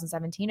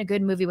 2017. A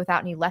good movie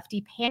without any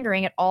lefty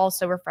pandering at all.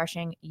 So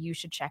refreshing. You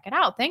should check it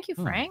out. Thank you,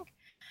 Frank.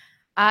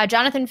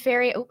 Jonathan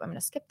Ferry. Oh, I'm going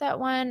to skip that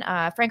one.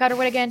 Frank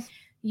Underwood again.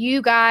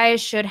 You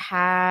guys should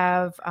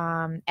have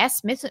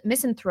S.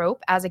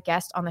 Misanthrope as a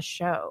guest on the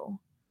show.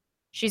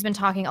 She's been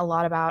talking a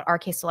lot about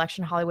RK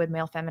Selection, Hollywood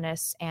male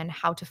feminists, and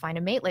how to find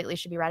a mate lately.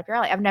 Should be right up your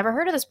alley. I've never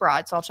heard of this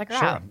broad, so I'll check her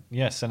out.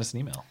 Yeah, send us an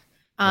email.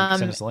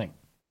 Send us a link.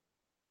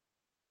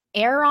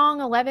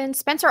 Aerong11.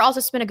 Spencer also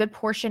spent a good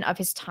portion of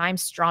his time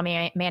straw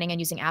manning and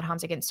using ad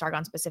homs against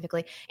Sargon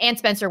specifically. And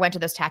Spencer went to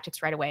those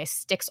tactics right away.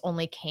 Sticks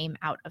only came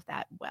out of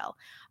that well.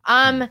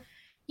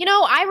 You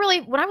know,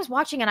 when I was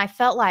watching it, I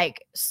felt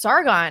like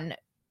Sargon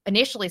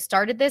initially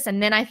started this,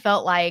 and then I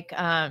felt like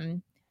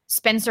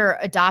Spencer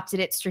adopted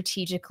it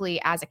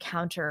strategically as a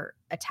counter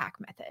attack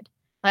method.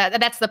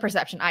 That's the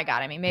perception I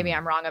got. I mean, maybe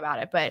I'm wrong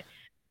about it, but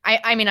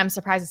I mean, I'm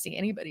surprised to see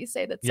anybody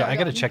say that. Yeah, I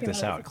got to check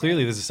this out.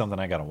 Clearly, this is something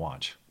I got to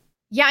watch.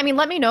 Yeah, I mean,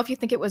 let me know if you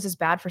think it was as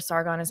bad for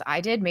Sargon as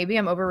I did. Maybe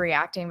I'm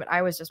overreacting, but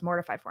I was just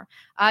mortified for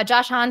him.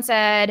 Josh Hahn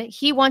said,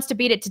 he wants to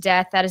beat it to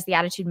death. That is the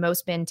attitude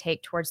most men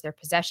take towards their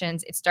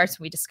possessions. It starts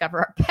when we discover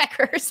our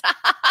peckers.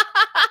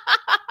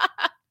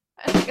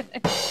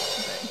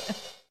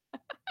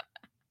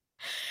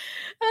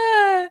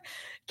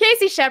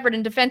 Casey Shepard,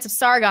 in defense of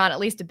Sargon, at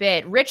least a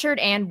bit. Richard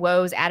and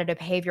Woes added a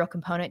behavioral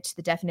component to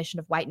the definition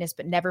of whiteness,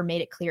 but never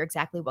made it clear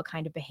exactly what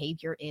kind of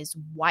behavior is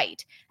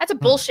white. That's a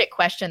bullshit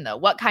question, though.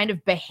 What kind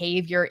of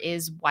behavior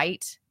is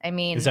white? I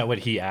mean, is that what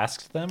he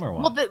asked them, or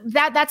what? Well,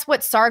 that's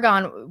what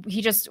Sargon,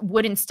 he just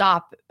wouldn't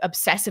stop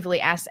obsessively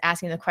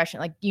asking the question,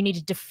 like, you need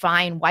to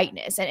define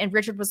whiteness. And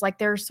Richard was like,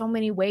 there are so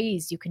many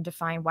ways you can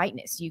define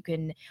whiteness. You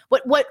can,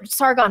 what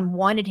Sargon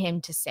wanted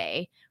him to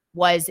say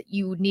was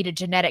you need a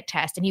genetic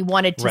test, and he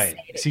wanted to say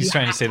that he's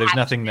trying to say there's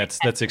nothing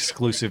that's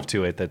exclusive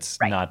to it, that's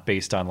not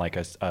based on like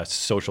a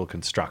social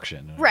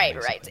construction. Right.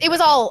 It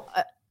was all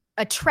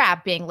a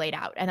trap being laid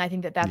out, and I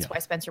think that's why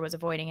Spencer was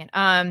avoiding it.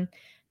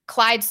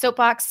 Clyde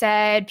Soapbox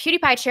said,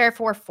 PewDiePie chair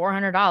for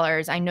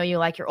 $400. I know you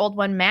like your old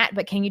one, Matt,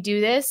 but can you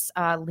do this?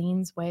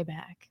 Leans way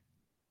back.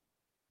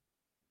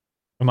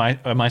 Am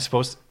I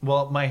supposed to?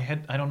 Well, my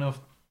head, I don't know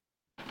if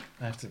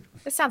I have to.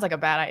 This sounds like a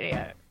bad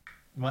idea.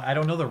 Well, I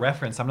don't know the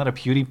reference. I'm not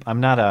a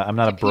I'm not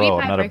a bro.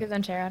 I'm not break his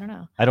own chair. I don't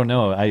know. I don't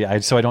know.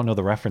 So I don't know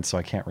the reference, so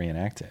I can't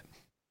reenact it.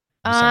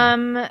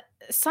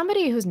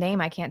 Somebody whose name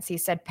I can't see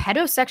said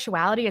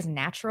pedosexuality is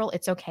natural.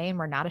 It's okay, and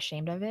we're not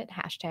ashamed of it.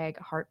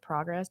 #heart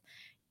progress.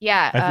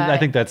 Yeah. I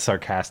think that's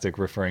sarcastic,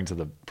 referring to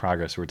the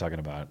progress we were talking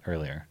about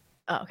earlier.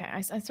 Oh, okay.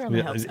 I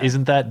certainly hope so.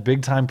 Isn't that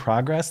big time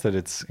progress? That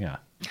it's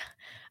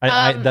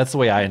that's the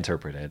way I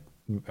interpret it,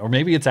 or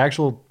maybe it's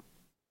actual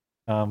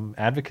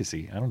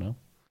advocacy. I don't know.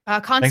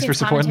 Thanks for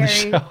supporting the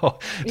show.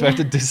 Do I have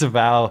to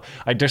disavow?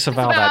 I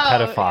disavow that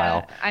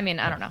pedophile. Yeah. I mean,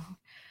 I don't know.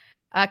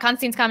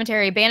 Constantine's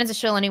commentary: Bannon's a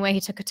shill anyway. He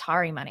took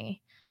Atari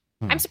money.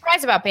 I'm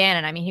surprised about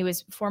Bannon. I mean, he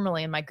was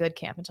formerly in my good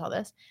camp until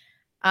this.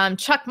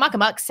 Chuck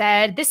Muckamuck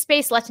said, this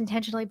space left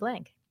intentionally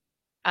blank.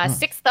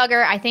 Sixth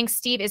Thugger: I think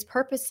Steve is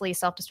purposely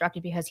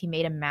self-destructed because he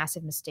made a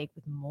massive mistake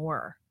with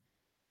Moore.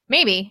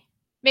 Maybe.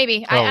 I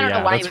don't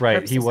know why. That's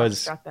right. He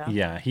was.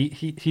 Yeah.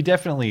 He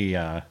definitely.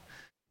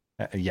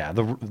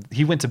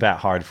 He went to bat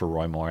hard for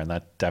Roy Moore, and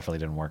that definitely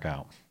didn't work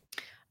out.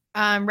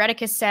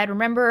 Redicus said,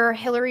 remember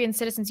Hillary and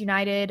Citizens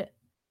United?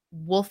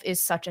 Wolf is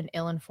such an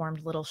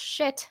ill-informed little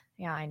shit.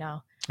 Yeah, I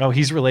know. Oh,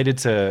 he's related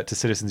to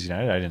Citizens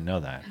United? I didn't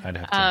know that. I'd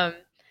have to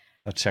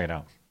let's check it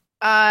out.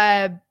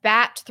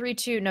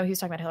 Bat32, no, he was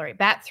talking about Hillary.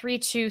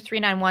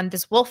 Bat32391,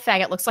 this wolf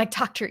faggot looks like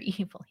Dr.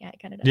 Evil. Yeah, he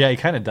kind of does. Yeah, he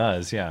kind of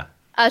does, yeah.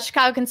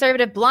 Chicago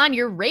Conservative Blonde,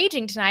 you're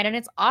raging tonight, and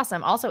it's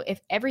awesome. Also, if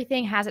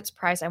everything has its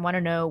price, I want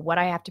to know what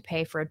I have to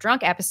pay for a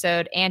drunk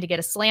episode, and to get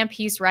a slam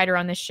piece writer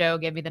on this show,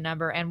 give me the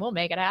number, and we'll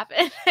make it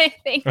happen. Thank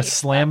you. A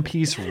slam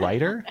piece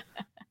writer?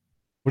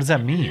 What does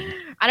that mean?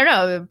 I don't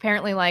know.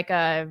 Apparently, like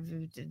a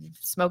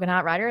smoking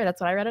hot writer. That's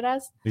what I read it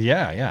as.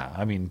 Yeah.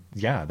 I mean,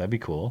 yeah, that'd be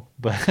cool.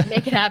 But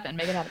make it happen.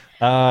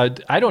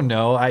 I don't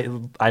know.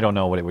 I don't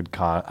know what it would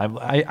cost.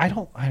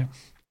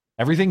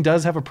 Everything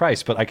does have a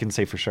price, but I can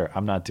say for sure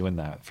I'm not doing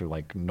that for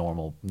like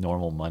normal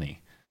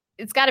money.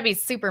 It's got to be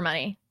super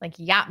money, like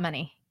yacht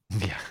money.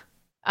 Yeah.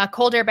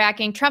 Cold Air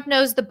backing. Trump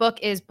knows the book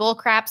is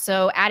bullcrap,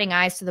 so adding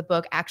eyes to the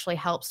book actually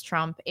helps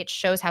Trump. It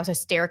shows how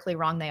hysterically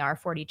wrong they are.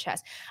 4D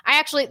chess.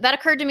 That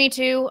occurred to me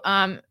too,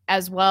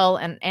 as well,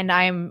 and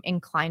I'm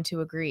inclined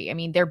to agree. I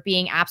mean, they're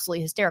being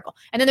absolutely hysterical,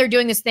 and then they're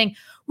doing this thing.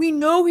 We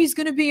know he's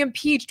going to be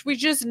impeached. We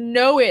just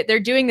know it. They're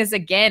doing this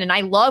again, and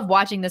I love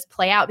watching this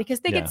play out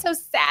because they get so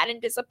sad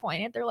and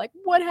disappointed. They're like,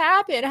 "What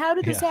happened? How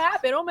did this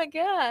happen? Oh my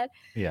god!"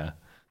 Yeah.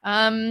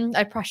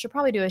 Should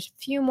probably do a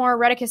few more.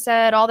 Redica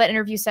said, all that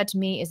interview said to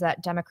me is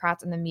that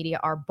Democrats and the media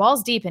are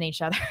balls deep in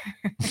each other.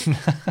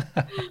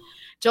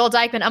 Joel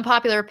Dykman,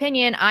 unpopular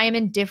opinion. I am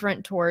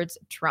indifferent towards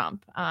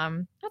Trump.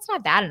 That's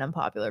not that an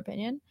unpopular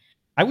opinion.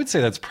 I would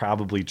say that's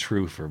probably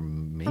true for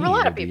me, for a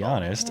lot to of be people.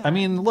 honest. Yeah. I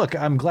mean, look,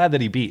 I'm glad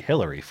that he beat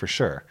Hillary for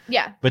sure.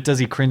 Yeah. But does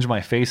he cringe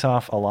my face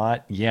off a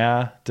lot?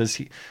 Yeah. Does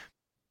he?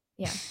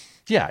 Yeah.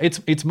 Yeah.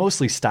 It's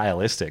mostly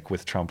stylistic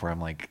with Trump where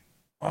I'm like,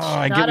 oh,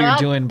 I get Shut what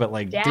up, you're doing, but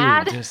like,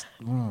 Dad. dude, just.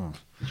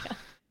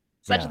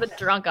 Such the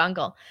drunk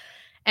uncle.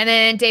 And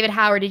then David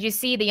Howard, did you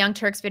see the Young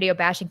Turks video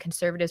bashing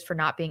conservatives for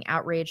not being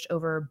outraged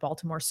over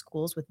Baltimore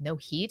schools with no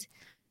heat?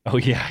 Oh,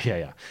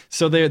 yeah.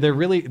 So they're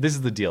really, this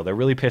is the deal. They're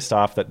really pissed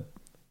off that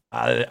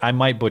I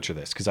might butcher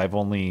this because I've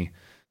only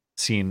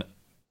seen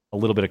a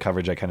little bit of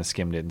coverage. I kind of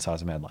skimmed it and saw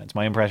some headlines.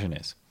 My impression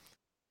is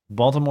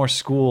Baltimore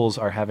schools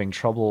are having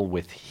trouble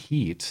with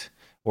heat,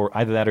 or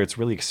either that or it's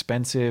really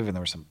expensive and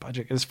there was some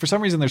budget. For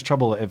some reason, there's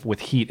trouble with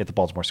heat at the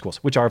Baltimore schools,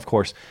 which are, of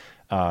course,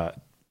 I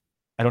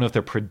don't know if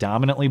they're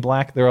predominantly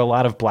black. There are a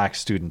lot of black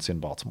students in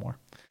Baltimore.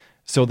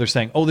 So they're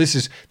saying, oh, this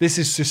is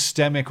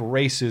systemic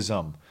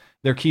racism.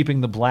 They're keeping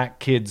the black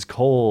kids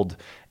cold.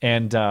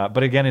 And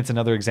but again, it's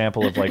another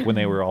example of like when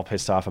they were all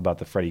pissed off about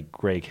the Freddie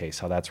Gray case,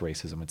 how that's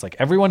racism. It's like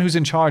everyone who's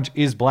in charge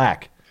is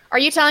black. Are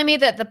you telling me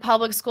that the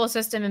public school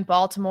system in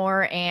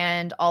Baltimore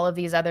and all of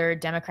these other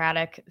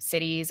Democratic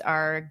cities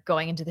are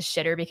going into the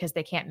shitter because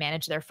they can't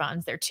manage their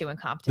funds? They're too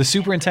incompetent. The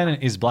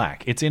superintendent is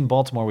black. It's in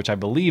Baltimore, which I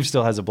believe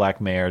still has a black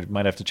mayor.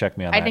 Might have to check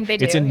me on that. I think they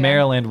do. It's in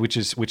Maryland, which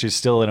is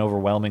still an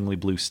overwhelmingly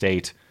blue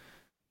state.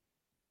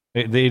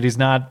 It is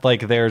not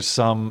like there's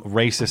some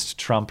racist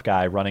Trump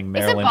guy running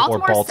Maryland or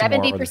Baltimore.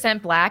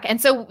 70% black,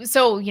 and so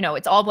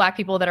it's all black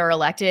people that are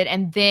elected.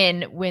 And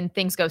then when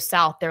things go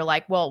south, they're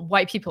like, well,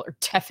 white people are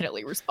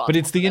definitely responsible. But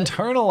it's the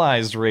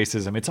internalized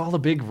racism. It's all the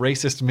big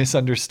racist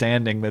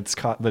misunderstanding that's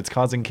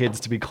causing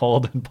kids to be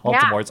cold in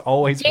Baltimore. Yeah. It's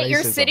always Get racism.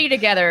 your city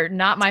together.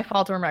 Not my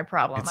fault or my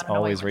problem. It's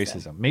always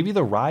racism. Maybe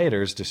the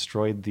rioters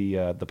destroyed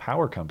the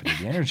power company,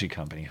 the energy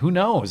company. Who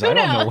knows? I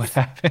don't know what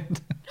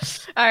happened.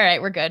 All right,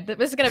 we're good.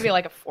 This is going to be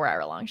like a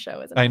 4-hour-long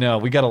show, isn't it? I know.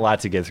 We got a lot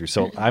to get through.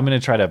 So I'm going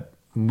to try to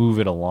move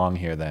it along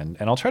here then.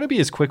 And I'll try to be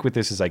as quick with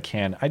this as I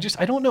can. I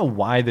don't know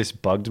why this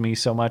bugged me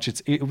so much.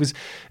 It's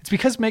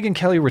because Megyn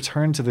Kelly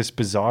returned to this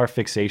bizarre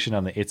fixation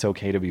on the "it's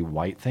okay to be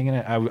white" thing.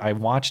 And I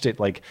watched it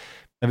like,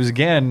 I was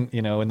again,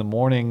 in the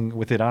morning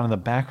with it on in the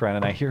background,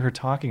 and I hear her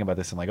talking about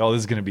this. I'm like, oh, this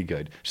is going to be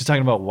good. She's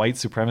talking about white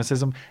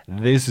supremacism.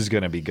 This is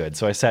going to be good.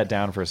 So I sat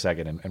down for a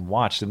second and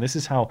watched. And this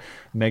is how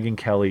Megyn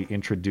Kelly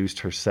introduced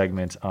her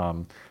segment.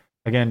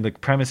 Again, the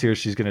premise here is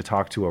she's going to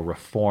talk to a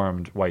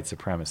reformed white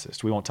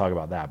supremacist. We won't talk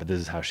about that, but this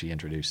is how she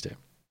introduced it.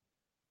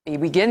 We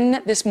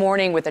begin this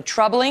morning with a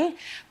troubling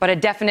but a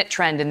definite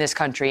trend in this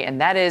country, and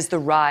that is the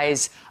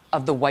rise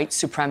of the white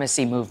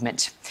supremacy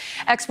movement.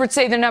 Experts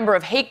say the number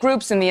of hate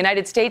groups in the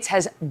United States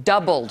has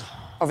doubled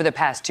over the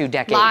past 2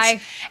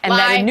 decades. And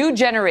that a new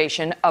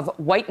generation of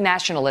white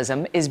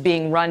nationalism is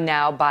being run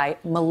now by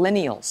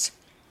millennials.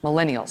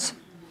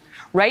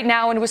 Right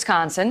now in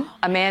Wisconsin,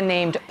 a man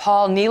named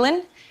Paul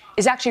Nealon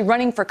is actually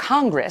running for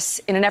Congress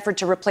in an effort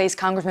to replace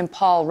Congressman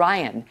Paul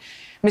Ryan.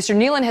 Mr.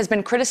 Nealon has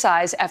been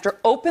criticized after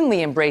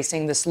openly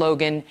embracing the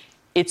slogan,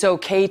 "It's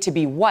okay to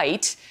be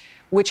white,"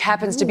 which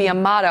happens to be a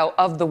motto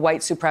of the white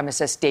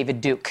supremacist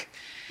David Duke.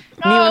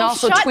 Nealon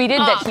also tweeted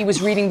that he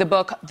was reading the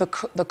book,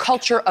 The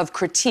Culture of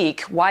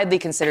Critique, widely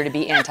considered to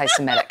be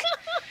anti-Semitic.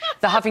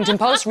 The Huffington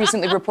Post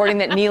recently reporting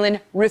that Nealon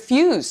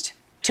refused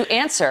to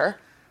answer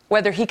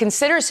whether he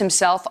considers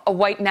himself a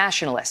white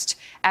nationalist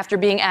after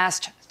being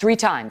asked 3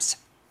 times.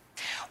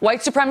 White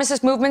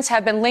supremacist movements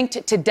have been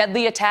linked to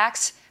deadly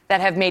attacks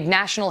that have made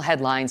national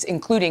headlines,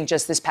 including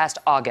just this past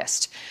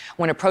August,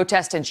 when a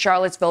protest in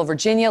Charlottesville,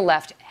 Virginia,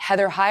 left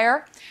Heather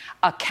Heyer,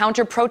 a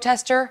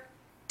counter-protester,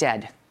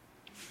 dead.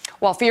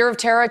 While fear of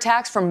terror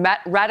attacks from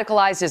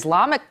radicalized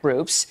Islamic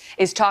groups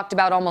is talked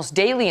about almost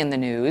daily in the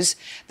news,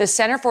 the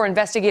Center for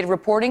Investigative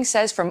Reporting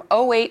says from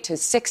 2008 to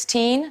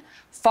 2016,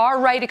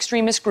 far-right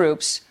extremist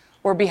groups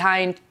were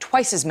behind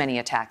twice as many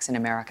attacks in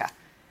America,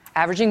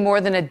 averaging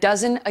more than a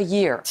dozen a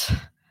year.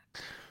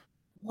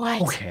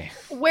 What? Okay.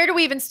 Where do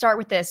we even start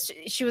with this?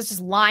 She was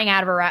just lying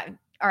out of her.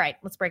 All right,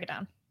 let's break it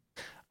down.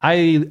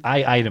 I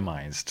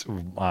itemized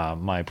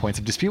my points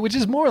of dispute, which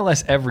is more or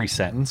less every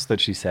sentence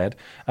that she said.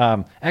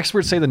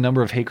 Experts say the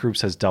number of hate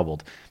groups has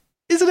doubled.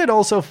 Isn't it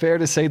also fair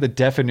to say the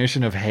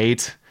definition of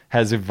hate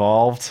has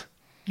evolved?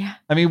 Yeah.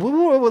 I mean,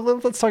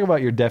 let's talk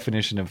about your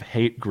definition of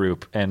hate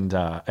group. And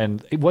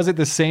was it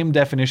the same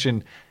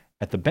definition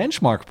at the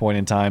benchmark point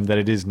in time that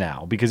it is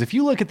now. Because if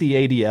you look at the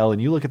ADL and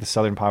you look at the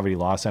Southern Poverty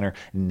Law Center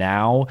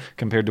now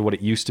compared to what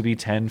it used to be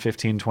 10,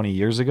 15, 20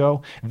 years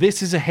ago,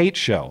 this is a hate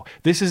show.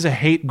 This is a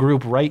hate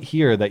group right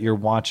here that you're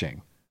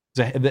watching.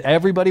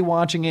 Everybody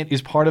watching it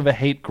is part of a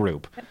hate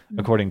group,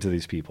 according to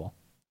these people.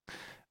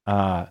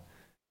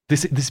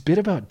 This bit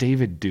about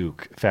David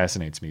Duke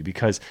fascinates me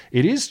because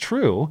it is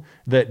true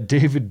that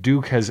David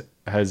Duke has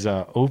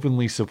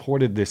openly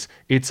supported this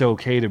 "It's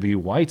okay to be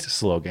white"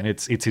 slogan.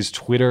 It's his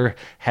Twitter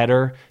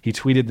header. He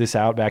tweeted this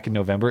out back in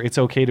November. It's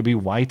okay to be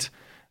white,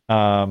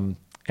 and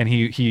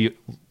he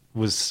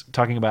was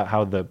talking about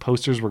how the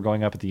posters were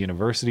going up at the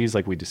universities,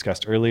 like we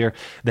discussed earlier.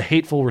 The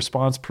hateful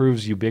response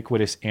proves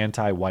ubiquitous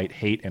anti-white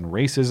hate and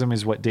racism,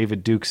 is what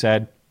David Duke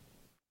said.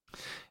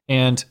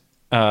 And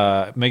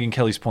Megyn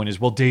Kelly's point is,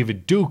 well,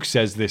 David Duke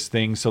says this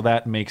thing, so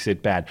that makes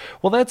it bad.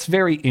 Well, that's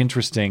very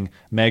interesting,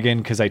 Megyn,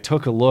 because I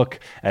took a look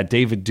at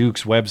David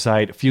Duke's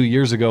website. A few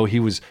years ago,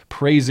 he was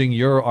praising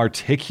your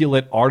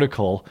articulate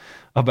article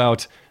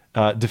about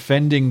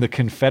defending the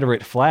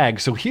Confederate flag.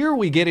 So here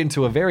we get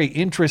into a very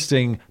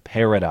interesting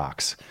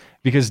paradox.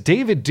 Because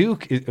David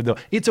Duke,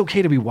 it's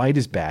okay to be white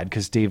is bad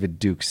because David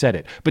Duke said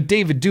it. But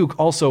David Duke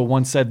also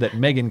once said that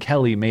Megyn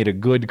Kelly made a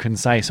good,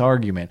 concise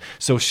argument.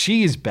 So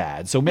she's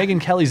bad. So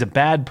Megyn Kelly's a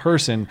bad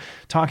person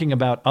talking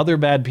about other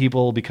bad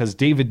people because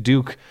David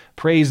Duke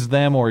praised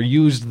them or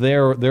used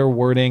their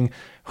wording.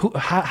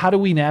 How do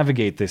we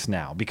navigate this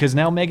now? Because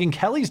now Megyn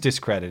Kelly's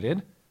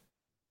discredited.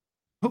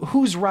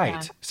 Who's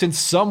right? Yeah. Since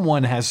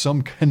someone has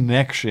some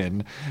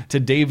connection to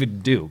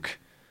David Duke.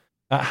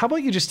 How about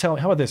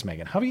this,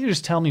 Megyn? How about you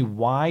just tell me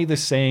why the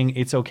saying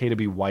 "it's okay to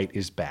be white"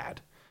 is bad?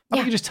 How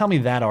about you just tell me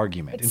that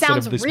argument? It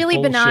sounds really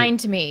benign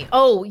to me.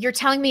 Oh, you're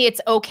telling me it's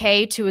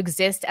okay to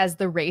exist as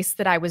the race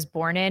that I was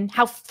born in?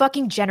 How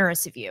fucking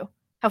generous of you.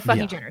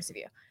 Generous of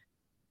you.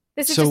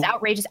 This is just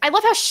outrageous. I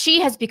love how she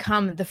has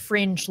become the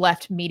fringe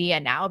left media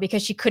now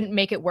because she couldn't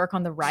make it work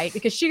on the right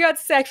because she got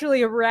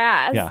sexually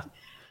harassed. Yeah.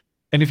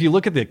 And if you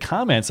look at the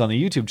comments on the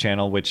YouTube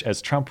channel, which,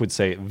 as Trump would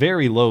say,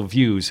 very low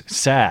views,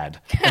 sad.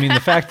 I mean, the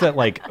fact that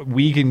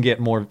we can get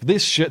more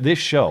this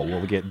show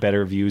will get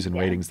better views and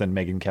ratings than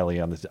Megyn Kelly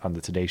on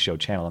the Today Show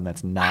channel, and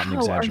that's not an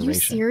exaggeration. Are you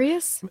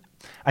serious?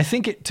 I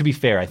think to be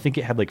fair, I think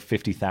it had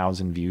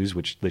 50,000 views,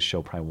 which this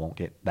show probably won't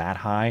get that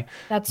high.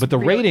 But the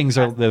ratings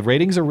are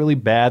really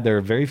bad. There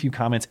are very few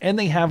comments, and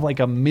they have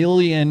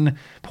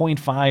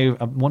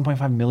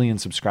 1.5 million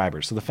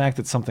subscribers. So the fact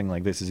that something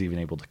like this is even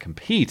able to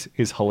compete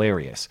is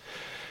hilarious.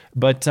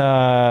 But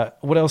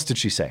what else did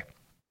she say?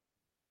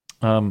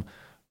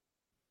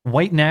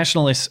 White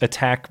nationalists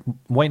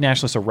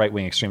or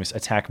right-wing extremists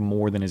attack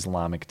more than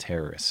Islamic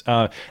terrorists.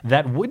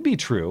 That would be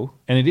true,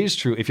 and it is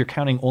true if you're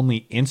counting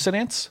only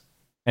incidents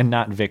and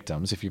not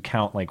victims. If you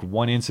count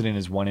one incident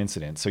as one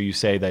incident. So you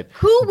say that...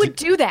 Who would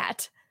do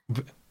that?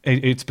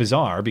 It's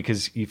bizarre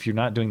because if you're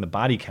not doing the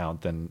body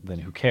count, then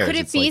who cares? Could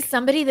it be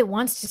somebody that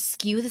wants to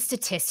skew the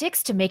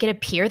statistics to make it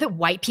appear that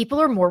white people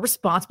are more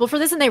responsible for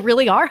this than they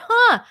really are?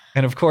 Huh?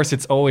 And of course,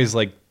 it's always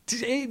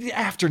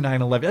after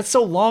 9/11. That's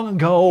so long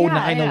ago,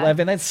 9/11.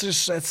 Yeah.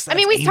 That's I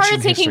mean, we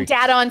started taking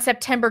data on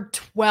September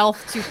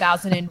 12th,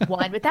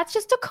 2001, but that's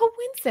just a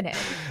coincidence.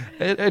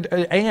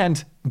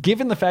 And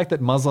given the fact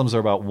that Muslims are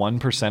about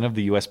 1% of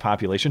the U.S.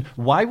 population,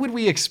 why would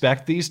we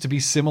expect these to be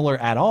similar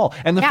at all?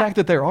 And the fact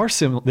that they are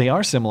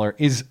similar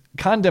is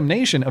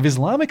condemnation of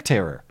Islamic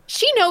terror.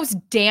 She knows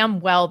damn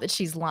well that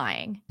she's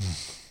lying.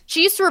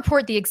 She used to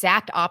report the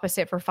exact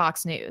opposite for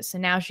Fox News.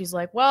 And now she's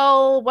like,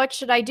 well, what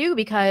should I do?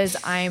 Because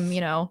I'm,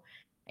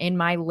 in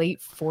my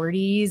late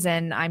 40s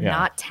and I'm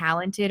not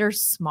talented or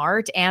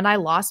smart. And I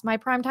lost my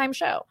primetime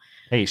show.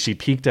 Hey, she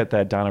peaked at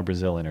that Donna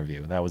Brazile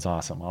interview. That was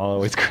awesome. I'll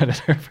always credit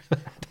her for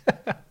that.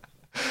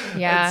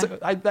 Yeah.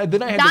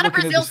 Donna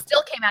Brazile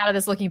still came out of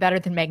this looking better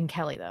than Megyn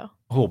Kelly, though.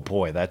 Oh,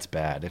 boy, that's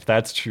bad. If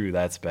that's true,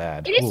 that's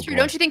bad. It is true. Boy.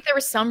 Don't you think there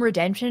was some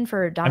redemption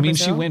for Donna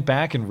Brazile? She went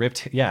back and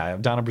ripped. Yeah,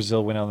 Donna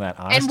Brazile went on that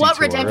honesty And what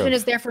tour. redemption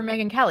is there for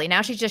Megyn Kelly?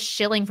 Now she's just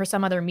shilling for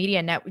some other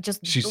media network,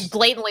 just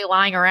blatantly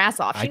lying her ass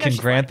off. I can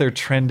grant they're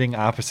trending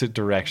opposite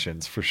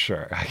directions for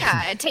sure.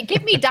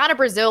 Give me Donna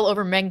Brazile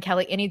over Megyn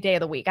Kelly any day of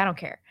the week. I don't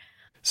care.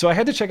 So I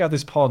had to check out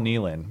this Paul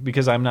Nealon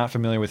because I'm not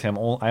familiar with him.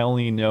 I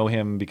only know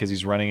him because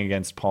he's running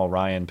against Paul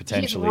Ryan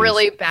potentially. He's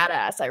really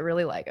badass. I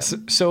really like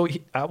him. So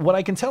what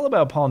I can tell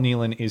about Paul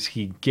Nealon is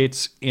he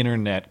gets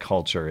internet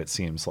culture, it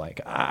seems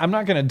like. I'm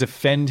not going to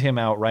defend him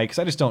outright because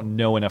I just don't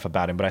know enough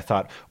about him. But I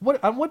thought,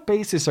 on what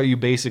basis are you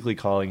basically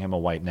calling him a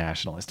white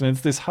nationalist? And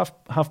it's this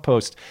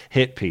HuffPost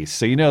hit piece.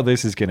 So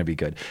this is going to be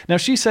good. Now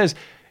she says...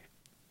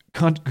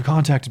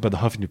 Contacted by the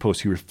Huffington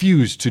Post, he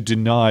refused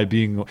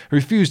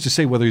to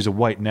say whether he's a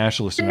white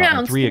nationalist or not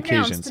on 3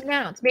 occasions.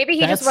 Maybe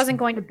he just wasn't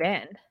going to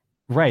bend.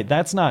 Right,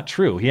 that's not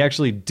true. He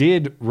actually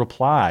did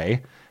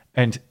reply,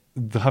 and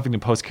the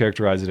Huffington Post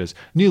characterized it as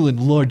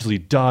Nealon largely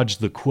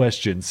dodged the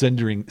question,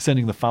 sending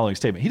the following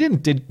statement. He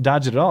didn't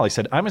dodge it at all. He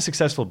said, "I'm a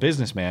successful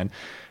businessman."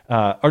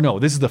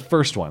 This is the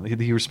first one.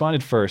 He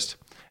responded first,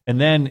 and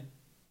then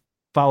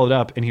followed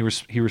up, and he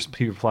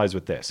replies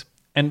with this.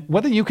 And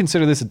whether you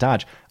consider this a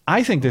dodge,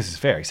 I think this is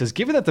fair. He says,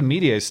 given that the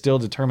media is still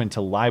determined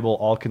to libel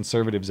all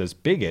conservatives as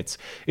bigots,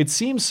 it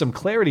seems some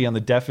clarity on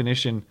the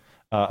definition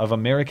of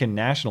American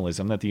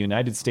nationalism, that the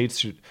United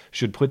States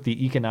should put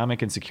the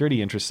economic and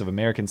security interests of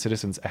American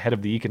citizens ahead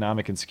of the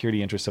economic and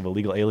security interests of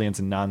illegal aliens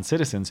and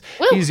non-citizens,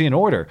 is in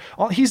order.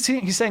 He's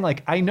saying,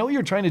 like, I know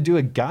you're trying to do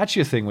a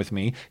gotcha thing with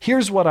me.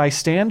 Here's what I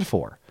stand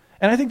for.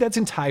 And I think that's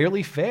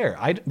entirely fair.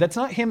 That's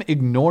not him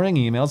ignoring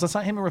emails. That's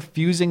not him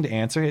refusing to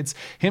answer. It's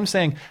him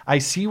saying, I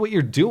see what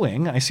you're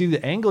doing. I see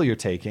the angle you're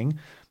taking.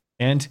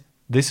 And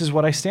this is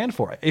what I stand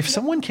for. If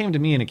someone came to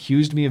me and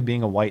accused me of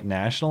being a white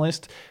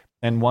nationalist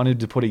and wanted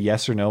to put a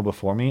yes or no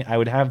before me, I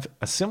would have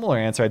a similar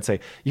answer. I'd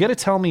say, you got to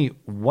tell me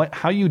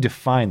how you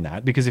define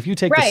that. Because if you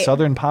take the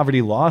Southern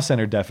Poverty Law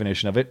Center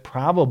definition of it,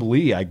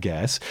 probably, I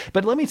guess.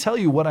 But let me tell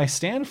you what I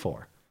stand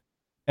for.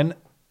 And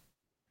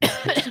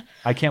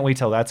I can't wait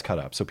till that's cut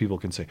up so people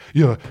can say,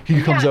 yeah,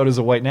 he comes out as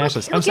a white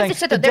nationalist. I'm saying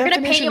they're going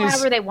to pay you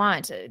however they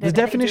want. The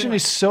definition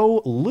is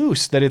so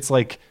loose that it's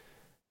like,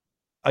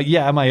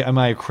 am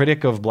I a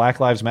critic of Black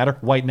Lives Matter?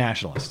 White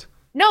nationalist.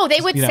 No, they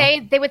would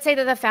say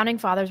that the founding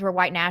fathers were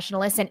white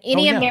nationalists, and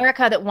any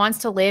America that wants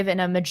to live in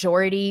a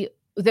majority,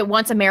 that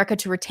wants America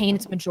to retain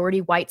its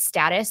majority white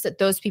status, that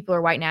those people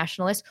are white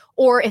nationalists.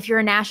 Or if you're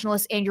a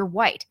nationalist and you're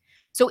white.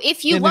 So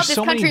if you love this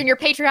country and you're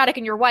patriotic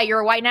and you're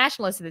a white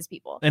nationalist to these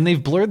people. And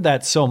they've blurred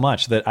that so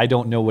much that I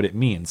don't know what it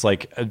means.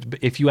 Like,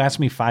 if you asked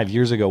me 5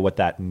 years ago what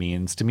that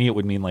means, to me it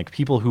would mean like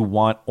people who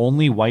want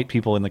only white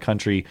people in the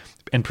country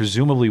and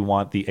presumably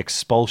want the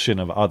expulsion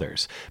of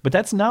others. But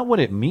that's not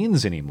what it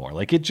means anymore.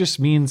 Like, it just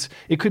means,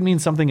 it could mean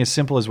something as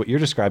simple as what you're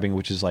describing,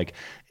 which is like,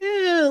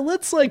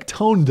 let's like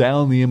tone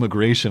down the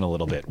immigration a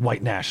little bit.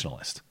 White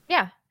nationalist.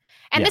 Yeah.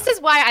 And this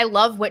is why I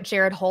love what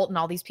Jared Holt and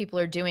all these people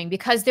are doing,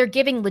 because they're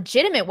giving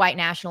legitimate white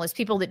nationalists,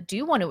 people that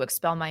do want to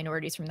expel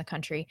minorities from the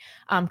country,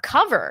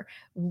 cover,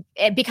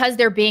 because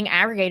they're being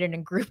aggregated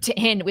and grouped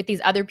in with these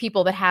other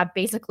people that have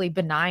basically a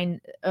benign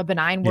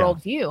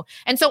worldview.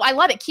 And so I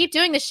love it. Keep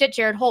doing the shit,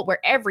 Jared Holt, where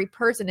every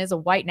person is a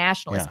white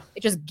nationalist. Yeah.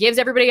 It just gives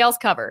everybody else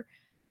cover.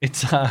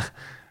 It's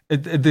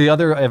the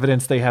other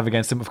evidence they have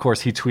against him, of course,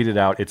 he tweeted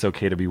out, it's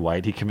okay to be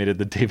white. He committed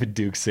the David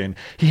Duke sin.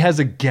 He has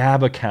a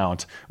Gab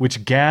account,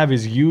 which Gab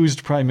is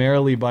used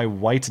primarily by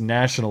white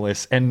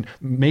nationalists. And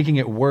making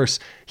it worse,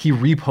 he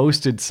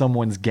reposted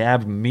someone's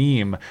Gab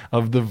meme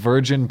of the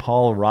Virgin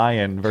Paul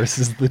Ryan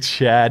versus the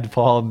Chad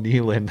Paul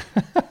Nealon.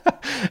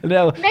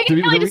 Now,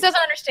 Megyn Kelly just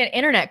doesn't understand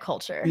internet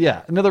culture.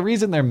 Yeah. No, the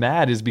reason they're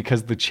mad is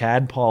because the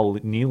Chad Paul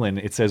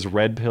Nealon, it says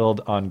red-pilled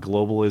on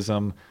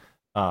globalism,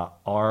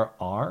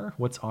 RR?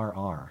 What's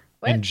RR?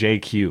 What? And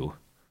JQ.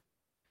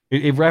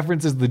 It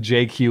references the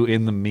JQ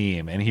in the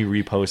meme, and he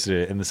reposted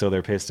it, and so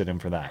they're pissed at him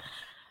for that.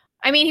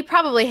 I mean, he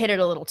probably hit it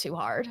a little too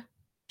hard.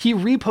 He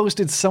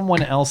reposted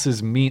someone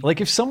else's meme.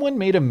 Like, if someone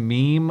made a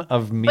meme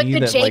of me, but the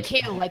that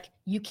JQ, like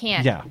you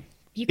can't. Yeah.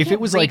 If it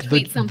was like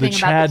the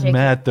Chad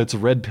Matt that's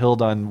red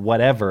pilled on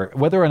whatever,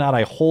 whether or not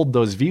I hold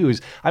those views,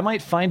 I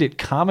might find it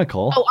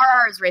comical. Oh,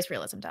 RR is race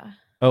realism, duh.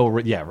 Oh,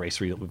 yeah,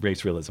 race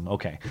realism.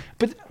 Okay.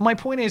 But my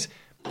point is,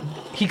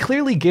 he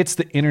clearly gets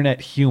the internet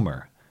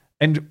humor.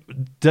 And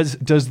does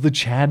the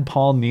Chad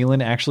Paul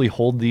Nealon actually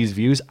hold these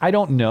views? I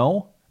don't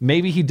know.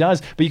 Maybe he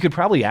does, but you could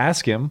probably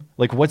ask him,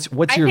 like, what's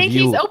your view? I think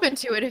he's open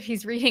to it if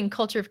he's reading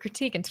Culture of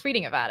Critique and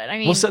tweeting about it. I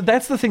mean, well, so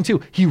that's the thing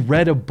too. He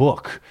read a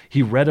book.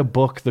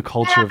 The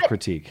Culture of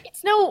Critique.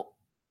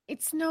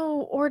 It's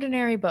no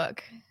ordinary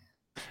book.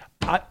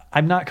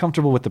 I'm not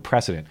comfortable with the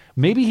precedent.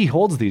 Maybe he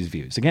holds these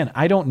views. Again,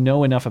 I don't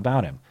know enough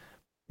about him.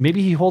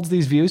 Maybe he holds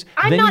these views.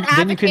 I'm not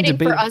advocating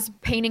for us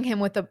painting him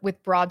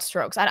with broad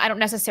strokes. I don't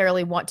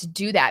necessarily want to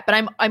do that, but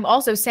I'm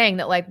also saying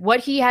that like what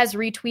he has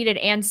retweeted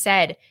and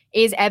said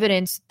is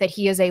evidence that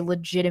he is a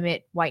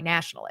legitimate white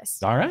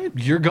nationalist. All right,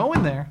 you're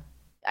going there.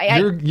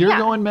 You're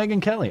going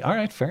Megyn Kelly. All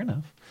right, fair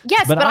enough.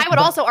 Yes, but I would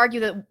also argue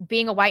that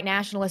being a white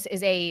nationalist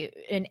is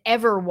an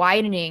ever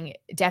widening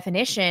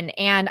definition,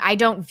 and I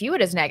don't view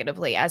it as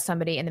negatively as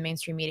somebody in the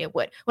mainstream media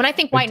would. When I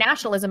think white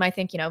nationalism, I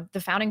think,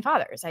 the founding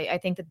fathers. I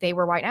think that they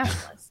were white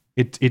nationalists.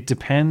 It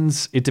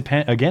depends.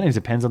 Again, it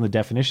depends on the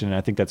definition, and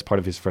I think that's part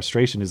of his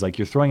frustration. Is like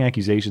you're throwing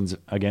accusations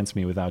against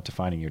me without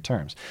defining your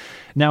terms.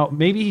 Now,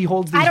 maybe he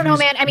holds. These I don't know,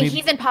 views, man. I mean,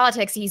 he's in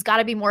politics. He's got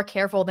to be more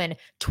careful than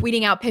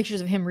tweeting out pictures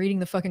of him reading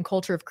the fucking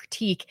Culture of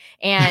Critique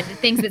and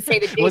things that say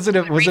that. was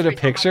it a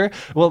picture?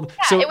 Well,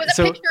 yeah, so it was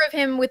a picture of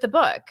him with the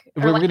book.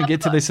 We're going to get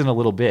to this in a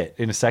little bit,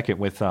 in a second,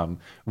 with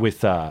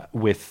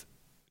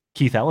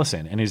Keith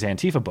Ellison and his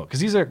Antifa book, because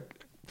these are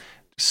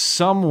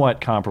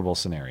somewhat comparable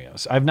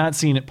scenarios. I've not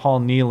seen Paul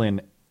Nealon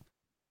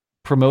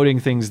promoting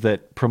things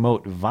that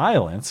promote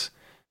violence,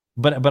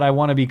 but I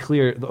want to be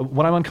clear.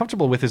 What I'm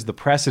uncomfortable with is the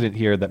precedent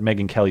here that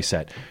Megyn Kelly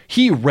set.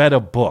 He read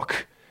a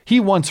book. He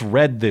once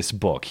read this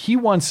book. He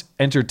once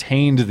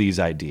entertained these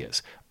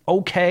ideas.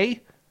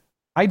 Okay,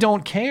 I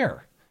don't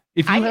care.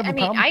 If you have a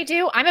problem, I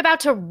do. I'm about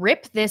to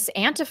rip this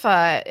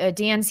Antifa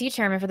DNC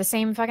chairman for the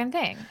same fucking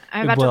thing.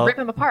 I'm about to rip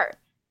him apart.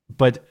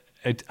 But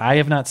I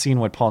have not seen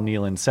what Paul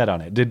Nealon said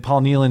on it. Did Paul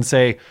Nealon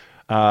say,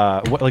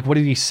 what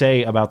did he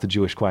say about the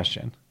Jewish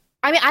question?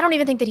 I mean, I don't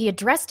even think that he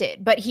addressed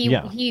it, but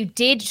he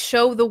did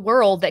show the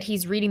world that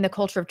he's reading the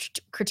culture of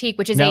critique,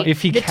 which is now,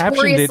 if he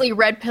notoriously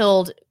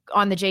red-pilled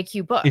on the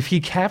JQ book. If he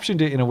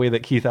captioned it in a way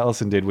that Keith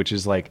Ellison did, which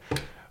is like,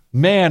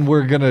 man,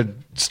 we're going to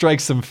strike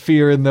some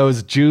fear in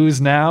those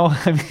Jews now.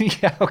 I mean,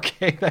 yeah,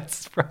 okay,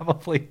 that's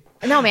probably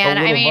no, man.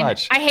 I mean,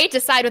 much. I hate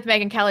to side with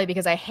Megyn Kelly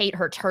because I hate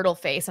her turtle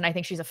face and I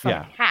think she's a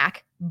fucking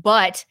hack.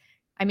 But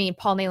I mean,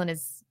 Paul Nehlen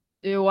is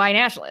a white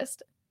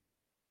nationalist.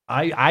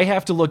 I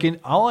have to look in.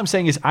 All I'm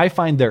saying is I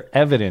find their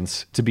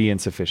evidence to be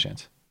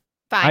insufficient.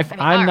 Fine.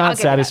 I'm not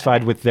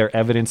satisfied with their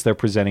evidence they're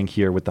presenting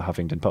here with the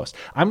Huffington Post.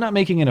 I'm not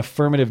making an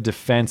affirmative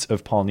defense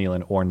of Paul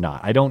Nehlen or not.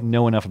 I don't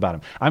know enough about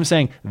him. I'm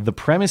saying the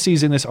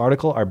premises in this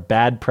article are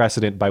bad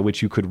precedent by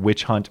which you could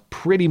witch hunt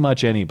pretty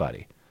much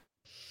anybody.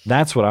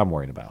 That's what I'm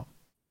worried about.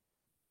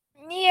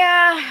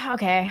 Yeah,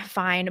 okay,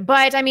 fine.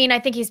 But I mean, I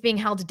think he's being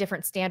held to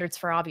different standards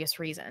for obvious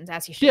reasons,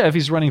 as he should. Yeah, if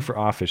he's running for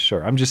office,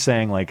 sure. I'm just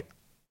saying, like,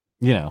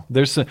 you know,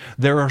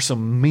 there are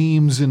some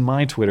memes in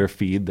my Twitter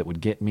feed that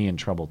would get me in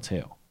trouble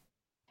too.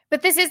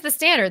 But this is the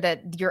standard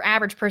that your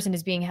average person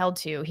is being held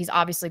to. He's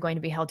obviously going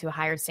to be held to a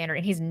higher standard,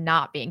 and he's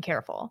not being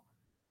careful.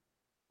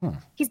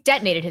 He's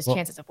detonated his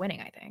chances of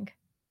winning, I think.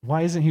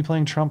 Why isn't he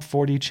playing Trump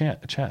 4D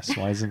chess?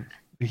 Why isn't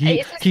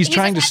he's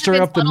trying to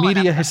stir up the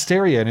media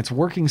hysteria, and it's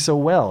working so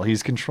well.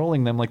 He's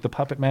controlling them like the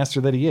puppet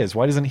master that he is.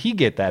 Why doesn't he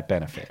get that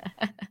benefit?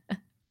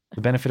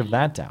 The benefit of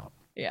that doubt.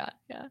 Yeah.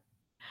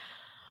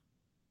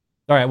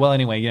 All right. Well,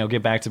 anyway,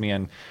 get back to me.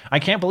 And I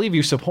can't believe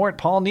you support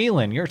Paul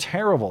Nehlen. You're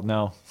terrible.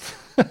 No.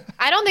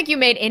 I don't think you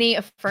made any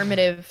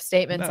affirmative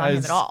statements on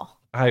him at all.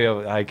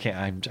 I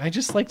can't. I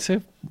just like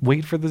to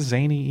wait for the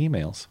zany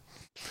emails.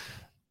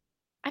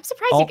 I'm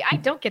surprised I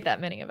don't get that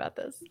many about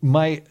this.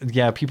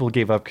 People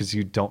gave up because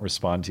you don't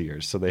respond to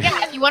yours. So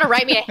if you want to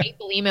write me a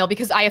hateful email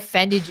because I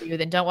offended you,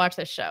 then don't watch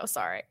this show.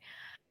 Sorry.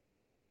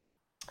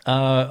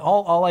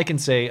 All I can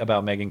say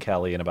about Megyn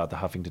Kelly and about the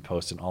Huffington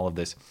Post and all of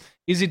this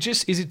is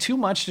it too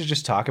much to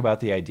just talk about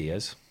the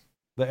ideas?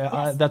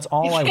 Yes. That's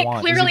all I want.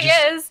 It clearly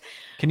is.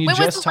 Can you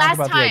just talk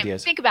about the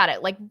ideas? Think about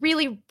it. Like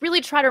really,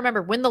 really try to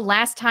remember when the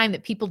last time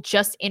that people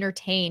just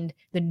entertained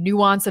the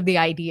nuance of the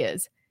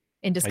ideas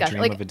in discussion. I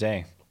dream of a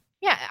day.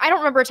 Yeah, I don't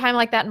remember a time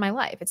like that in my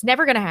life. It's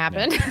never going to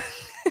happen. Yeah.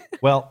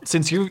 Well,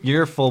 since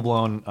you're full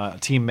blown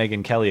team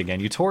Megyn Kelly again,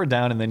 you tore her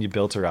down and then you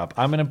built her up.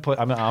 I'm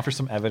gonna offer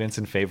some evidence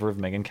in favor of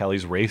Megyn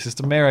Kelly's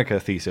racist America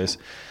thesis,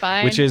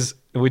 Fine. which is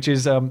we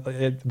teased it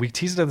at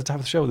the top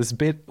of the show. This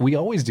bit we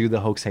always do the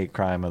hoax hate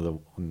crime of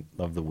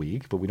the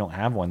week, but we don't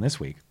have one this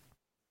week.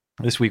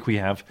 This week we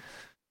have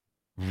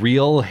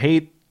real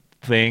hate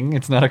thing.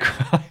 It's not a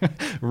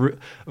crime.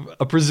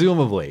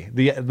 Presumably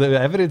the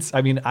evidence.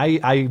 I mean,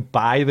 I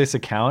buy this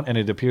account and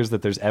it appears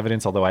that there's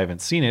evidence, although I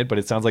haven't seen it, but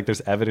it sounds like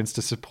there's evidence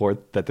to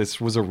support that this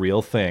was a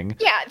real thing.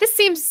 Yeah,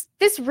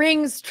 this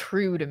rings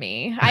true to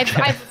me. I've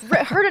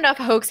heard enough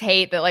hoax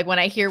hate that like when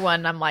I hear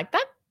one, I'm like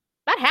that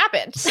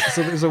happened.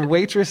 So there's a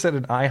waitress at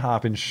an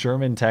IHOP in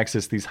Sherman,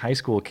 Texas. These high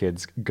school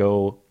kids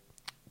go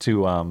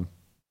to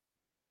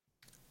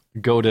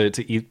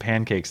eat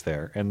pancakes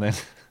there, and then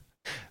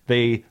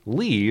they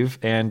leave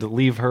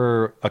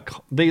her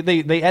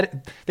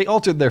they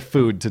altered their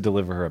food to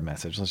deliver her a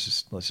message. Let's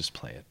just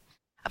play it.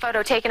 A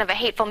photo taken of a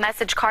hateful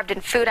message carved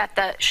in food at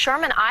the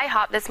Sherman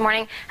IHOP this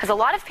morning has a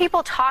lot of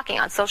people talking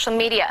on social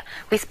media.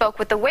 We spoke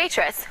with the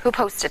waitress who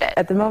posted it.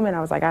 At the moment,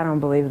 I was like, I don't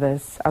believe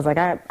this. I was like,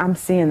 I'm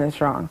seeing this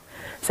wrong.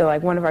 So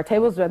like one of our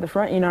tables was at the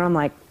front, and I'm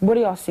like, what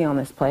do y'all see on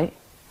this plate?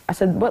 I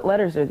said, what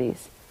letters are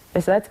these? They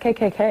said, that's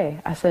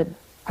KKK. I said,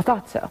 I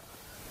thought so.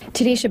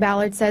 Tanisha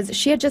Ballard says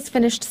she had just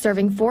finished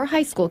serving 4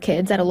 high school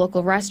kids at a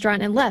local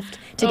restaurant and left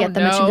to get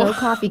them a to-go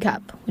coffee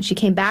cup. When she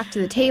came back to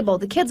the table,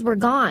 the kids were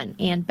gone,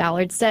 and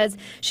Ballard says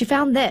she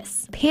found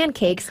this,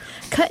 pancakes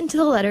cut into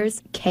the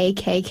letters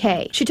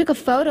KKK. She took a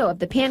photo of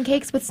the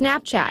pancakes with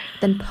Snapchat,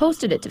 then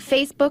posted it to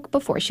Facebook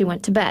before she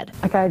went to bed.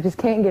 Like, I just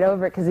can't get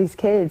over it because these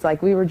kids,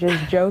 like, we were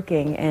just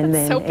joking, and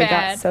then it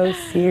got so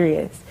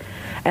serious.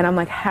 And I'm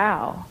like,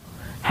 how?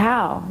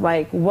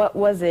 Like, what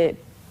was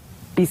it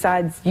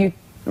besides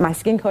my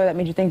skin color that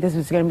made you think this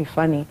was going to be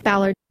funny?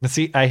 Ballard.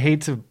 See, I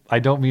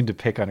don't mean to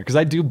pick on her because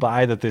I do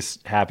buy that this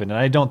happened and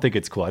I don't think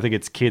it's cool. I think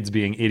it's kids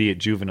being idiot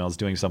juveniles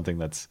doing something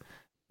that's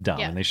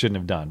dumb and they shouldn't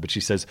have done. But she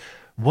says,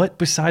 what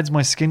besides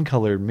my skin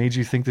color made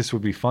you think this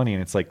would be funny?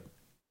 And it's like,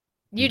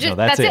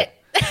 that's it.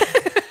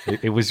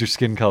 It was your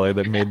skin color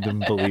that made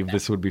them believe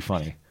this would be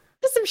funny.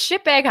 Just some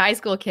shitbag high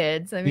school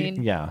kids. I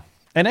mean, yeah.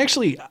 And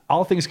actually,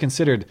 all things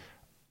considered,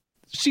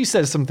 she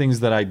says some things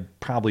that I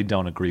probably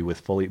don't agree with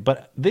fully,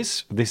 but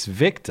this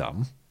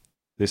victim,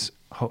 this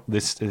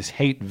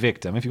hate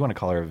victim, if you want to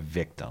call her a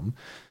victim,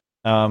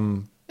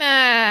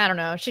 I don't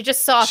know. She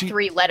just saw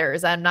 3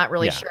 letters. I'm not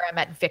really sure I'm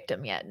at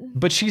victim yet.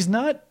 But she's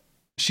not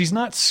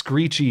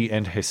screechy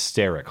and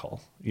hysterical,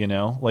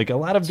 like a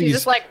lot of these. She's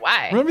just like,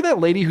 why? Remember that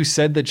lady who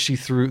said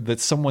that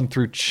someone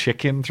threw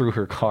chicken through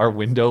her car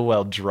window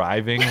while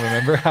driving?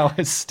 Remember how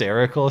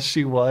hysterical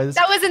she was?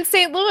 That was in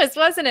St. Louis,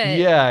 wasn't it?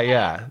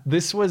 Yeah.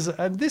 This was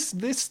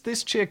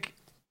this chick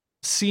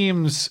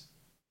seems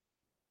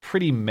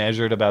pretty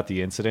measured about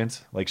the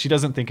incident. Like, she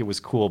doesn't think it was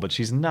cool, but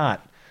she's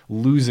not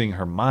losing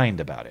her mind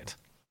about it.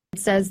 It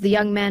says the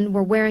young men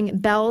were wearing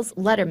Bell's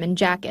Letterman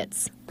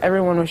jackets.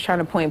 Everyone was trying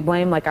to point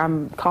blame like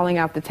I'm calling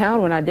out the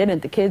town when I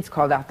didn't. The kids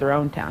called out their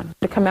own town.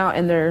 To come out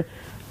in their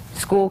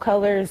school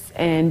colors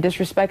and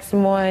disrespect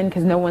someone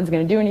because no one's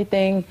going to do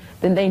anything,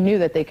 then they knew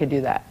that they could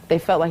do that. They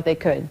felt like they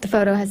could. The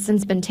photo has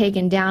since been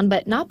taken down,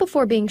 but not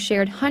before being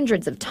shared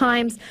hundreds of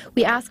times.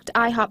 We asked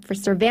IHOP for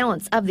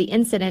surveillance of the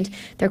incident.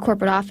 Their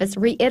corporate office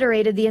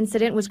reiterated the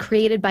incident was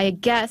created by a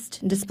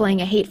guest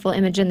displaying a hateful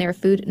image in their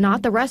food,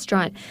 not the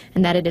restaurant,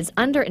 and that it is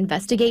under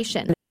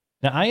investigation.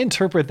 Now, I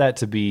interpret that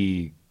to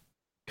be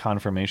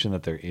confirmation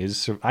that there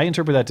is. I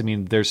interpret that to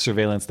mean there's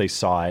surveillance. They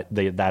saw it.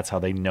 That's how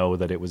they know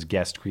that it was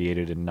guest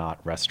created and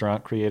not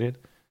restaurant created.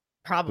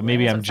 Probably. But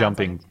maybe I'm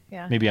jumping. Like.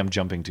 Yeah. Maybe I'm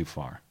jumping too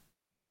far.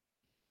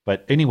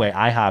 But anyway,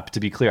 IHOP.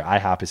 To be clear,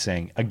 IHOP is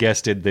saying a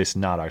guest did this,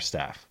 not our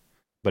staff,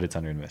 but it's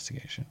under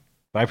investigation.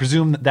 But I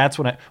presume that's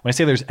when I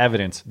say there's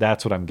evidence.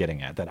 That's what I'm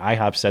getting at. That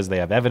IHOP says they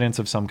have evidence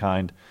of some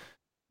kind,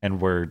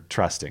 and we're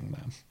trusting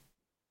them.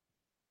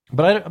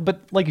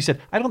 But like you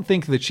said, I don't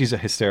think that she's a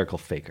hysterical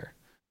faker.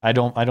 I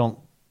don't.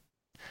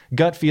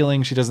 Gut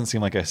feeling, she doesn't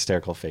seem like a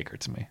hysterical faker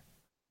to me.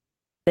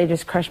 They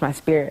just crushed my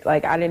spirit.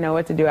 Like, I didn't know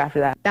what to do after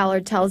that.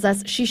 Ballard tells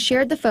us she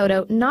shared the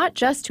photo not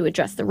just to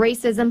address the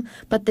racism,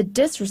 but the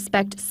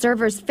disrespect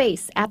servers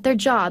face at their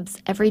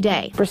jobs every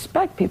day.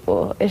 Respect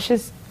people.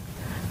 It's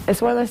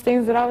one of those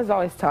things that I was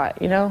always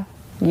taught, you know?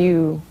 If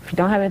you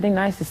don't have anything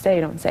nice to say,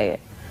 don't say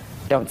it.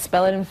 Don't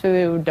spell it in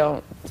food.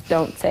 Don't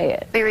say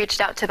it. We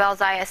reached out to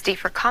Bell's ISD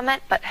for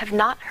comment, but have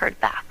not heard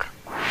back.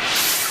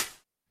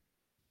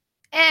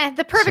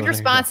 The perfect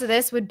response to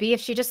this would be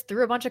if she just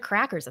threw a bunch of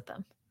crackers at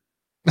them.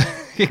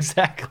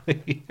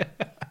 Exactly.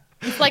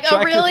 It's like,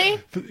 oh, really?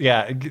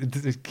 Yeah,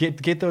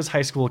 get those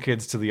high school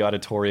kids to the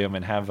auditorium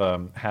and have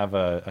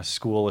a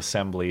school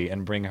assembly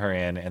and bring her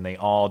in, and they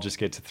all just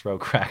get to throw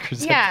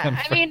crackers at them.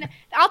 Yeah, I mean,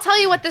 I'll tell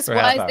you what this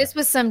was. This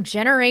was some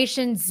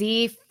Generation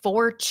Z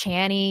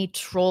 4chan-y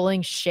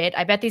trolling shit.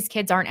 I bet these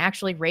kids aren't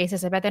actually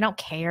racist. I bet they don't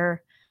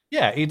care.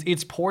 Yeah,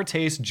 it's poor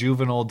taste,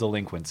 juvenile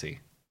delinquency.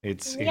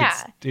 It's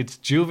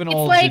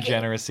juvenile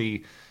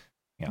degeneracy.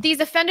 Yeah. These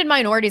offended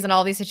minorities in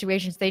all these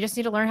situations, they just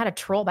need to learn how to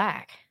troll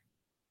back.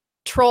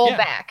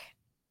 Back.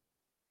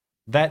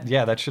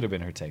 That should have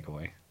been her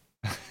takeaway.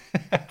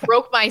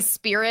 Broke my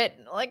spirit.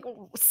 Like,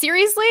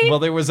 seriously? Well,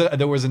 there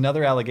was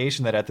another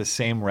allegation that at the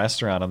same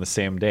restaurant on the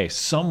same day,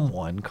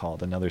 someone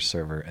called another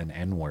server an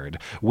N-word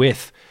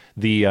with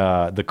the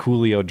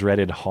Coolio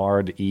dreaded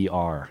hard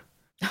ER.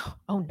 Oh,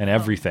 no. And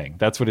everything.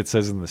 That's what it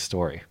says in the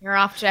story. You're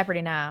off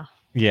Jeopardy now.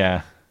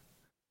 Yeah.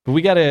 But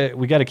we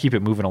gotta keep it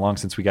moving along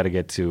since we gotta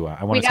get to.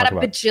 We got a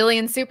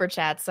bajillion super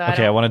chats. So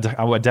okay, I want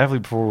definitely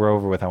before we're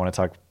over with. I want to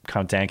talk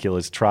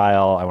Contancula's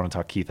trial. I want to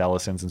talk Keith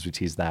Ellison since we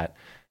teased that.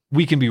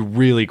 We can be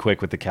really quick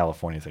with the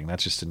California thing.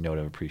 That's just a note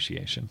of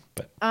appreciation.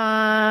 But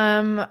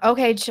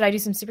okay, should I do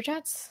some super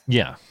chats?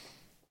 Yeah.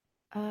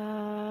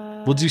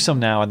 We'll do some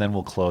now and then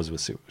we'll close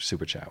with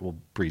super chat. We'll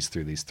breeze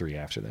through these three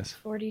after this.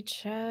 40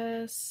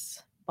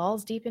 chess,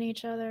 balls deep in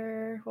each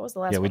other. What was the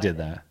last one? Yeah, we did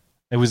that.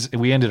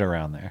 We ended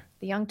around there.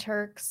 The Young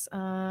Turks.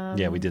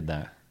 Yeah, we did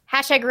that.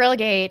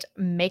 #GorillaGate.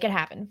 Make it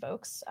happen,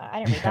 folks. I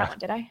didn't read that one,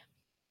 did I?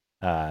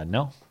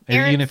 No.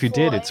 Aaron Even if you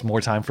Floyd. did, it's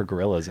more time for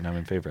gorillas, and I'm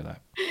in favor of that.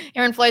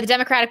 Aaron Floyd, the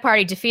Democratic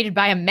Party defeated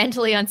by a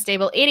mentally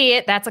unstable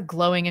idiot. That's a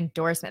glowing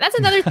endorsement. That's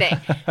another thing.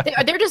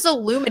 They're just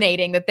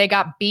illuminating that they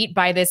got beat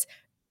by this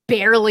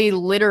barely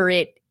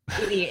literate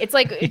idiot. It's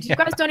like, you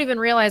guys don't even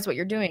realize what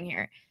you're doing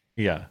here.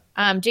 Yeah.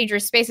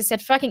 Dangerous Spaces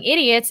said, fucking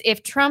idiots.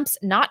 If Trump's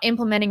not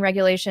implementing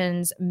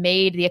regulations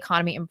made the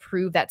economy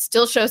improve, that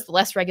still shows the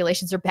less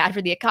regulations are bad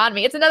for the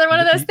economy. It's another one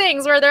of those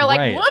things where they're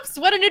like, whoops,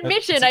 what an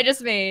admission I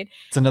just made.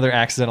 It's another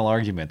accidental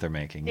argument they're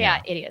making.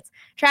 Yeah, idiots.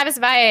 Travis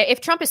Vaya,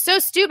 if Trump is so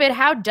stupid,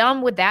 how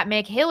dumb would that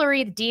make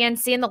Hillary, the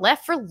DNC, and the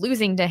left for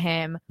losing to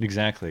him?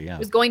 Exactly, yeah. He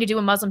was going to do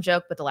a Muslim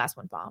joke, but the last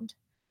one bombed.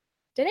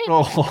 Did it?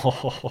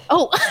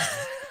 Oh.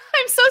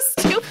 I'm so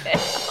stupid.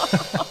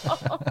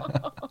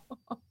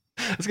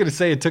 I was going to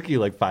say it took you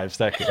like 5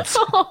 seconds.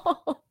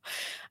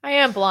 I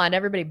am blonde.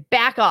 Everybody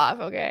back off,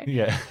 okay?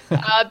 Yeah.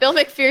 Bill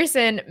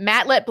McPherson,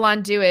 Matt let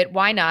blonde do it.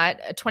 Why not?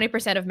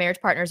 20% of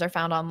marriage partners are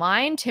found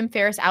online. Tim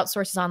Ferriss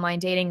outsources online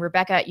dating.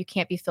 Rebecca, you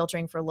can't be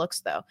filtering for looks,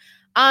 though.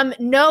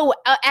 No,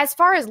 as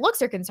far as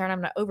looks are concerned,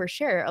 I'm going to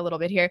overshare a little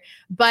bit here,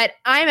 but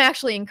I'm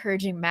actually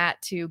encouraging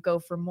Matt to go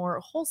for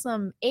more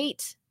wholesome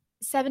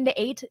 7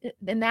 to 8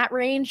 in that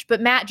range.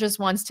 But Matt just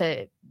wants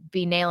to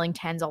be nailing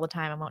 10s all the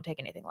time and won't take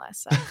anything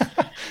less. So.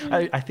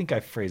 I think I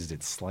phrased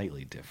it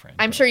slightly different.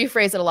 I'm sure you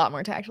phrased it a lot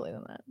more tactfully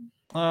than that.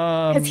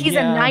 Because he's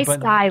a nice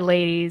guy,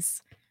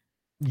 ladies.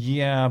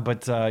 Yeah,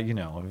 but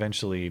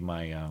eventually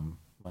my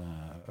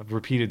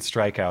repeated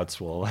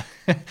strikeouts will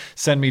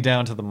send me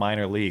down to the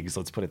minor leagues.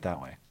 Let's put it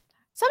that way.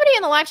 Somebody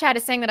in the live chat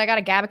is saying that I got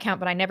a Gab account,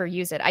 but I never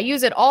use it. I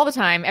use it all the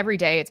time, every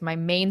day. It's my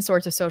main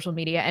source of social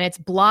media, and it's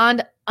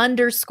blonde_beast,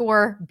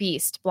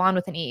 blonde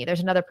with an E. There's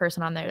another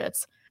person on there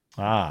that's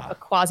a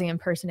quasi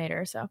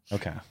impersonator. So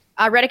okay.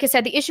 Redica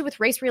said the issue with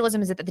race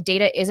realism is that the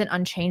data isn't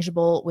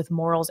unchangeable with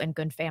morals and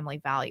good family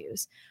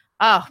values.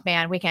 Oh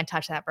man, we can't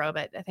touch that, bro.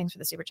 But thanks for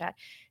the super chat.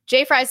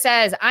 J Fry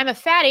says, I'm a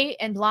fatty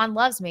and Blonde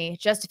loves me.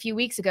 Just a few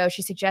weeks ago,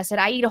 she suggested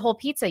I eat a whole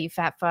pizza, you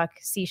fat fuck.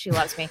 See, she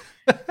loves me.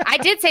 I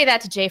did say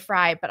that to J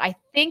Fry, but I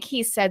think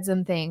he said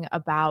something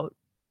about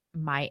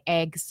my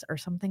eggs or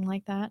something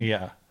like that.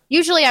 Yeah.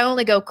 Usually I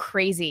only go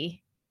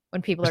crazy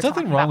when people There's are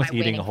nothing talking wrong about with my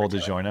eating waiting a whole for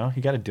toilet. DiGiorno.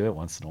 You got to do it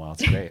once in a while.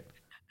 It's great.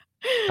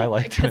 I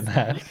like doing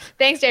that.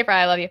 Thanks, J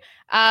Fry. I love you.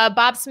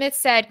 Bob Smith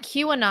said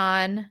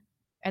QAnon,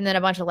 and then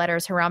a bunch of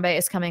letters. Harambe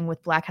is coming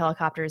with black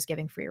helicopters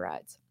giving free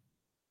rides.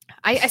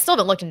 I still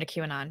haven't looked into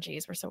QAnon.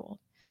 Jeez, we're so old.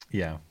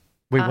 Yeah.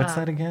 Wait, what's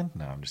that again?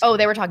 No, I'm just. Oh,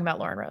 they were talking about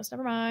Lauren Rose.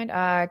 Never mind.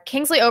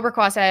 Kingsley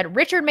Oberquaw said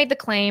Richard made the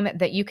claim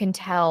that you can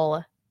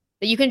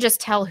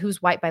just tell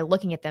who's white by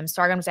looking at them.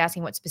 Sargon was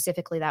asking what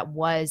specifically that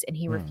was, and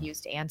he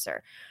refused to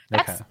answer.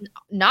 That's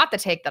not the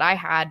take that I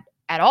had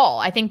at all.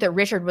 I think that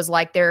Richard was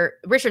like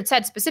Richard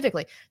said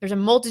specifically, there's a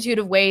multitude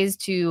of ways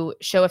to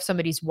show if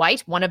somebody's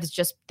white. One of is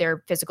just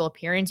their physical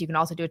appearance. You can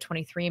also do a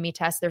 23andMe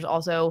test. There's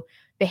also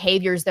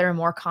behaviors that are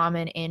more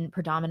common in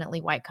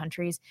predominantly white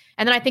countries.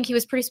 And then I think he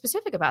was pretty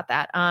specific about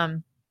that.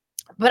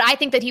 But I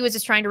think that he was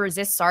just trying to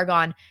resist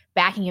Sargon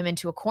backing him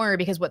into a corner,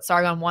 because what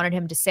Sargon wanted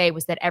him to say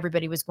was that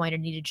everybody was going to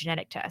need a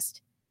genetic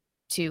test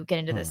to get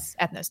into this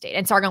ethno state.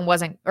 And Sargon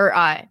wasn't, or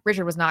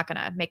Richard was not going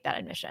to make that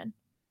admission.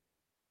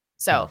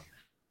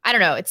 I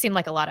don't know. It seemed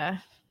like a lot of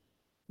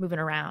moving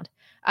around.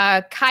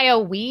 Kaya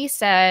Wee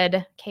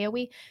said,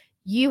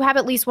 you have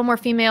at least one more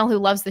female who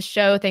loves the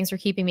show. Thanks for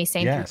keeping me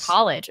sane through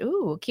college.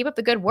 Ooh, keep up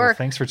the good work. Well,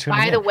 thanks for tuning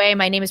in. By the way,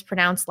 my name is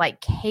pronounced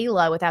like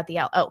Kayla without the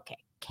L. Oh, okay.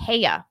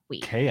 Kaya Wee.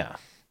 Kaya.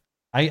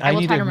 I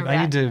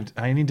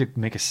need to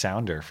make a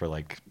sounder for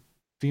like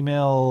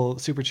female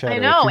super chat or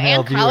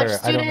female viewer.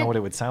 I don't know what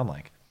it would sound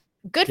like.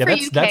 Good for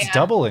you, Kaya. That's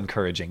double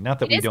encouraging. Not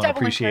that we don't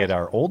appreciate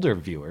our older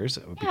viewers,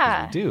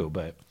 because we do,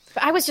 but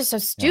I was just so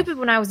stupid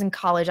when I was in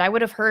college. I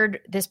would have heard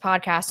this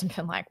podcast and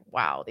been like,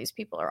 wow, these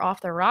people are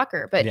off their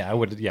rocker. But yeah, I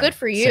would. Yeah, good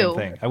for you. Same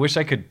thing. I wish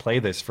I could play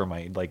this for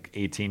my like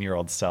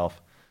 18-year-old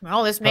self.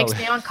 Well, this makes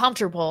me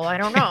uncomfortable. I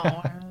don't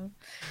know.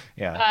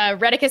 Yeah.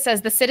 Redica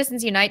says the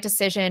Citizens Unite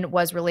decision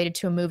was related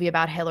to a movie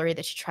about Hillary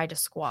that she tried to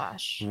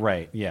squash.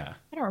 Right. Yeah.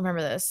 I don't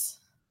remember this.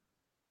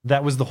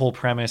 That was the whole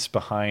premise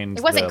behind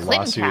it wasn't the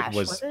Clinton lawsuit. Cash,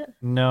 was it?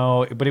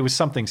 No, but it was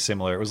something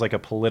similar. It was like a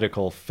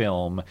political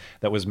film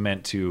that was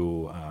meant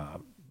to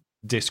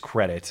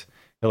discredit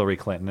Hillary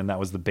Clinton, and that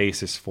was the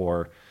basis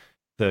for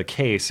the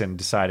case and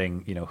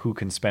deciding, who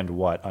can spend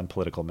what on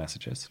political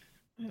messages.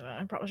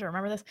 I probably should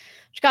remember this.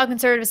 Chicago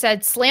Conservative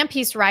said slam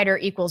piece writer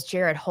equals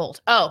Jared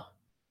Holt. Oh,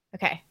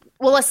 okay.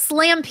 Well, a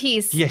slam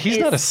piece. Yeah, he's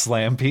not a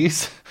slam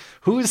piece.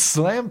 Who is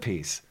slam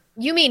piece?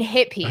 You mean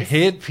hit piece? A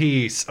hit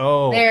piece.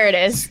 Oh, there it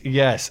is.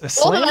 Yes, a Both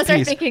slam of us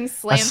piece. are thinking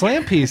slam. A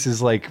slam piece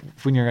is like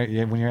when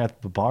you're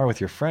at the bar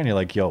with your friend. You're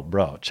like, "Yo,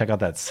 bro, check out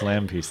that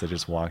slam piece that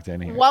just walked in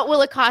here." What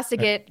will it cost to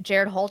get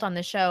Jared Holt on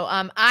the show?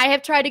 I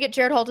have tried to get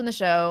Jared Holt on the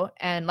show,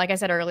 and like I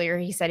said earlier,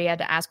 he said he had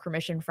to ask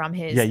permission from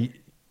his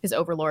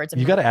overlords.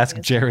 You got to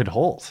ask Jared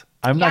Holt.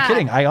 I'm not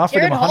kidding. I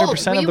offered him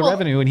 100% of the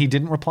revenue, and he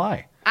didn't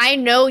reply. I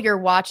know you're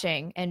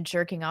watching and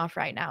jerking off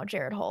right now,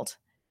 Jared Holt.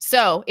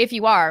 So if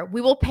you are,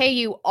 we will pay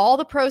you all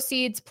the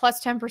proceeds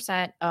plus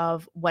 10%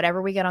 of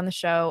whatever we get on the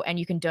show, and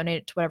you can donate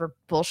it to whatever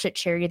bullshit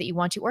charity that you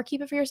want to, or keep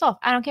it for yourself.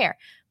 I don't care.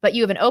 But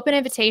you have an open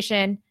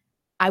invitation.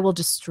 I will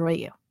destroy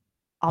you.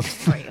 I'll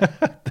destroy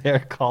you. They're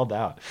called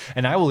out.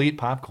 And I will eat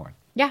popcorn.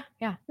 Yeah.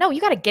 No,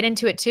 you got to get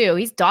into it too.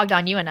 He's dogged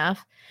on you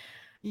enough.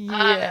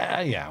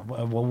 Yeah.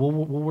 We'll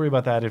worry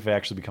about that if it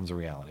actually becomes a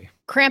reality.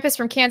 Krampus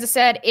from Kansas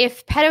said,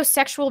 if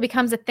pedosexual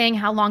becomes a thing,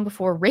 how long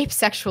before rape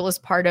sexual is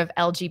part of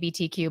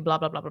LGBTQ, blah,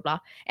 blah, blah, blah, blah.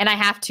 And I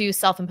have to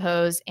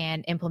self-impose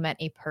and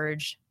implement a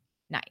purge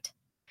night.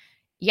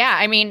 Yeah,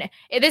 I mean,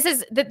 this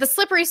is the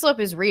slippery slope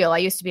is real. I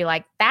used to be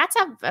like, that's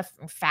a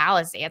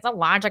fallacy. It's a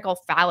logical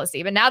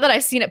fallacy. But now that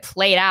I've seen it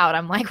played out,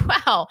 I'm like,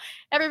 wow,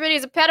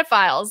 everybody's a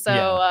pedophile.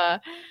 So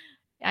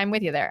I'm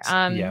with you there.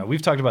 Yeah,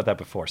 we've talked about that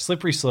before.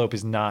 Slippery slope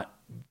is not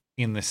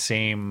in the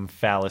same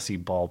fallacy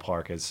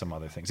ballpark as some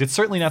other things. It's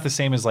certainly not the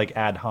same as like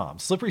ad hom.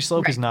 Slippery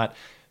slope is not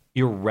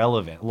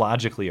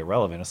logically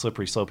irrelevant. A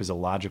slippery slope is a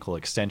logical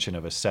extension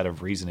of a set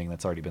of reasoning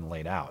that's already been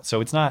laid out.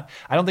 So it's not,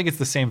 I don't think it's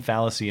the same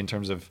fallacy in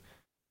terms of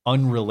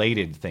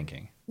unrelated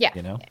thinking. Yeah.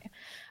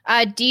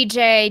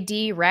 DJ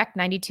D Rec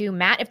 92.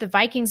 Matt, if the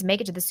Vikings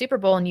make it to the Super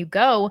Bowl and you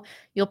go,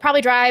 you'll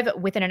probably drive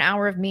within an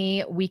hour of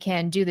me. We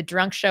can do the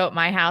drunk show at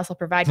my house. I'll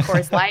provide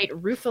Coors Light,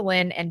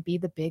 Roofalin, and be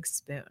the big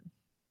spoon.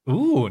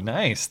 Ooh,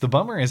 nice. The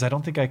bummer is I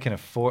don't think I can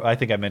afford, I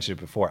think I mentioned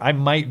it before. I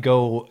might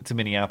go to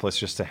Minneapolis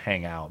just to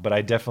hang out, but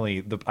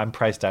I'm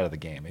priced out of the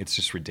game. It's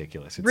just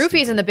ridiculous.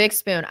 Roofies and the big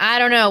spoon. I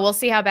don't know. We'll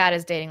see how bad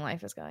his dating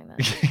life is going then.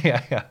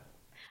 Yeah.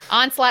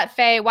 Onslaught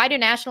Faye, why do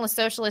nationalist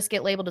socialists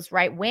get labeled as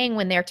right wing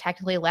when they're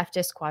technically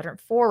leftist? Quadrant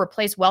 4,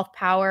 replace wealth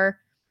power.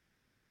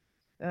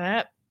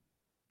 Can't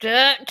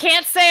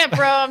say it,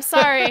 bro. I'm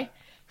sorry.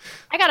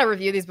 I gotta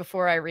review these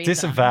before I read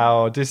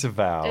Disavow.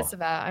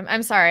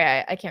 I'm sorry,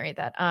 I can't read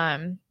that.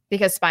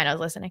 Because Spino's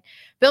listening.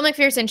 Bill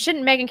McPherson,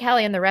 shouldn't Megyn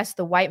Kelly and the rest of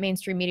the white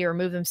mainstream media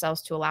remove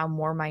themselves to allow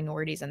more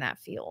minorities in that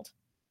field?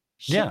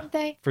 Shouldn't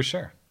they? For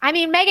sure. I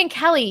mean, Megyn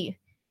Kelly,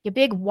 you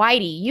big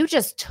whitey, you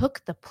just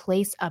took the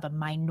place of a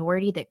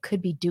minority that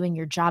could be doing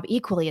your job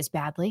equally as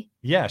badly.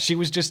 Yeah, she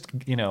was just,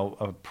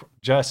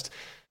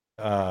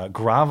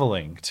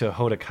 groveling to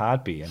Hoda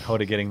Kotb, and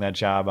Hoda getting that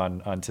job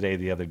on Today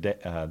the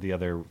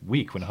other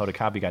week when Hoda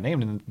Kotb got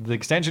named. And the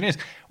extension is,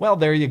 well,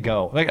 there you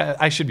go. Like,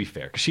 I should be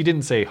fair, because she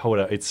didn't say,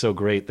 Hoda, it's so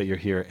great that you're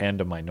here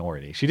and a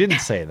minority. She didn't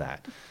say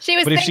that.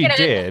 But if she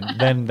did,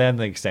 then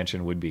the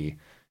extension would be,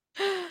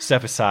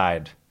 step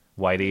aside,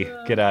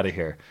 whitey, get out of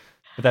here.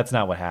 But that's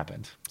not what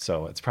happened.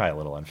 So it's probably a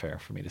little unfair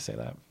for me to say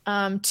that.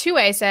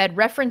 2A said,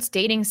 reference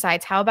dating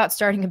sites. How about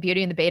starting a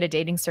Beauty and the Beta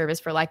dating service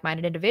for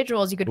like-minded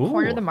individuals? You could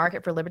corner the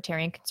market for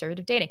libertarian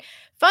conservative dating.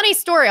 Funny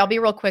story. I'll be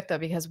real quick, though,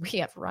 because we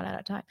have run out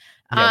of time.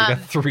 Yeah, we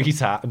got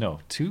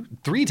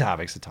three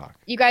topics to talk.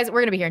 You guys,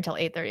 we're going to be here until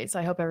 8:30, so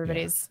I hope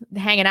everybody's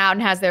hanging out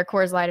and has their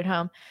Coors Light at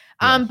home.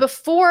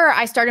 Before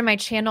I started my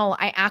channel,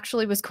 I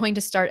actually was going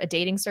to start a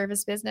dating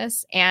service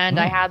business, and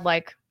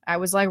I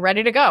was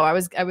ready to go. I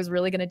was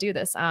really going to do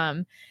this.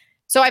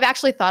 So I've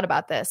actually thought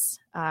about this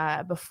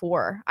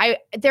before.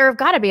 There have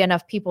got to be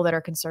enough people that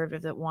are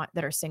conservative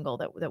that are single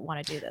that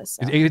want to do this.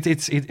 So.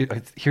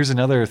 Here's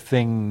another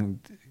thing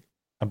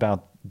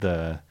about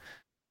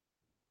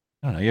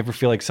I don't know. You ever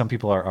feel like some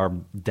people are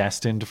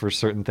destined for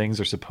certain things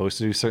or supposed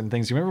to do certain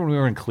things? You remember when we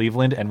were in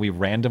Cleveland and we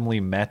randomly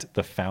met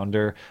the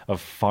founder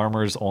of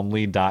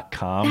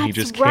FarmersOnly.com? He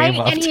just came up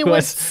to us. And he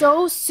was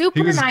so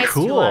super nice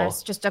cool. to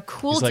us. Just a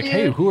cool dude. He's like, dude.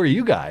 hey, who are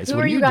you guys?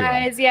 What are you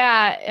guys? Doing?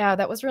 Yeah,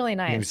 that was really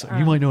nice. Like,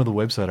 you might know the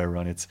website I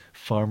run. It's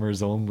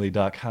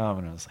FarmersOnly.com.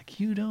 And I was like,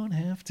 you don't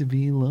have to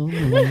be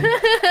lonely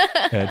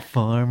at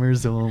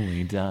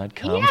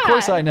FarmersOnly.com. Yeah. Of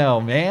course I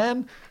know,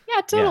 man.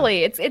 Yeah,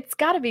 totally. Yeah. It's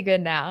got to be good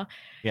now.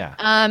 Yeah.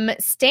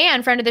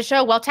 Stan, friend of the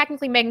show. Well,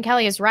 technically, Megyn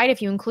Kelly is right.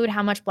 If you include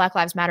how much Black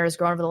Lives Matter has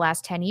grown over the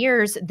last 10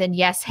 years, then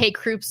yes, hate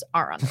groups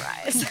are on the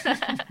rise.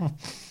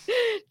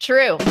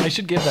 True. I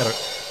should give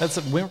that's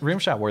a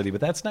rimshot worthy,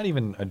 but that's not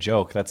even a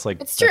joke. That's like,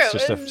 it's true. That's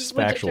just a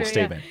factual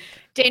statement. Yeah.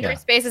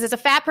 Dangerous Spaces. As a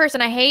fat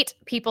person, I hate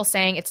people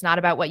saying it's not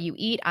about what you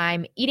eat.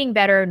 I'm eating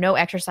better, no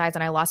exercise,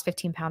 and I lost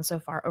 15 pounds so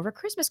far over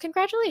Christmas.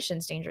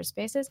 Congratulations, Dangerous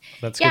Spaces.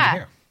 That's good to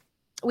hear.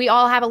 We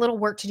all have a little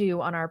work to do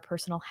on our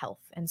personal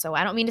health. And so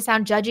I don't mean to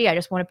sound judgy. I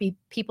just want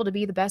people to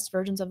be the best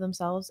versions of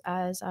themselves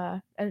as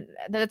that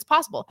it's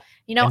possible.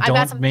 You know, I've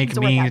got some things to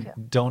work out too.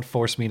 Don't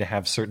force me to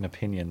have certain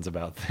opinions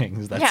about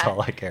things. That's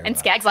all I care about. And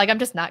Skag's like, I'm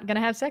just not going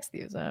to have sex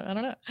with you. So I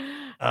don't know.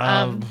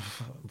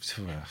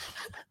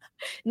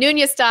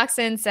 Nunez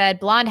Stockson said,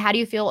 Blonde, how do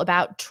you feel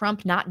about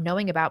Trump not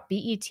knowing about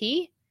BET?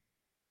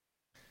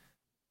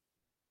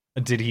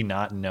 Did he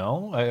not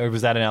know? Or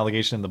was that an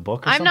allegation in the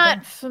book or I'm something?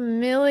 not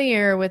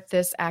familiar with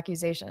this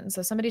accusation.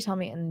 So somebody tell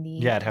me in the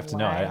Yeah, I'd have to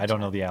know. I don't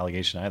know the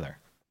allegation either.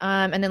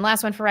 And then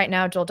last one for right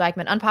now, Joel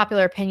Dykman.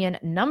 Unpopular opinion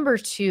number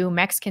 2,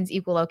 Mexicans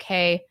equal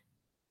okay.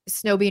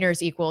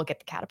 Snowbeaners equal get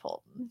the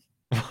catapult.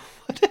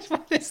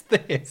 What is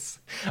this?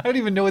 I don't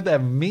even know what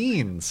that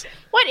means.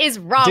 What is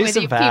wrong with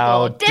you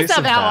people?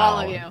 Disavow all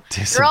of you.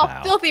 You're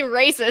all filthy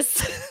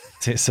racists.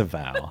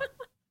 Disavow.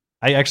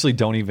 I actually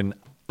don't even...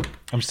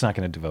 I'm just not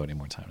going to devote any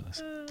more time to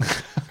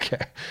this.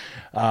 Okay.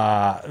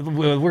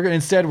 We're going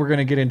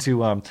to get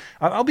into...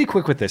 I'll be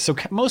quick with this. So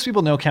most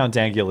people know Count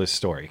Dankula's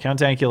story. Count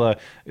Dankula...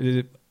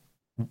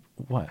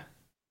 what?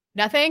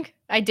 Nothing.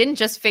 I didn't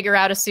just figure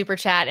out a super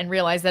chat and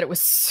realize that it was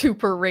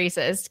super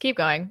racist. Keep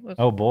going.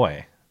 Oh,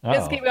 boy.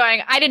 Just keep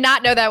going. I did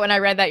not know that when I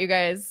read that, you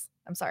guys.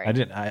 I'm sorry.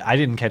 I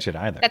didn't catch it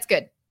either. That's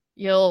good.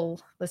 You'll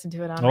listen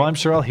to it on... Well, I'm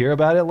sure I'll hear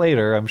about it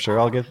later. I'm sure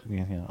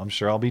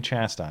I'll be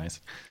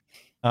chastised.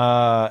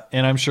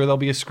 And I'm sure there'll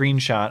be a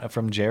screenshot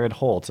from Jared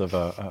Holt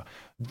of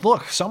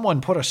look,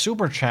 someone put a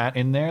super chat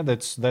in there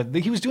that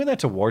he was doing that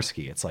to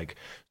Warski. It's like,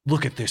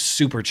 look at this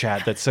super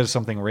chat that says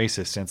something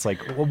racist. And it's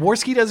like, well,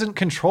 Warski doesn't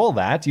control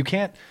that.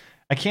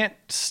 I can't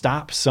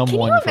stop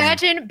someone. Can you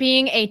imagine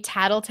being a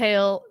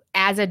tattletale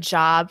as a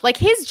job? Like,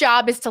 his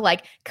job is to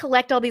like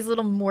collect all these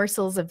little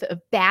morsels of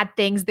bad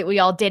things that we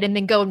all did and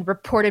then go and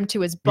report him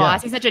to his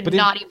boss. He's such a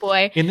naughty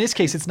boy. In this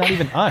case, it's not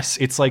even us.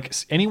 It's like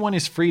anyone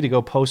is free to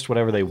go post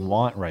whatever they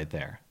want right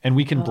there. And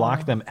we can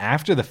block them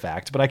after the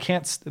fact, but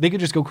they could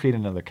just go create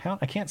another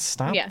account. I can't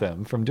stop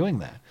them from doing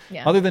that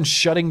other than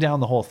shutting down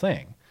the whole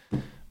thing.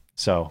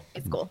 So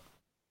it's cool.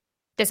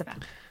 Disavow.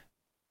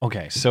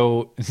 Okay,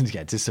 so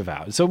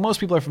disavow. So most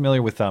people are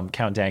familiar with Count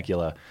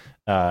Dankula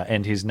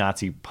and his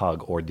Nazi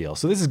pug ordeal.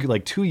 So this is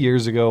like 2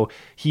 years ago.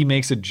 He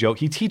makes a joke.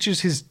 He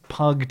teaches his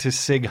pug to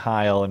Sig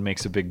Heil and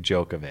makes a big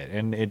joke of it.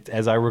 And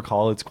as I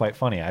recall, it's quite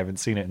funny. I haven't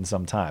seen it in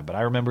some time, but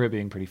I remember it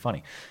being pretty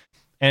funny.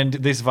 And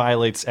this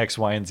violates X,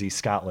 Y, and Z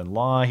Scotland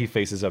law. He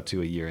faces up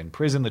to a year in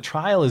prison. The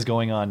trial is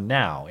going on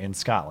now in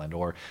Scotland,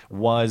 or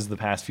was the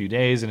past few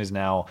days, and is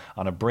now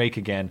on a break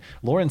again.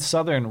 Lauren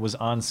Southern was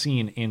on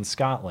scene in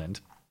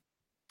Scotland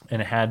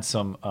and had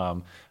some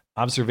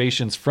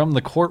observations from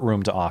the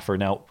courtroom to offer.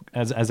 Now,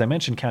 as I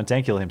mentioned, Count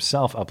Dankula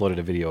himself uploaded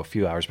a video a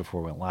few hours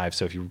before we went live.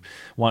 So if you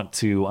want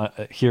to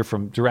hear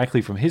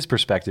directly from his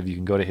perspective, you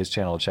can go to his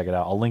channel to check it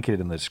out. I'll link it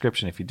in the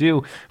description if you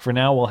do. For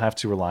now, we'll have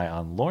to rely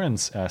on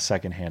Lauren's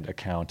secondhand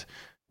account,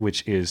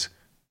 which is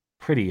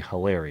pretty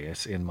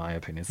hilarious in my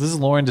opinion. So this is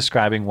Lauren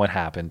describing what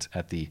happened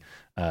at the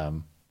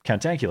Count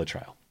Dankula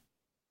trial.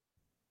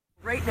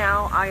 Right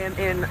now, I am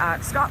in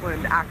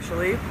Scotland,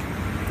 actually,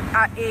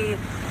 at a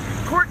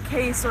court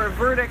case, or a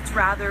verdict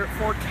rather,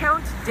 for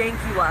Count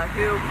Dankula,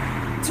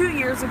 who 2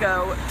 years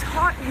ago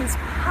taught his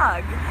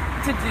pug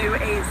to do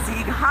a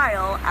Sieg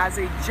Heil as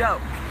a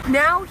joke.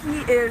 Now he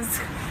is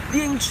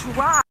being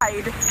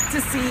tried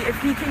to see if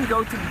he can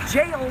go to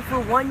jail for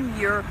 1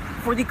 year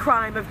for the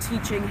crime of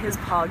teaching his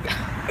pug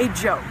a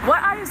joke.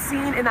 What I have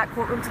seen in that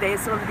courtroom today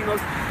is some of the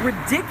most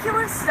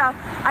ridiculous stuff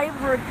I have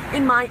heard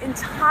in my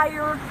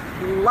entire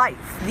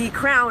life. The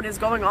Crown is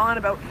going on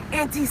about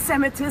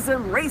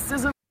anti-Semitism,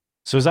 racism.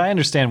 So as I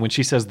understand, when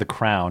she says the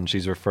Crown,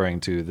 she's referring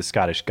to the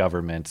Scottish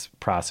government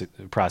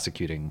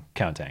prosecuting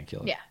Count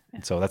Dankula. Yeah.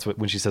 And so that's what,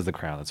 when she says the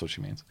Crown, that's what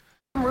she means.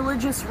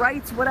 Religious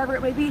rights, whatever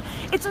it may be.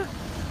 It's a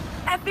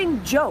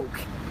effing joke.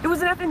 It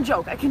was an effing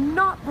joke. I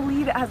cannot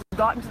believe it has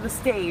gotten to the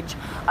stage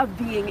of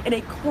being in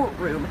a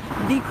courtroom.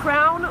 The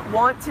Crown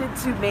wanted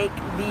to make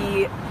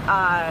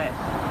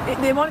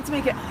they wanted to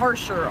make it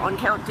harsher on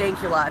Count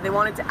Dankula. They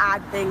wanted to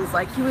add things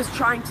like he was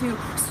trying to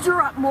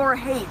stir up more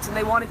hate, and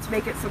they wanted to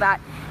make it so that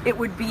it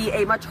would be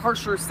a much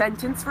harsher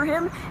sentence for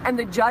him, and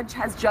the judge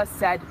has just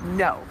said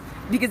no,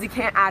 because he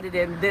can't add it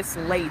in this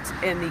late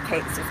in the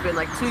case. It's been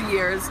like 2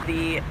 years.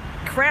 The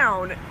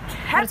Crown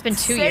kept It's been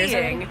 2 years,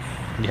 I think.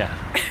 Yeah.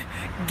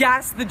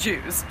 Gas the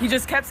Jews. He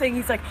just kept saying,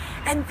 he's like,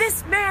 and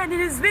this man in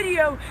his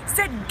video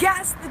said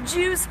gas the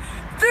Jews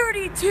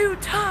 32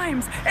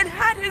 times and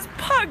had his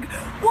pug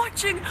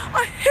watching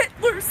a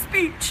Hitler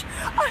speech.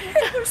 A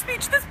Hitler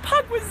speech. This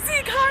pug was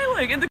Sieg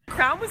Heiling, and the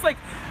Crown was like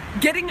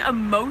getting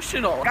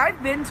emotional.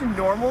 I've been to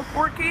normal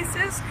court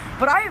cases,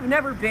 but I have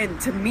never been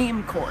to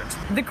meme court.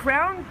 The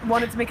Crown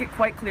wanted to make it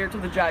quite clear to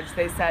the judge.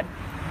 They said,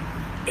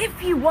 if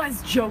he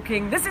was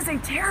joking, this is a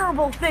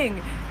terrible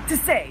thing to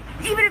say,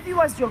 even if he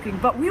was joking,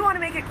 but we want to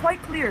make it quite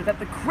clear that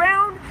the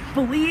Crown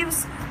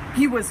believes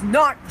he was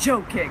not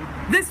joking.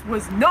 This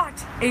was not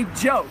a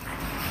joke.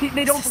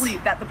 They don't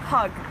believe that the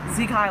pug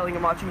Sieg Heiling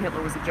and watching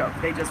Hitler was a joke.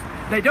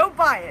 They don't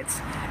buy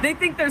it. They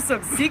think there's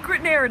some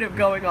secret narrative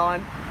going on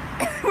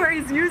where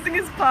he's using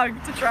his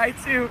pug to try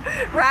to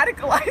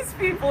radicalize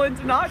people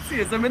into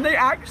Nazism, and they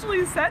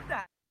actually said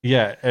that.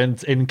 Yeah,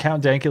 and in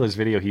Count Dankula's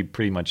video, he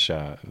pretty much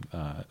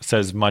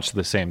says much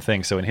the same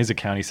thing. So in his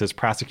account, he says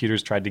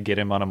prosecutors tried to get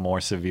him on a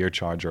more severe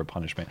charge or a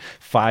punishment,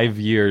 5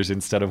 years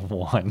instead of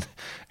 1,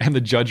 and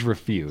the judge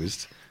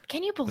refused.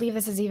 Can you believe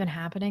this is even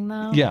happening,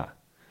 though? Yeah.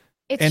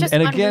 It's just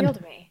unreal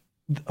to me.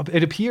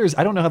 It appears,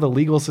 I don't know how the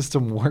legal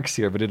system works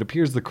here, but it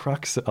appears the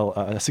crux,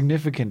 a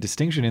significant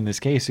distinction in this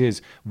case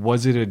is,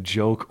 was it a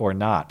joke or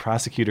not?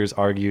 Prosecutors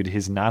argued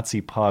his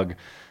Nazi pug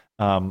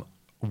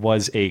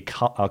was a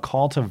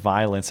call to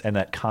violence and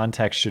that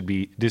context should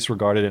be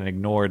disregarded and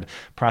ignored.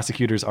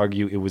 Prosecutors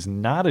argue it was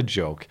not a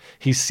joke.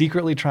 He's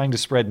secretly trying to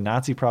spread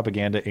Nazi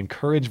propaganda,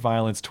 encourage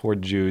violence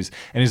toward Jews,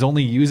 and is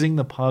only using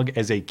the pug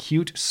as a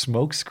cute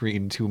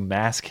smokescreen to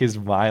mask his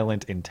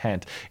violent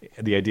intent.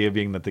 The idea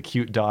being that the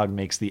cute dog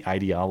makes the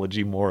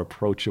ideology more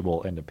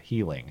approachable and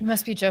appealing. You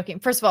must be joking.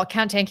 First of all,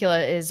 Count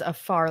Dankula is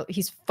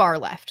he's far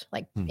left,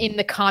 like in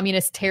the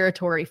communist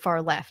territory,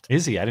 far left.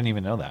 Is he? I didn't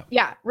even know that.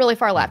 Yeah, really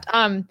far left.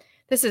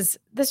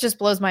 This just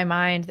blows my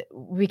mind.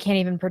 We can't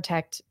even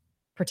protect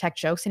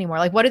jokes anymore.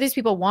 Like, what do these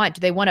people want?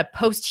 Do they want a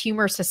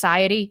post-humor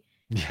society?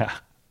 Yeah.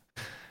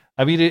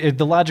 I mean,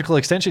 the logical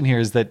extension here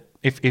is that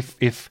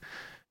if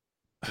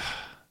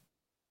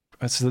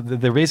so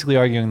they're basically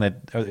arguing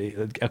that,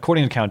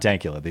 according to Count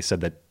Dankula, they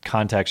said that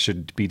context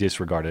should be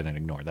disregarded and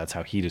ignored. That's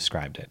how he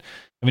described it.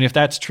 I mean, if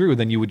that's true,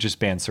 then you would just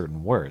ban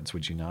certain words,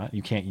 would you not?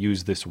 You can't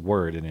use this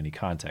word in any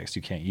context.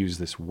 You can't use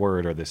this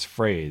word or this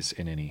phrase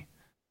in any...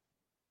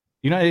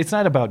 it's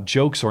not about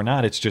jokes or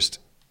not. It's just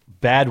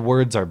bad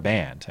words are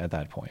banned at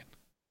that point.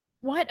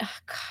 What? Oh,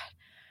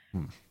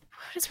 God.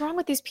 What is wrong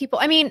with these people?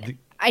 I mean,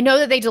 I know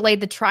that they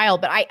delayed the trial,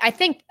 but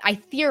I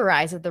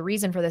theorize that the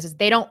reason for this is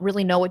they don't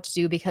really know what to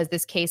do because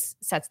this case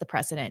sets the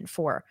precedent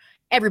for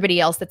everybody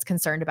else that's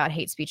concerned about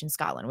hate speech in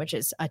Scotland, which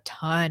is a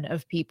ton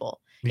of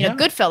people. You know,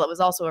 Goodfellow was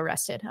also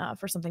arrested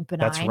for something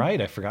benign. That's right.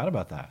 I forgot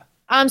about that.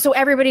 So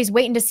everybody's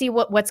waiting to see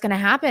what's going to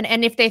happen.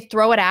 And if they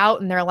throw it out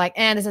and they're like,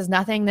 this is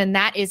nothing, then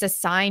that is a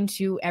sign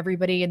to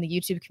everybody in the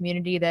YouTube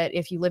community that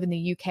if you live in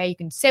the UK, you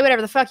can say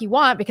whatever the fuck you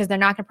want because they're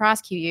not going to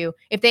prosecute you.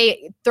 If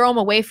they throw them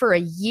away for a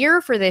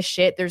year for this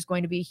shit, there's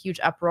going to be a huge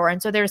uproar. And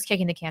so they're just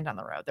kicking the can down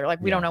the road. They're like,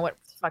 we don't know what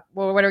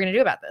are we going to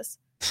do about this?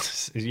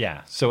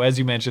 Yeah. So as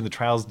you mentioned, the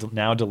trial's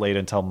now delayed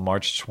until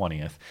March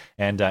 20th.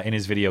 And in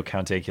his video,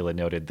 Count Dankula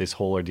noted this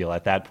whole ordeal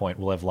at that point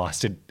will have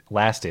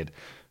lasted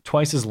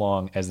twice as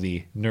long as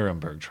the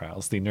Nuremberg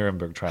trials. The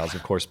Nuremberg trials,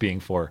 of course, being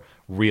for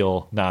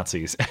real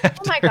Nazis. Oh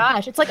my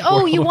gosh. It's like,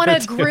 oh, you want War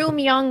to II. groom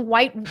young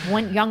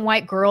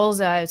white girls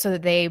so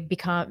that they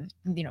become,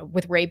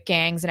 with rape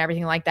gangs and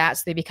everything like that.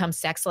 So they become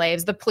sex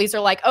slaves. The police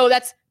are like, oh,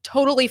 that's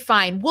totally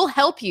fine. We'll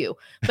help you.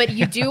 But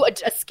you do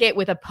a skit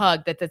with a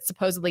pug that's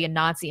supposedly a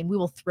Nazi and we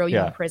will throw you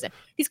in prison.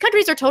 These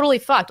countries are totally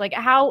fucked. Like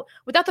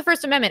without the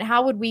First Amendment,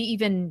 how would we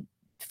even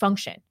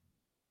function?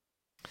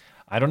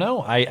 I don't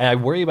know. I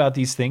worry about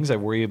these things. I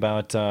worry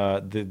about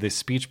the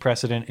speech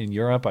precedent in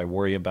Europe. I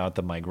worry about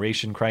the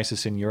migration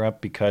crisis in Europe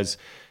because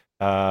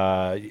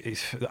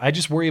I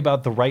just worry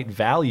about the right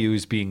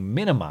values being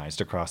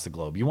minimized across the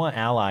globe. You want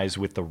allies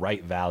with the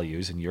right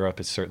values, and Europe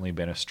has certainly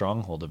been a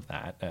stronghold of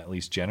that, at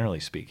least generally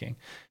speaking.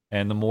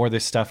 And the more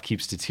this stuff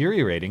keeps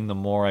deteriorating, the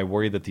more I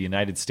worry that the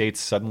United States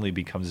suddenly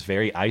becomes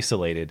very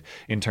isolated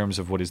in terms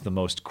of what is the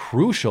most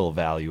crucial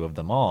value of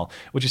them all,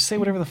 which is say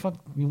whatever the fuck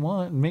you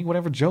want, make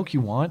whatever joke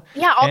you want.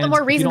 Yeah, all the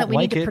more reason that we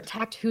like need to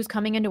protect who's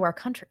coming into our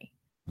country.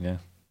 Yeah.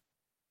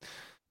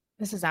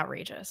 This is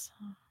outrageous.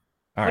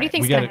 All what do you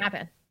think's going to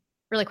happen?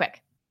 Really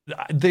quick.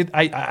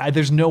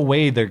 There's no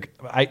way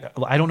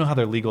I don't know how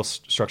their legal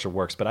structure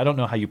works, but I don't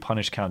know how you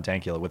punish Count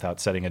Dankula without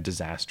setting a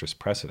disastrous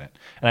precedent.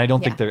 And I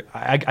don't think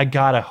I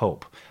gotta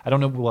hope. I don't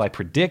know. Will I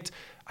predict?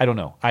 I don't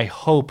know. I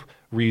hope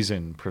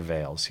reason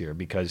prevails here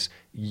because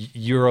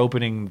you're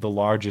opening the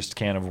largest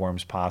can of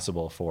worms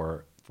possible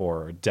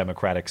for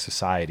democratic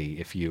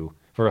society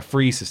for a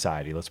free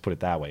society. Let's put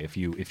it that way.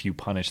 If you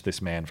punish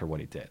this man for what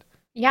he did.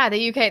 Yeah,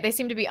 the UK, they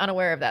seem to be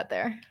unaware of that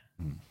there.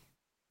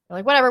 They're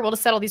like, whatever, we'll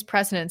just settle these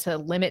precedents to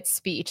limit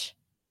speech.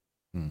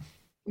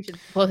 We should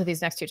blow through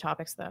these next two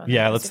topics, though.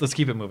 Yeah, let's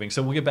keep it moving.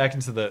 So we'll get back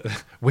into the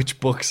which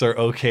books are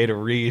okay to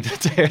read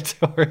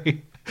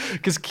territory.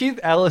 Because Keith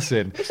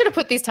Ellison... We should have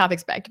put these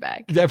topics back to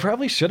back. I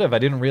probably should have. I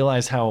didn't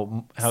realize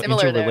how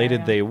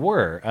interrelated they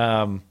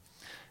were.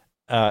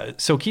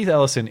 So Keith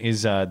Ellison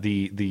is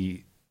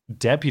the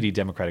deputy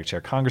Democratic chair,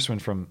 congressman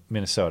from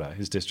Minnesota.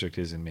 His district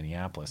is in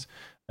Minneapolis.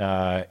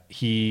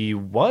 He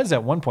was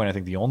at one point, I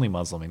think, the only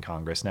Muslim in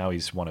Congress. Now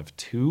he's one of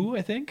two,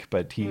 I think.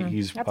 But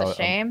he's that's a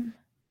shame.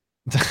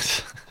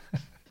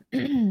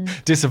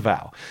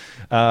 Disavow.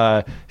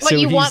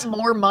 You want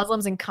more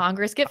Muslims in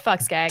Congress? Get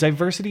fucked, Skag.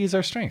 Diversity is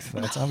our strength.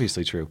 That's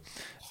obviously true.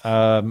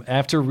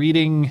 After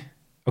reading,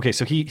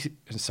 so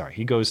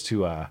he goes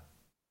to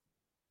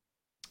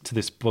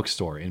this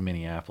bookstore in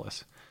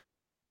Minneapolis.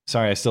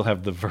 Sorry, I still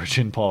have the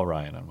Virgin Paul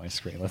Ryan on my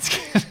screen. Let's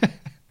get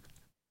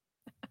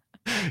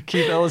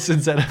Keith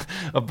Ellison's at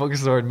a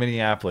bookstore in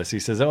Minneapolis. He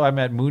says, I'm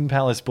at Moon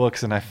Palace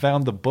Books, and I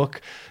found the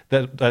book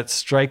that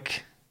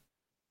strike...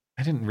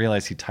 I didn't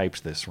realize he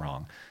typed this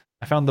wrong.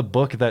 I found the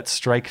book that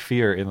strike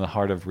fear in the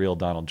heart of real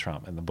Donald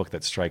Trump, and the book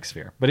that strikes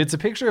fear. But it's a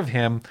picture of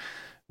him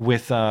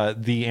with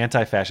the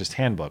Anti-Fascist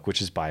Handbook,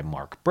 which is by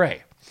Mark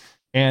Bray.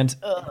 And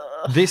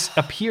this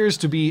appears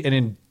to be an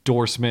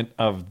endorsement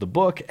of the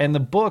book, and the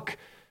book...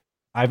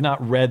 I've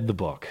not read the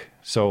book,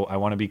 so I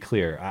want to be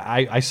clear.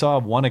 I saw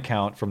one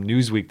account from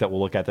Newsweek that we'll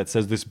look at that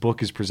says this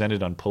book is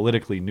presented on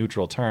politically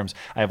neutral terms.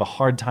 I have a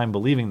hard time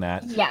believing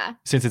that,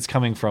 since it's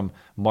coming from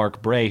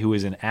Mark Bray, who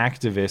is an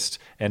activist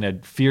and a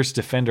fierce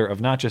defender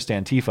of not just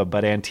Antifa,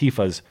 but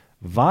Antifa's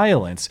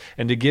violence.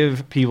 And to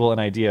give people an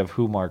idea of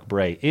who Mark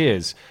Bray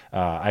is,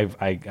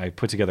 I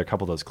put together a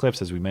couple of those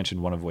clips, as we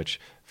mentioned, one of which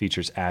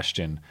features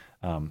Ashton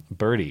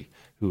Birdie,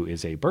 who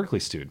is a Berkeley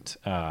student.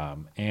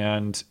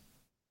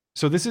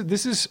 So this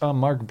is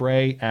Mark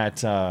Bray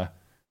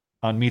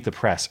on Meet the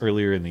Press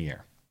earlier in the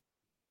year.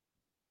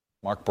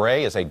 Mark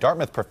Bray is a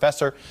Dartmouth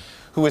professor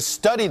who has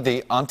studied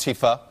the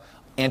Antifa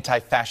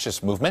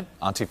anti-fascist movement.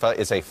 Antifa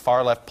is a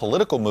far-left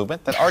political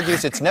movement that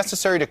argues it's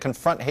necessary to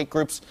confront hate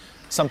groups,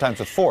 sometimes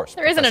with force.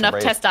 There isn't enough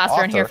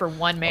testosterone here for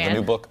one man. The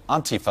new book,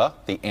 Antifa,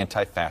 the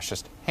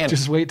Anti-Fascist Handbook.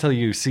 Just wait till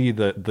you see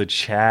the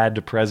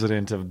Chad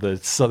president of the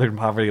Southern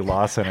Poverty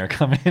Law Center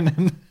come in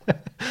and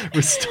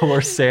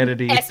restore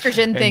sanity,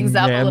 estrogen things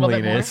up a little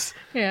bit more.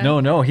 Yeah.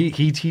 No,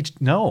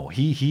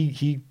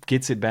 he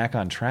gets it back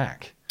on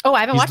track. Oh,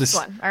 I haven't watched this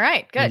one. All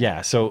right, good.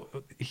 Yeah, so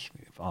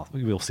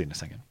we'll see in a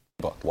second.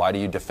 Why do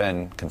you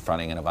defend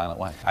confronting in a violent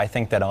way? I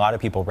think that a lot of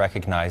people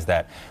recognize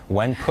that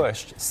when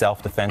pushed,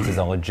 self-defense is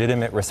a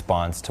legitimate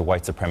response to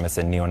white supremacist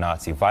and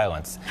neo-Nazi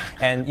violence.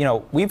 And,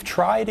 we've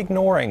tried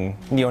ignoring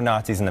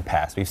neo-Nazis in the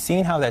past. We've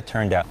seen how that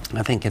turned out.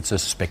 I think it's a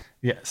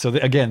Yeah, so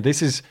again,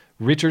 this is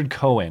Richard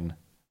Cohen.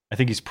 I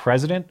think he's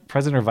president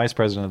or vice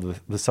president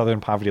of the Southern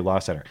Poverty Law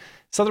Center.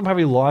 Southern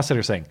Poverty Law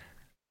Center saying,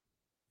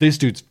 this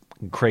dude's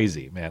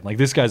crazy, man. Like,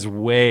 this guy's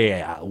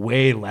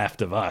way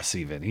left of us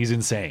even. He's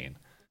insane.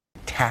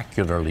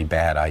 Spectacularly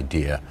bad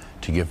idea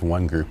to give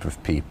one group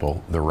of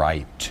people the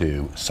right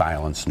to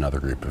silence another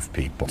group of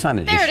people. It's not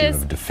an issue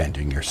of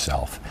defending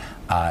yourself.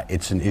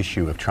 It's an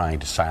issue of trying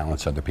to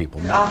silence other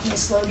people.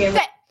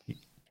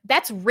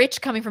 That's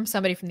rich coming from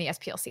somebody from the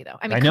SPLC, though.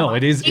 I know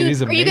it is. It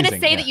is amazing. Are you going to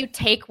say that you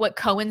take what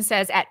Cohen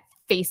says at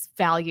face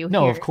value?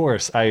 No, here? Of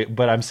course.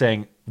 But I'm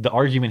saying the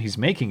argument he's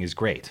making is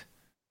great.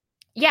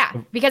 Yeah,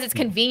 because it's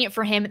convenient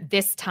for him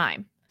this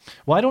time.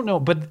 Well, I don't know,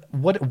 but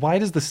why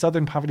does the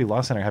Southern Poverty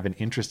Law Center have an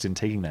interest in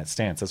taking that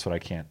stance? That's what I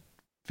can't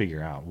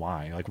figure out.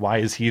 Why? Like, why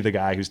is he the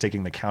guy who's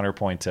taking the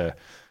counterpoint to?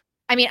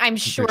 I mean, I'm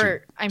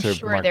sure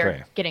Mark they're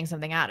Bray. getting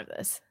something out of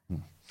this.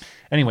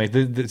 Anyway,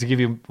 to give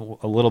you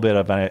a little bit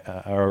of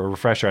a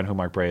refresher on who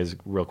Mark Bray is,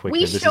 real quick.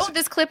 We showed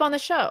this clip on the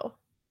show.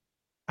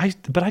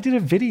 But I did a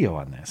video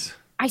on this.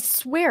 I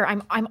swear,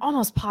 I'm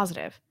almost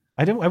positive.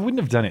 I wouldn't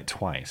have done it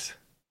twice.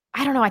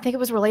 I don't know. I think it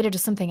was related to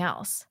something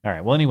else. All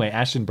right. Well, anyway,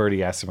 Ashton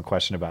Birdie asked him a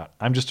question about,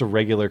 I'm just a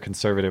regular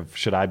conservative.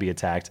 Should I be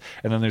attacked?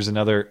 And then there's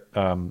another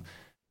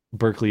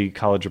Berkeley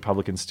College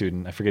Republican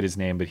student. I forget his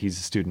name, but he's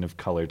a student of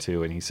color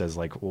too. And he says,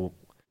 like, well,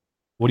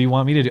 what do you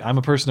want me to do? I'm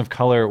a person of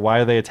color. Why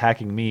are they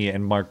attacking me?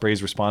 And Mark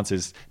Bray's response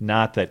is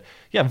not that,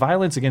 yeah,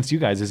 violence against you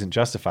guys isn't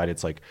justified.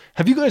 It's like,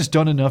 have you guys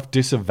done enough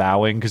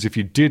disavowing? Because if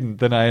you didn't,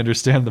 then I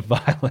understand the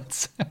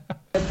violence.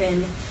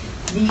 Within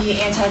the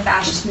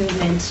anti-fascist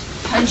movement,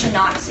 punch a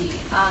Nazi.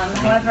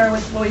 However,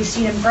 with what we've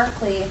seen in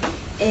Berkeley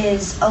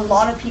is a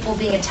lot of people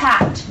being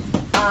attacked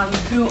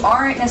who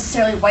aren't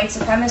necessarily white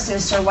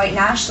supremacists or white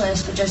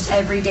nationalists, but just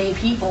everyday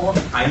people.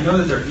 I know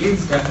that there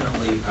is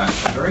definitely a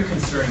very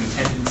concerning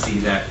tendency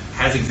that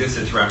has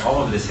existed throughout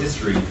all of this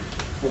history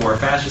for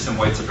fascists and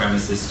white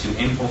supremacists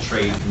to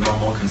infiltrate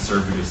normal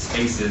conservative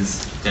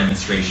spaces,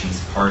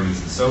 demonstrations,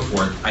 parties, and so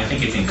forth. I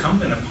think it's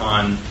incumbent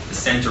upon the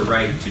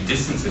center-right to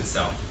distance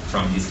itself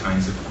from these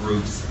kinds of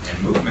groups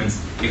and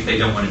movements if they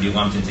don't want to be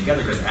lumped in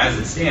together, because as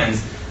it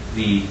stands,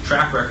 the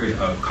track record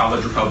of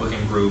college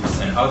Republican groups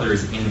and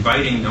others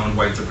inviting known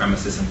white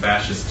supremacists and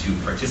fascists to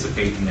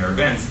participate in their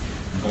events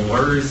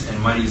blurs and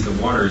muddies the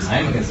waters.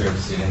 I'm a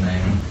conservative student,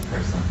 I'm a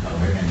person of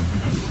color, and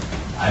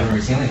I've been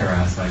routinely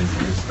harassed by these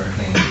groups.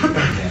 Berkeley, for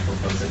example,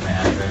 posted my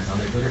address on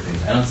their Twitter page.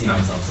 I don't see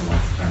myself as a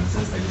white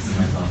supremacist, I just see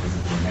myself as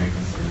an ordinary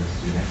conservative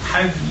student.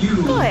 Have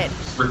you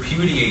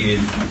repudiated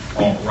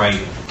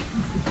alt-right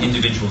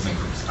individuals and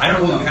groups? I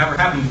don't know if you have or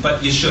haven't,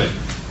 but you should.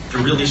 You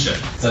really should.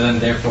 So then,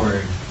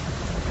 therefore,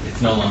 it's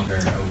no longer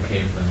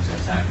okay for them to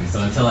attack me.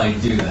 So until I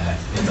do that,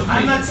 it's okay.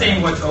 I'm not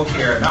saying what's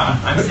okay or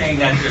not. I'm saying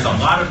that there's a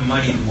lot of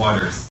muddied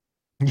waters.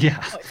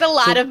 Yeah. It's a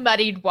lot of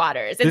muddied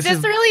waters. It's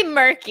just really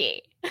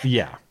murky.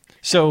 Yeah.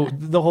 So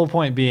the whole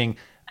point being,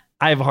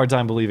 I have a hard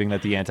time believing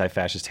that the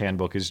Anti-Fascist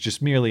Handbook is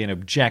just merely an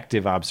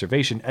objective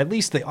observation. At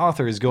least the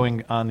author is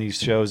going on these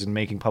shows and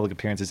making public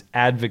appearances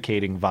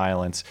advocating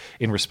violence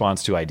in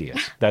response to ideas.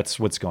 That's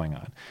what's going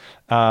on.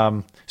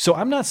 So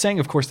I'm not saying,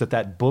 of course,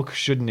 that book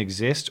shouldn't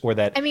exist or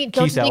that I mean,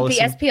 don't Keith you think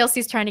Ellison, the SPLC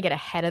is trying to get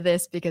ahead of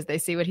this because they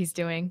see what he's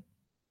doing?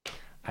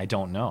 I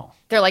don't know.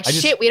 They're like,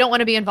 shit, we don't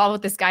want to be involved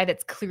with this guy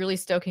that's clearly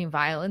stoking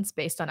violence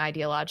based on an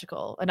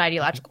ideological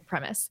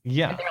premise.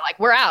 Yeah. And they're like,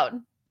 we're out.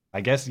 I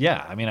guess,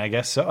 yeah. I mean, I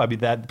guess so. I mean,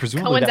 that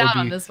presumably Cohen's that out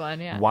would on be this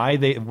one, yeah. why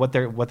what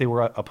they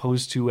were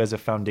opposed to as a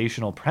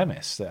foundational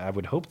premise. I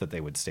would hope that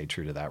they would stay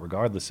true to that,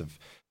 regardless of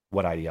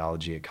what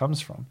ideology it comes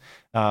from.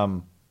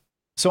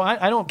 So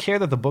I don't care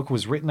that the book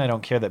was written. I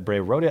don't care that Bray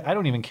wrote it. I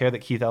don't even care that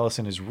Keith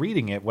Ellison is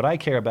reading it. What I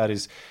care about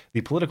is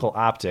the political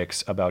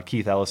optics about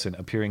Keith Ellison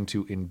appearing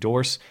to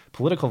endorse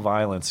political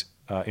violence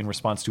in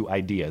response to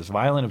ideas,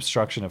 violent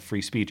obstruction of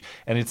free speech.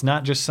 And it's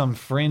not just some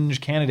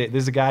fringe candidate.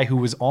 This is a guy who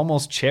was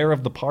almost chair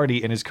of the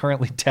party and is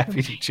currently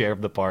deputy chair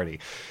of the party.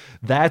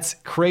 That's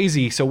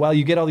crazy. So while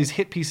you get all these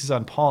hit pieces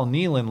on Paul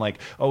Nealon, like,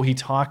 oh, he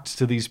talked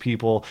to these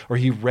people, or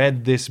he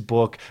read this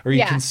book, or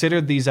he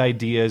considered these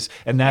ideas,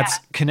 and that's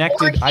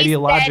connected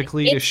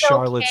ideologically to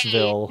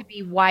Charlottesville. Okay to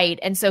be white,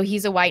 and so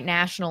he's a white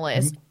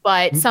nationalist,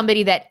 but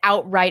somebody that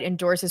outright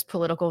endorses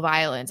political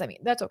violence. I mean,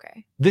 that's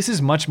okay. This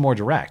is much more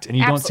direct, and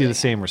you don't see the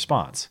same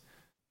response.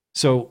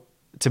 So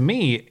to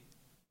me,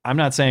 I'm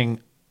not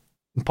saying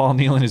Paul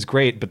Nealon is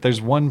great, but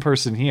there's one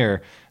person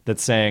here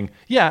that's saying,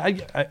 yeah,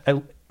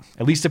 I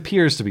at least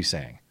appears to be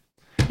saying,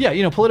 yeah,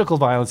 you know, political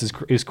violence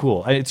is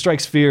cool. It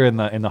strikes fear in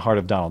the heart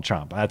of Donald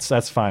Trump.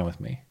 That's fine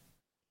with me.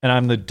 And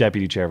I'm the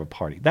deputy chair of a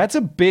party. That's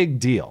a big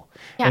deal.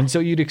 Yeah. And so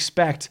you'd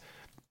expect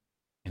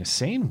in a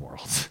sane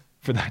world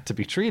for that to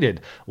be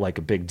treated like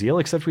a big deal,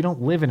 except we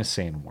don't live in a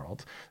sane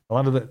world. A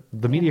lot of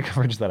the media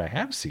coverage that I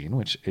have seen,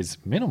 which is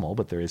minimal,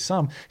 but there is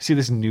some. See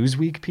this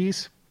Newsweek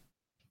piece?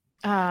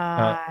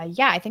 Yeah,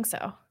 I think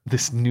so.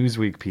 This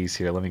Newsweek piece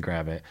here, let me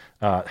grab it.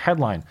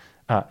 Headline,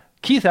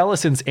 Keith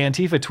Ellison's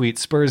Antifa tweet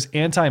spurs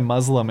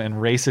anti-Muslim and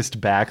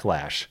racist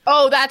backlash.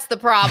 Oh, that's the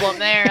problem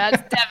there.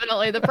 That's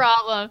definitely the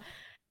problem.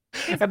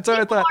 And so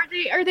I thought,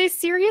 are they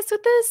serious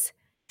with this?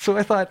 So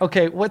I thought,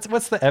 okay,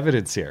 what's the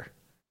evidence here?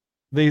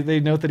 They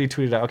note that he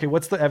tweeted out, okay,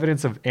 what's the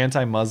evidence of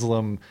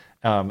anti-Muslim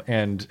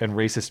and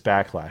racist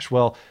backlash?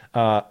 Well,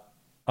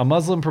 a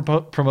Muslim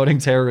promoting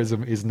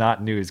terrorism is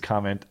not news. A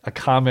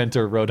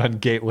commenter wrote on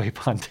Gateway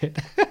Pundit.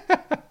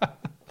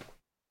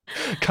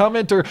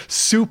 Commenter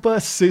Supa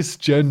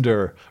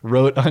Cisgender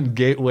wrote on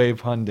Gateway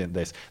Pundit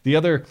this. The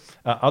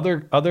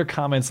other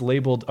comments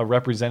labeled the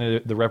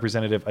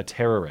representative a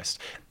terrorist.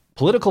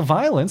 Political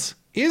violence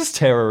is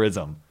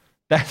terrorism.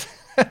 That's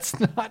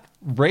not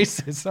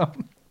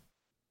racism.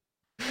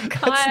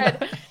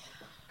 God,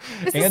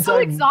 this is so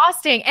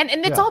exhausting, and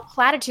it's all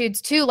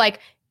platitudes too. Like,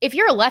 if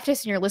you're a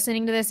leftist and you're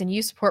listening to this and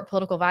you support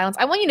political violence,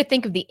 I want you to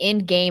think of the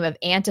end game of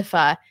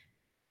Antifa,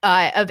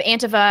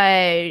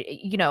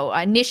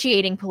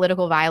 initiating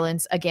political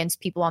violence against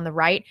people on the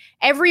right.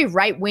 Every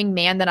right-wing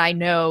man that I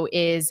know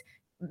is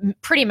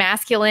pretty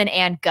masculine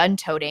and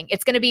gun-toting.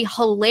 It's going to be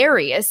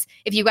hilarious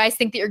if you guys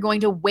think that you're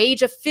going to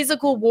wage a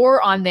physical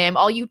war on them,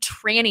 all you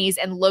trannies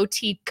and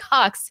low-T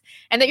cucks,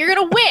 and that you're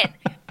going to win.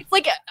 It's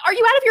like, are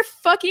you out of your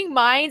fucking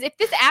minds? If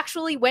this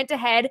actually went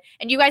ahead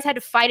and you guys had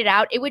to fight it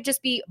out, it would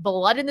just be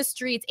blood in the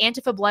streets,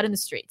 Antifa blood in the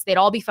streets. They'd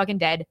all be fucking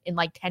dead in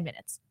like 10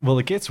 minutes. Well,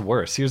 it gets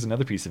worse. Here's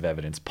another piece of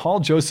evidence.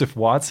 Paul Joseph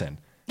Watson,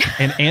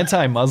 an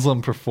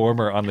anti-Muslim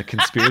performer on the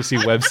conspiracy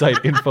website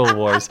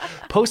InfoWars,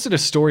 posted a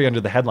story under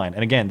the headline.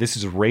 And again, this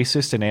is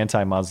racist and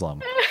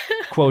anti-Muslim.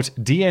 Quote,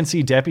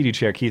 DNC Deputy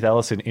Chair Keith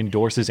Ellison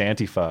endorses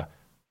Antifa,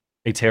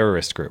 a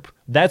terrorist group.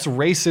 That's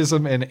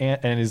racism and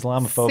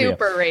Islamophobia.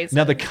 Super racist.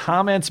 Now, the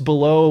comments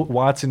below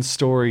Watson's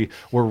story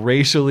were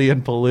racially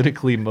and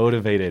politically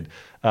motivated.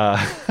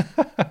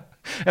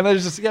 And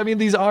there's just, I mean,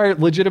 these are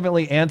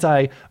legitimately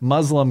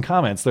anti-Muslim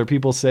comments. There are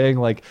people saying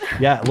like,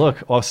 yeah,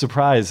 look, oh,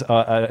 surprise,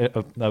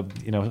 an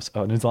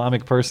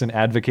Islamic person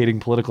advocating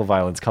political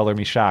violence, color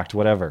me shocked,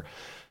 whatever.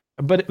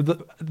 But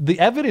the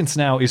evidence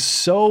now is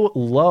so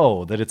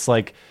low that it's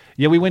like,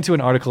 yeah, we went to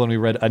an article and we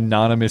read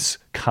anonymous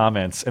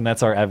comments, and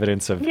that's our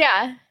evidence of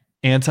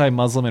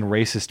anti-Muslim and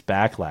racist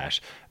backlash.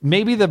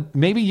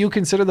 Maybe you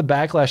consider the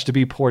backlash to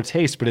be poor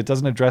taste, but it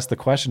doesn't address the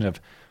question of,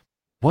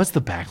 was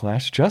the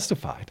backlash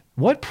justified?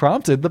 What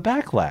prompted the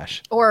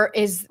backlash? Or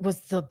was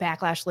the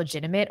backlash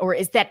legitimate? Or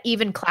is that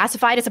even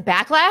classified as a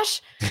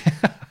backlash?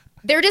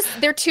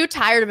 They're too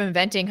tired of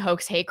inventing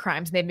hoax hate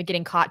crimes, and they've been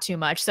getting caught too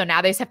much. So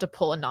now they just have to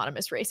pull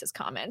anonymous racist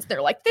comments.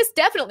 They're like, this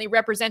definitely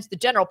represents the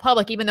general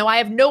public, even though I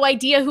have no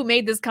idea who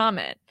made this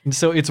comment. And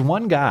so it's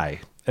one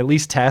guy, at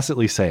least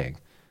tacitly saying,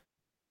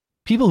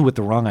 people with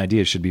the wrong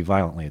ideas should be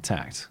violently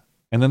attacked.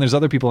 And then there's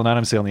other people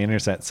anonymously on the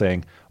internet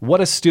saying,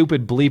 what a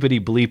stupid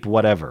bleepity bleep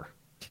whatever.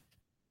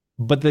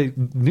 But the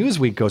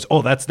Newsweek goes,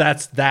 oh, that's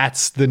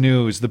the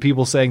news. The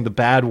people saying the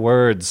bad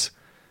words.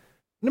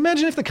 And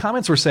imagine if the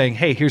comments were saying,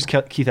 hey, here's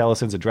Keith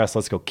Ellison's address.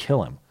 Let's go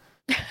kill him.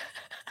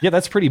 Yeah,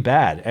 that's pretty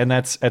bad. And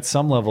that's at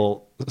some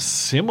level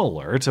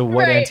similar to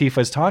what Antifa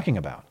is talking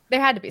about.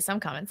 There had to be some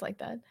comments like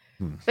that.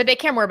 But they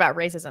care more about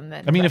racism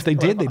than. I mean, if they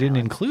did, they didn't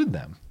include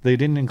them. They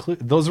didn't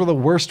include. Those were the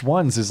worst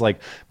ones. Is like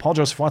Paul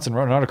Joseph Watson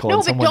wrote an article.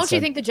 No, and but don't said,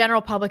 you think the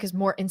general public is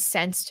more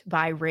incensed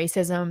by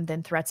racism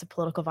than threats of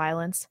political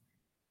violence?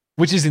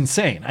 Which is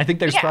insane. I think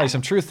there's probably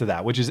some truth to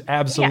that, which is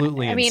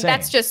absolutely insane. I mean,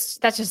 that's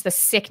just the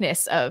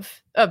sickness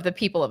of the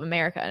people of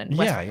America and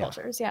Western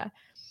cultures. Yeah.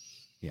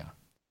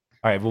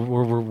 All right, well,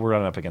 we're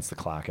running up against the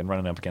clock and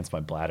running up against my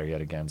bladder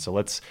yet again. So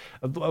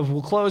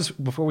we'll close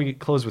before we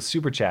close with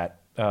Super Chat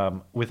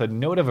with a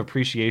note of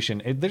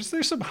appreciation.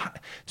 There's some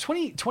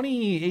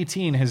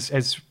 2018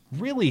 has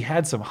really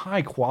had some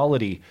high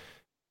quality,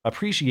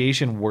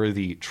 appreciation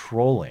worthy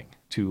trolling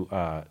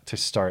to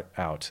start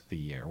out the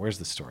year. Where's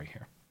the story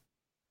here?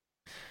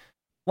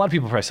 A lot of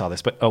people probably saw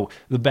this, but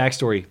the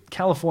backstory.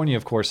 California,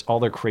 of course, all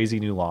their crazy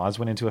new laws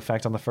went into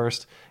effect on the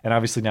 1st. And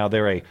obviously now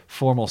they're a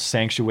formal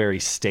sanctuary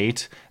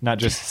state, not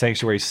just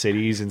sanctuary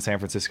cities in San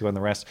Francisco and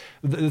the rest.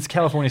 This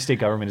California state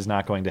government is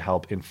not going to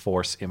help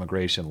enforce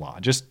immigration law.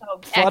 Just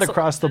flood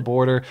across the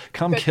border.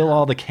 Come kill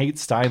all the Kate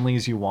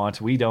Steinleys you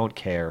want. We don't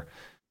care.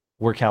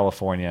 We're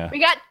California. We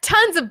got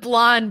tons of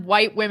blonde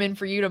white women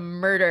for you to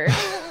murder.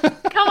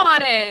 Come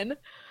on in.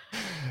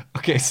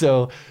 Okay,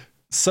 so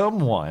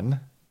someone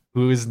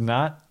who is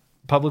not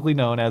publicly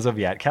known as of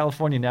yet,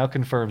 California now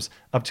confirms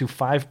up to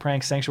 5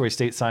 prank sanctuary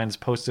state signs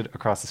posted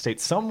across the state.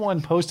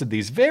 Someone posted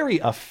these very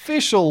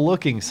official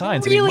looking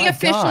signs. Really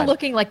official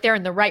looking, like they're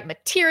in the right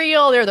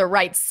material, they're the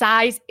right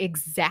size.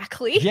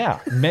 Exactly. Yeah.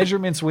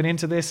 Measurements went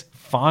into this.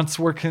 Fonts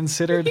were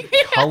considered.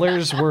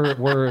 Colors were,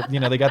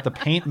 they got the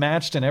paint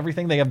matched and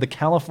everything. They have the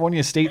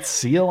California state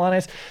seal on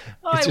it.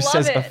 It just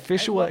says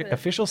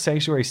official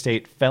sanctuary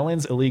state,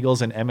 felons,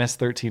 illegals, and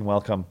MS-13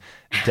 welcome.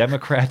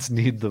 Democrats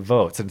need the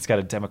votes. And it's got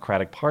a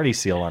Democratic Party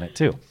seal on it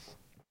too.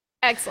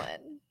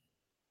 Excellent.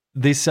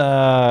 This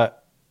so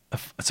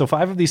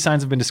 5 of these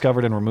signs have been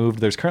discovered and removed.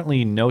 There's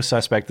currently no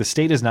suspect. The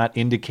state has not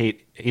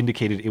indicated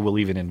it will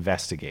even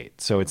investigate.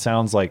 So it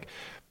sounds like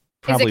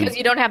probably. Is it because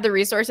you don't have the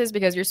resources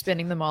because you're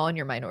spending them all in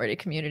your minority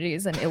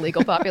communities and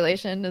illegal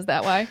population? Is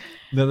that why?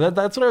 No,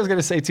 that's what I was going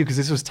to say too, because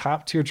this was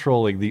top tier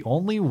trolling. The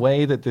only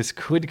way that this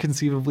could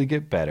conceivably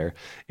get better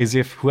is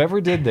if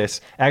whoever did this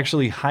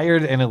actually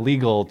hired an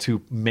illegal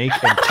to make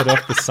and put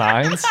up the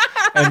signs,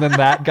 and then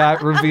that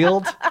got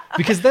revealed.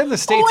 Because then the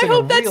state's I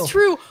hope that's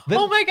true.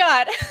 Oh my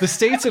God. The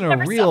state's in a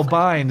real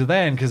bind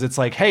then, because it's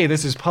like, hey,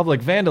 this is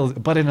public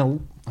vandalism, but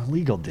an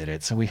illegal did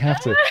it, so we have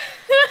to.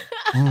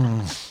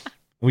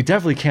 We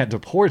definitely can't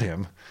deport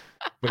him,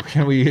 but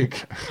can we?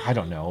 I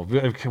don't know.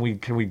 Can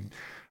we?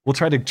 We'll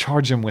try to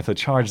charge him with a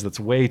charge that's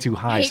way too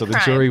high, so the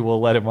jury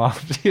will let him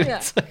off.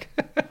 It's like,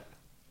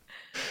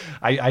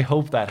 I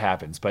hope that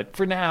happens. But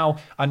for now,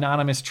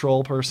 anonymous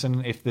troll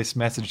person, if this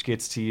message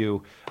gets to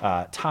you,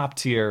 top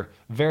tier,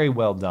 very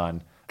well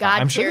done.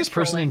 God, I'm sure this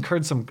person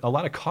incurred a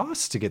lot of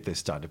costs to get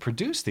this done. To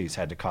produce these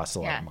had to cost a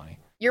lot of money.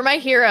 You're my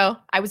hero.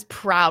 I was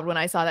proud when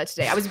I saw that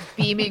today. I was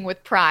beaming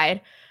with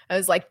pride. I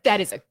was like, that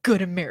is a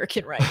good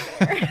American right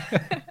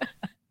there.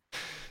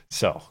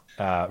 So,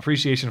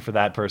 appreciation for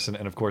that person,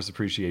 and of course,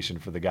 appreciation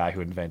for the guy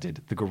who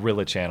invented the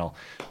Gorilla Channel.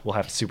 We'll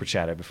have to super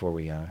chat it before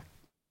we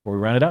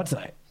run it out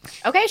tonight.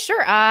 Okay, sure.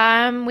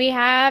 We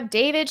have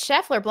David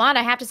Scheffler. Blonde,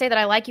 I have to say that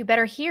I like you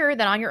better here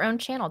than on your own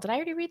channel. Did I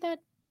already read that?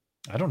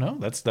 I don't know.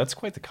 That's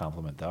quite the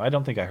compliment, though. I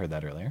don't think I heard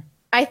that earlier.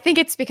 I think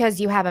it's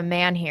because you have a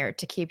man here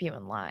to keep you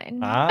in line.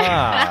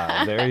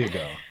 Ah, there you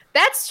go.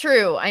 That's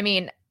true. I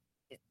mean,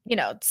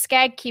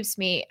 Skag keeps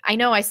me, I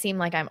know I seem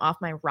like I'm off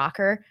my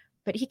rocker,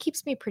 but he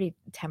keeps me pretty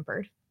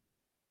tempered,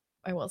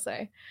 I will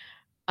say.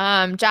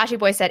 Joshy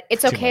Boy said,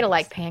 it's okay to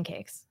like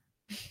pancakes.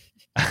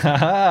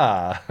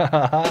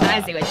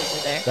 I see what you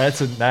did there.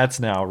 That's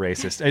now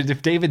racist.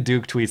 If David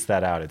Duke tweets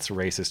that out, it's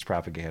racist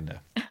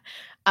propaganda.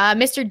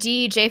 Mr.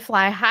 D. J.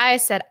 Fly High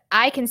said,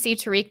 I can see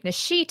Tariq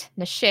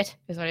Nashit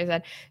is what he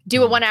said,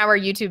 do a 1-hour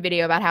YouTube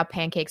video about how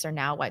pancakes are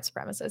now white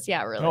supremacists.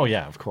 Yeah, really. Oh,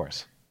 yeah, of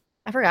course.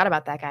 I forgot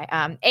about that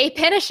guy. A.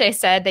 Pinochet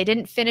said they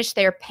didn't finish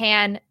their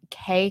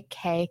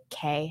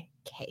pan-KKK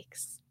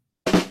cakes.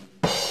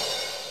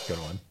 Good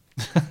one.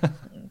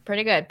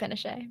 Pretty good,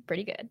 Pinochet.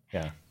 Pretty good.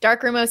 Yeah.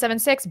 Darkroom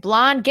 076,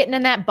 Blonde getting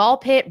in that ball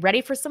pit,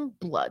 ready for some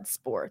blood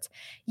sports.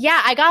 Yeah,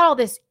 I got all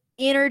this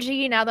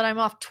energy now that I'm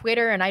off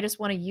Twitter, and I just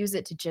want to use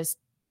it to just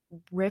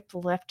rip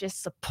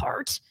leftists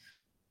apart.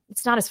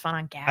 It's not as fun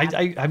on Gab.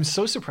 I'm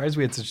so surprised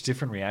we had such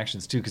different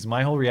reactions, too, because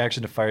my whole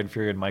reaction to Fire and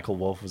Fury and Michael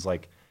Wolff was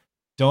like,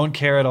 don't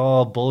care at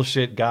all,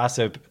 bullshit,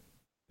 gossip.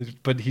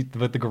 But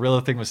the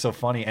gorilla thing was so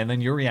funny, and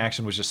then your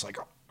reaction was just like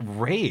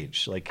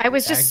rage. Like I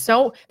was just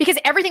because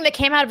everything that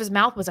came out of his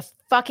mouth was a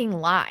fucking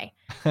lie.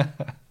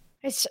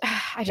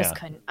 I just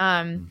couldn't.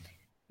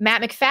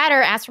 Matt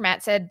McFatter,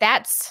 Astromat, said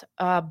that's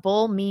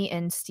bull, me,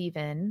 and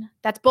Steven.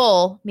 That's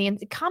bull, me,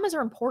 and commas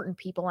are important,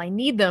 people. I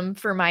need them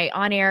for my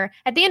on air.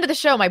 At the end of the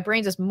show, my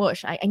brain's just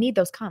mush. I need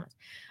those commas.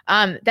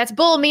 That's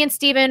bull, me, and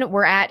Steven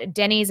were at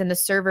Denny's, and the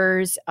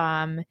servers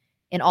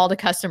and all the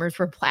customers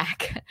were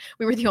black.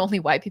 We were the only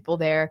white people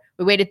there.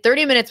 We waited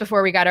 30 minutes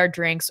before we got our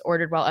drinks,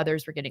 ordered while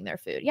others were getting their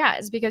food. Yeah,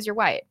 it's because you're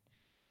white.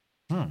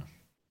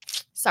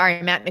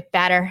 Sorry, Matt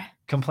McFatter.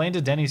 Complain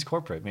to Denny's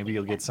corporate. Maybe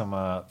you'll get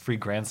some free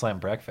Grand Slam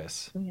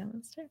breakfast. Yeah,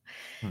 that's true.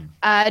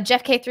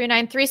 Jeff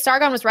K393.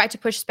 Sargon was right to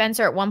push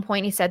Spencer at one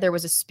point. He said there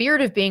was a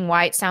spirit of being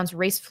white. Sounds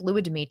race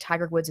fluid to me.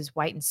 Tiger Woods is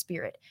white in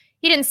spirit.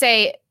 He didn't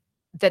say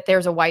that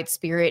there's a white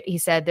spirit. He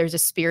said there's a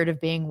spirit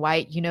of being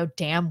white. You know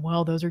damn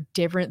well those are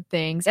different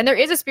things. And there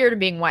is a spirit of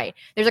being white.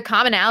 There's a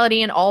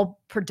commonality in all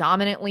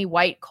predominantly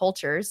white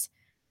cultures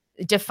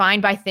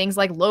defined by things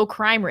like low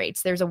crime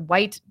rates. There's a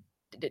white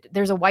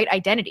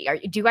identity.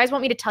 Do you guys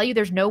want me to tell you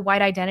there's no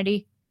white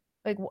identity?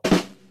 Like what?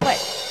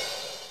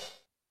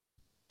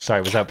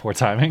 Sorry, was that poor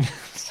timing?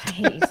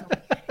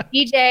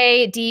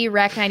 DJ D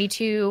Rec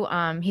 92.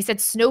 He said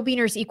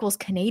snowbeaners equals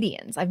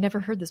Canadians. I've never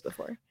heard this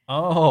before.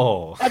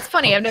 Oh, that's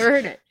funny. I've never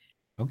heard it.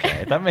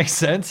 Okay, that makes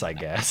sense, I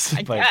guess.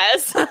 I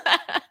guess.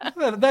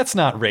 That's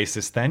not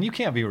racist then. You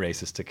can't be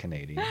racist to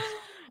Canadians.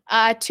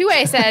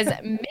 2A says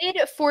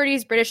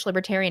mid-40s British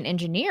libertarian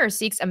engineer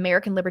seeks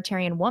American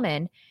libertarian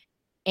woman.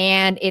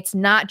 And it's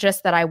not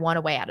just that I want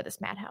a way out of this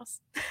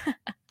madhouse.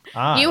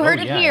 You heard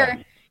it here.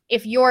 Yeah.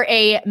 If you're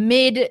a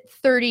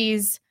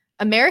mid-30s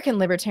American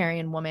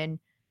libertarian woman,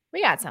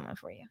 we got someone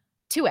for you.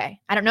 2A.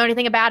 I don't know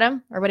anything about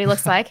him or what he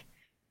looks like,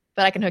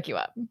 but I can hook you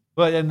up.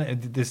 Well,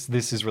 and this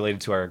is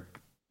related to our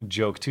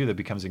joke, too, that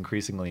becomes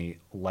increasingly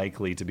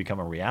likely to become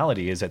a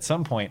reality, is at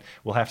some point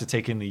we'll have to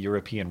take in the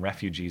European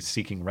refugees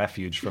seeking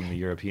refuge from the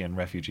European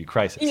refugee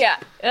crisis. Yeah.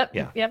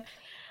 Yep.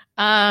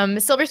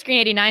 Silver Screen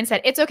 89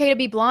 said, it's okay to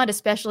be blonde,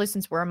 especially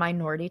since we're a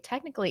minority.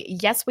 Technically,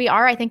 yes, we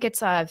are. I think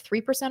it's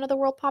 3% of the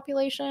world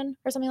population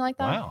or something like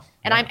that. Wow.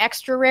 And I'm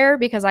extra rare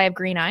because I have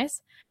green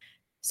eyes.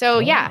 So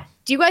yeah.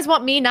 Do you guys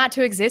want me not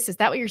to exist? Is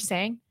that what you're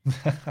saying?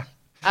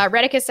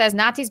 Redicus says,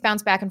 Nazis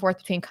bounce back and forth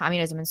between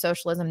communism and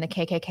socialism. The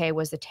KKK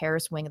was the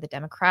terrorist wing of the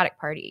Democratic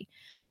Party.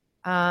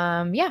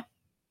 Yeah,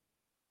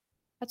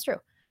 that's true.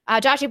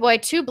 Joshy Boy,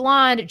 too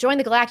blonde, join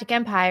the Galactic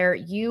Empire.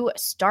 You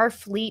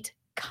Starfleet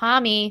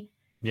commie.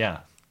 Yeah.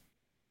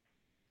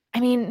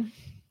 I mean,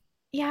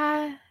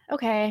 yeah,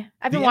 okay.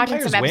 I've been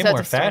watching some episodes way more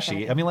of Star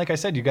fashy. I mean, like I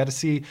said, you got to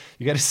see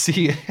you got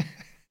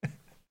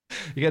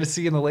to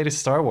see in the latest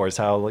Star Wars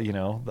how, you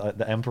know,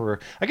 the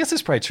Emperor, I guess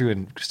it's probably true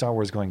in Star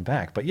Wars going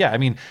back, but yeah, I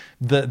mean,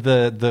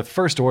 the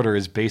First Order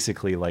is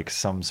basically like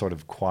some sort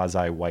of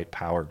quasi white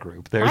power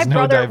group. There's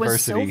no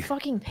diversity. My brother was so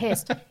fucking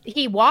pissed.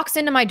 He walks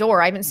into my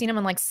door. I haven't seen him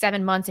in like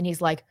 7 months, and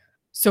he's like,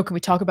 so can we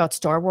talk about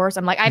Star Wars?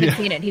 I'm like, I haven't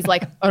seen it. He's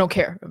like, I don't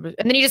care. And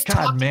then he just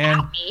talked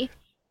at me.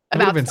 It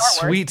would have been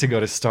sweet to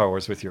go to Star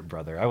Wars with your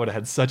brother. I would have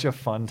had such a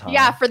fun time.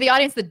 Yeah, for the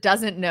audience that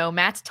doesn't know,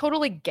 Matt's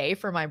totally gay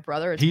for my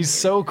brother. He's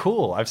so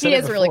cool. I've said it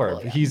before. Really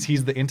cool, yeah.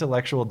 He's the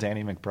intellectual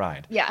Danny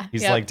McBride. Yeah.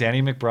 He's like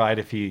Danny McBride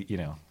if he, you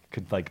know,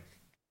 could like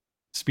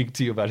speak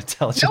to you about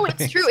intelligent No, it's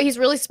things. true. He's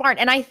really smart.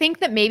 And I think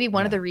that maybe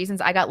one of the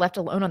reasons I got left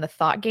alone on the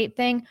Thoughtgate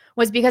thing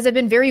was because I've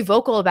been very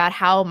vocal about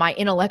how my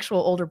intellectual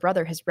older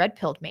brother has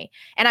red-pilled me.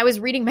 And I was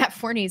reading Matt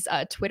Forney's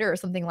Twitter or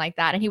something like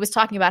that, and he was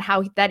talking about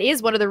how that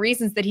is one of the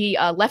reasons that he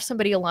left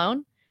somebody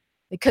alone,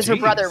 because her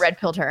brother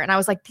red-pilled her. And I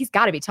was like, he's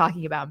got to be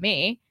talking about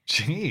me.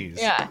 Jeez.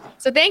 Yeah.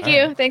 So thank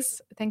you.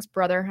 Thanks,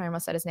 brother. I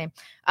almost said his name.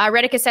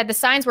 Reddick said the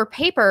signs were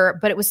paper,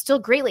 but it was still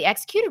greatly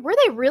executed. Were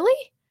they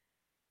really?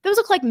 Those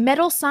look like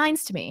metal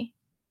signs to me.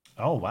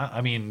 Oh, wow.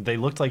 I mean, they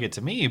looked like it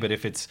to me, but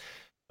it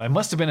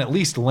must have been at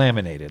least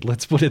laminated.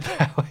 Let's put it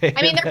that way.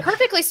 I mean, they're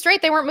perfectly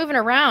straight. They weren't moving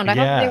around. I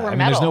don't think they were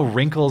metal. There's no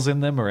wrinkles in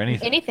them or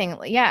anything. Anything.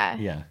 Yeah.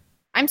 Yeah.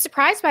 I'm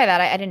surprised by that.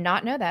 I did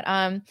not know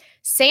that.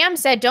 Sam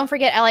said, don't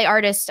forget LA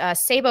artist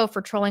Sabo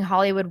for trolling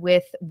Hollywood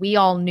with "We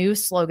All Knew"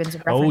 slogans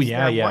in reference to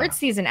their award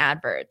season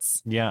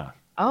adverts. Yeah.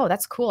 Oh,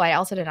 that's cool. I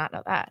also did not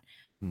know that.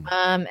 And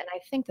I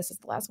think this is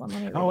the last one.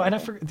 Let me read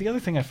and the other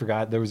thing I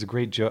forgot, there was a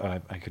great joke.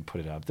 I could put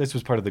it up. This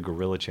was part of the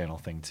Gorilla Channel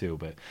thing too,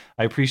 but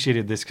I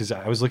appreciated this because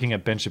I was looking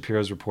at Ben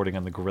Shapiro's reporting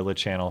on the Gorilla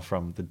Channel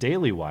from the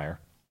Daily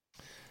Wire.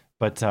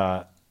 But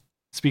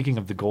speaking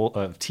of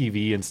of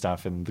TV and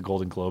stuff, and the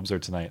Golden Globes are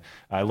tonight,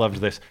 I loved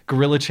this.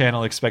 Gorilla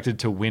Channel expected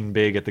to win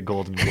big at the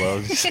Golden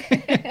Globes.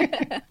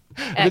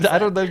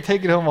 They're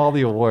taking home all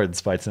the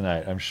awards by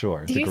tonight, I'm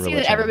sure. Do you see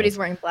that everybody's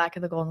wearing black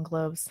at the Golden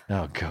Globes?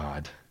 Oh,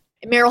 God.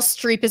 Meryl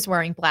Streep is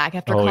wearing black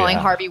after calling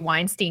Harvey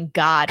Weinstein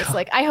God. It's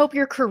like, I hope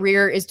your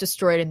career is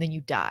destroyed and then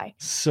you die.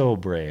 So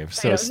brave.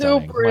 So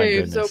stunning. So brave. My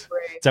goodness. So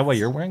brave. Is that why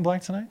you're wearing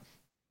black tonight?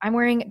 I'm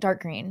wearing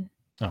dark green.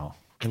 Oh,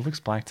 it looks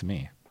black to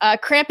me.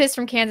 Krampus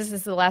from Kansas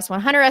is the last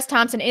one. Hunter S.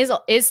 Thompson is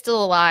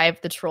still alive.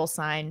 The troll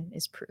sign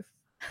is proof.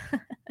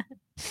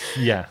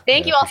 Yeah.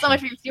 Thank you all so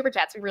much for your super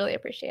chats. We really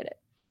appreciate it.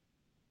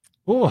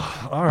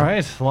 Oh, all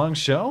right. Long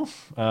show.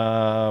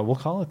 We'll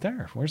call it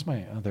there. There's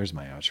my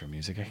outro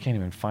music. I can't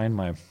even find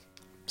my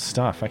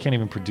stuff. I can't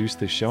even produce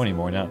this show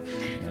anymore now.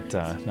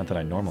 Not that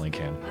I normally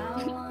can.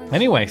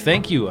 Anyway,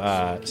 thank you,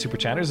 Super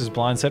Chatters. As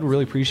Blonde said, we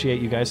really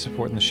appreciate you guys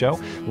supporting the show.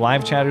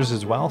 Live Chatters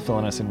as well,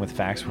 filling us in with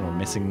facts when we're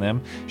missing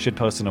them. Shit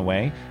posting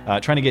away.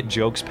 Trying to get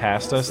jokes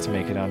past us to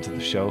make it onto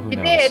the show. Who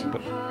knows?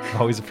 But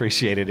always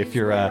appreciate it. If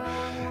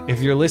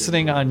you're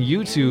listening on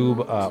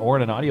YouTube or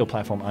on an audio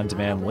platform on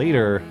demand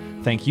later,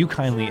 thank you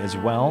kindly as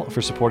well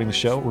for supporting the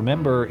show.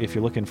 Remember, if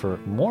you're looking for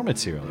more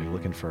material, you're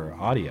looking for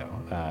audio,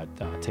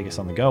 take us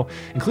on the go,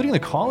 including the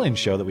call-in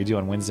show that we do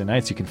on Wednesday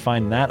nights. You can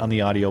find that on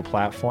the audio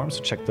platform,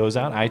 so check those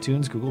out.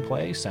 iTunes, Google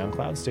Play,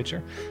 SoundCloud,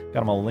 Stitcher. Got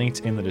them all linked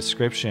in the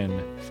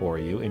description for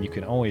you, and you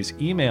can always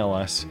email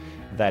us.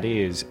 That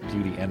is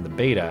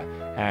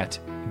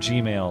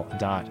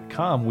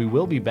beautyandthebeta@gmail.com. We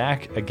will be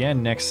back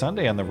again next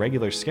Sunday on the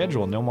regular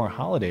schedule. No more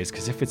holidays,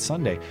 because if it's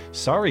Sunday,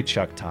 sorry,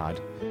 Chuck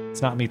Todd.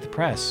 It's not Meet the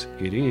Press.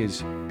 It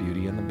is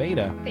Beauty and the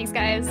Beta. Thanks,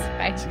 guys.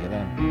 Bye. See you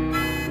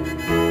then.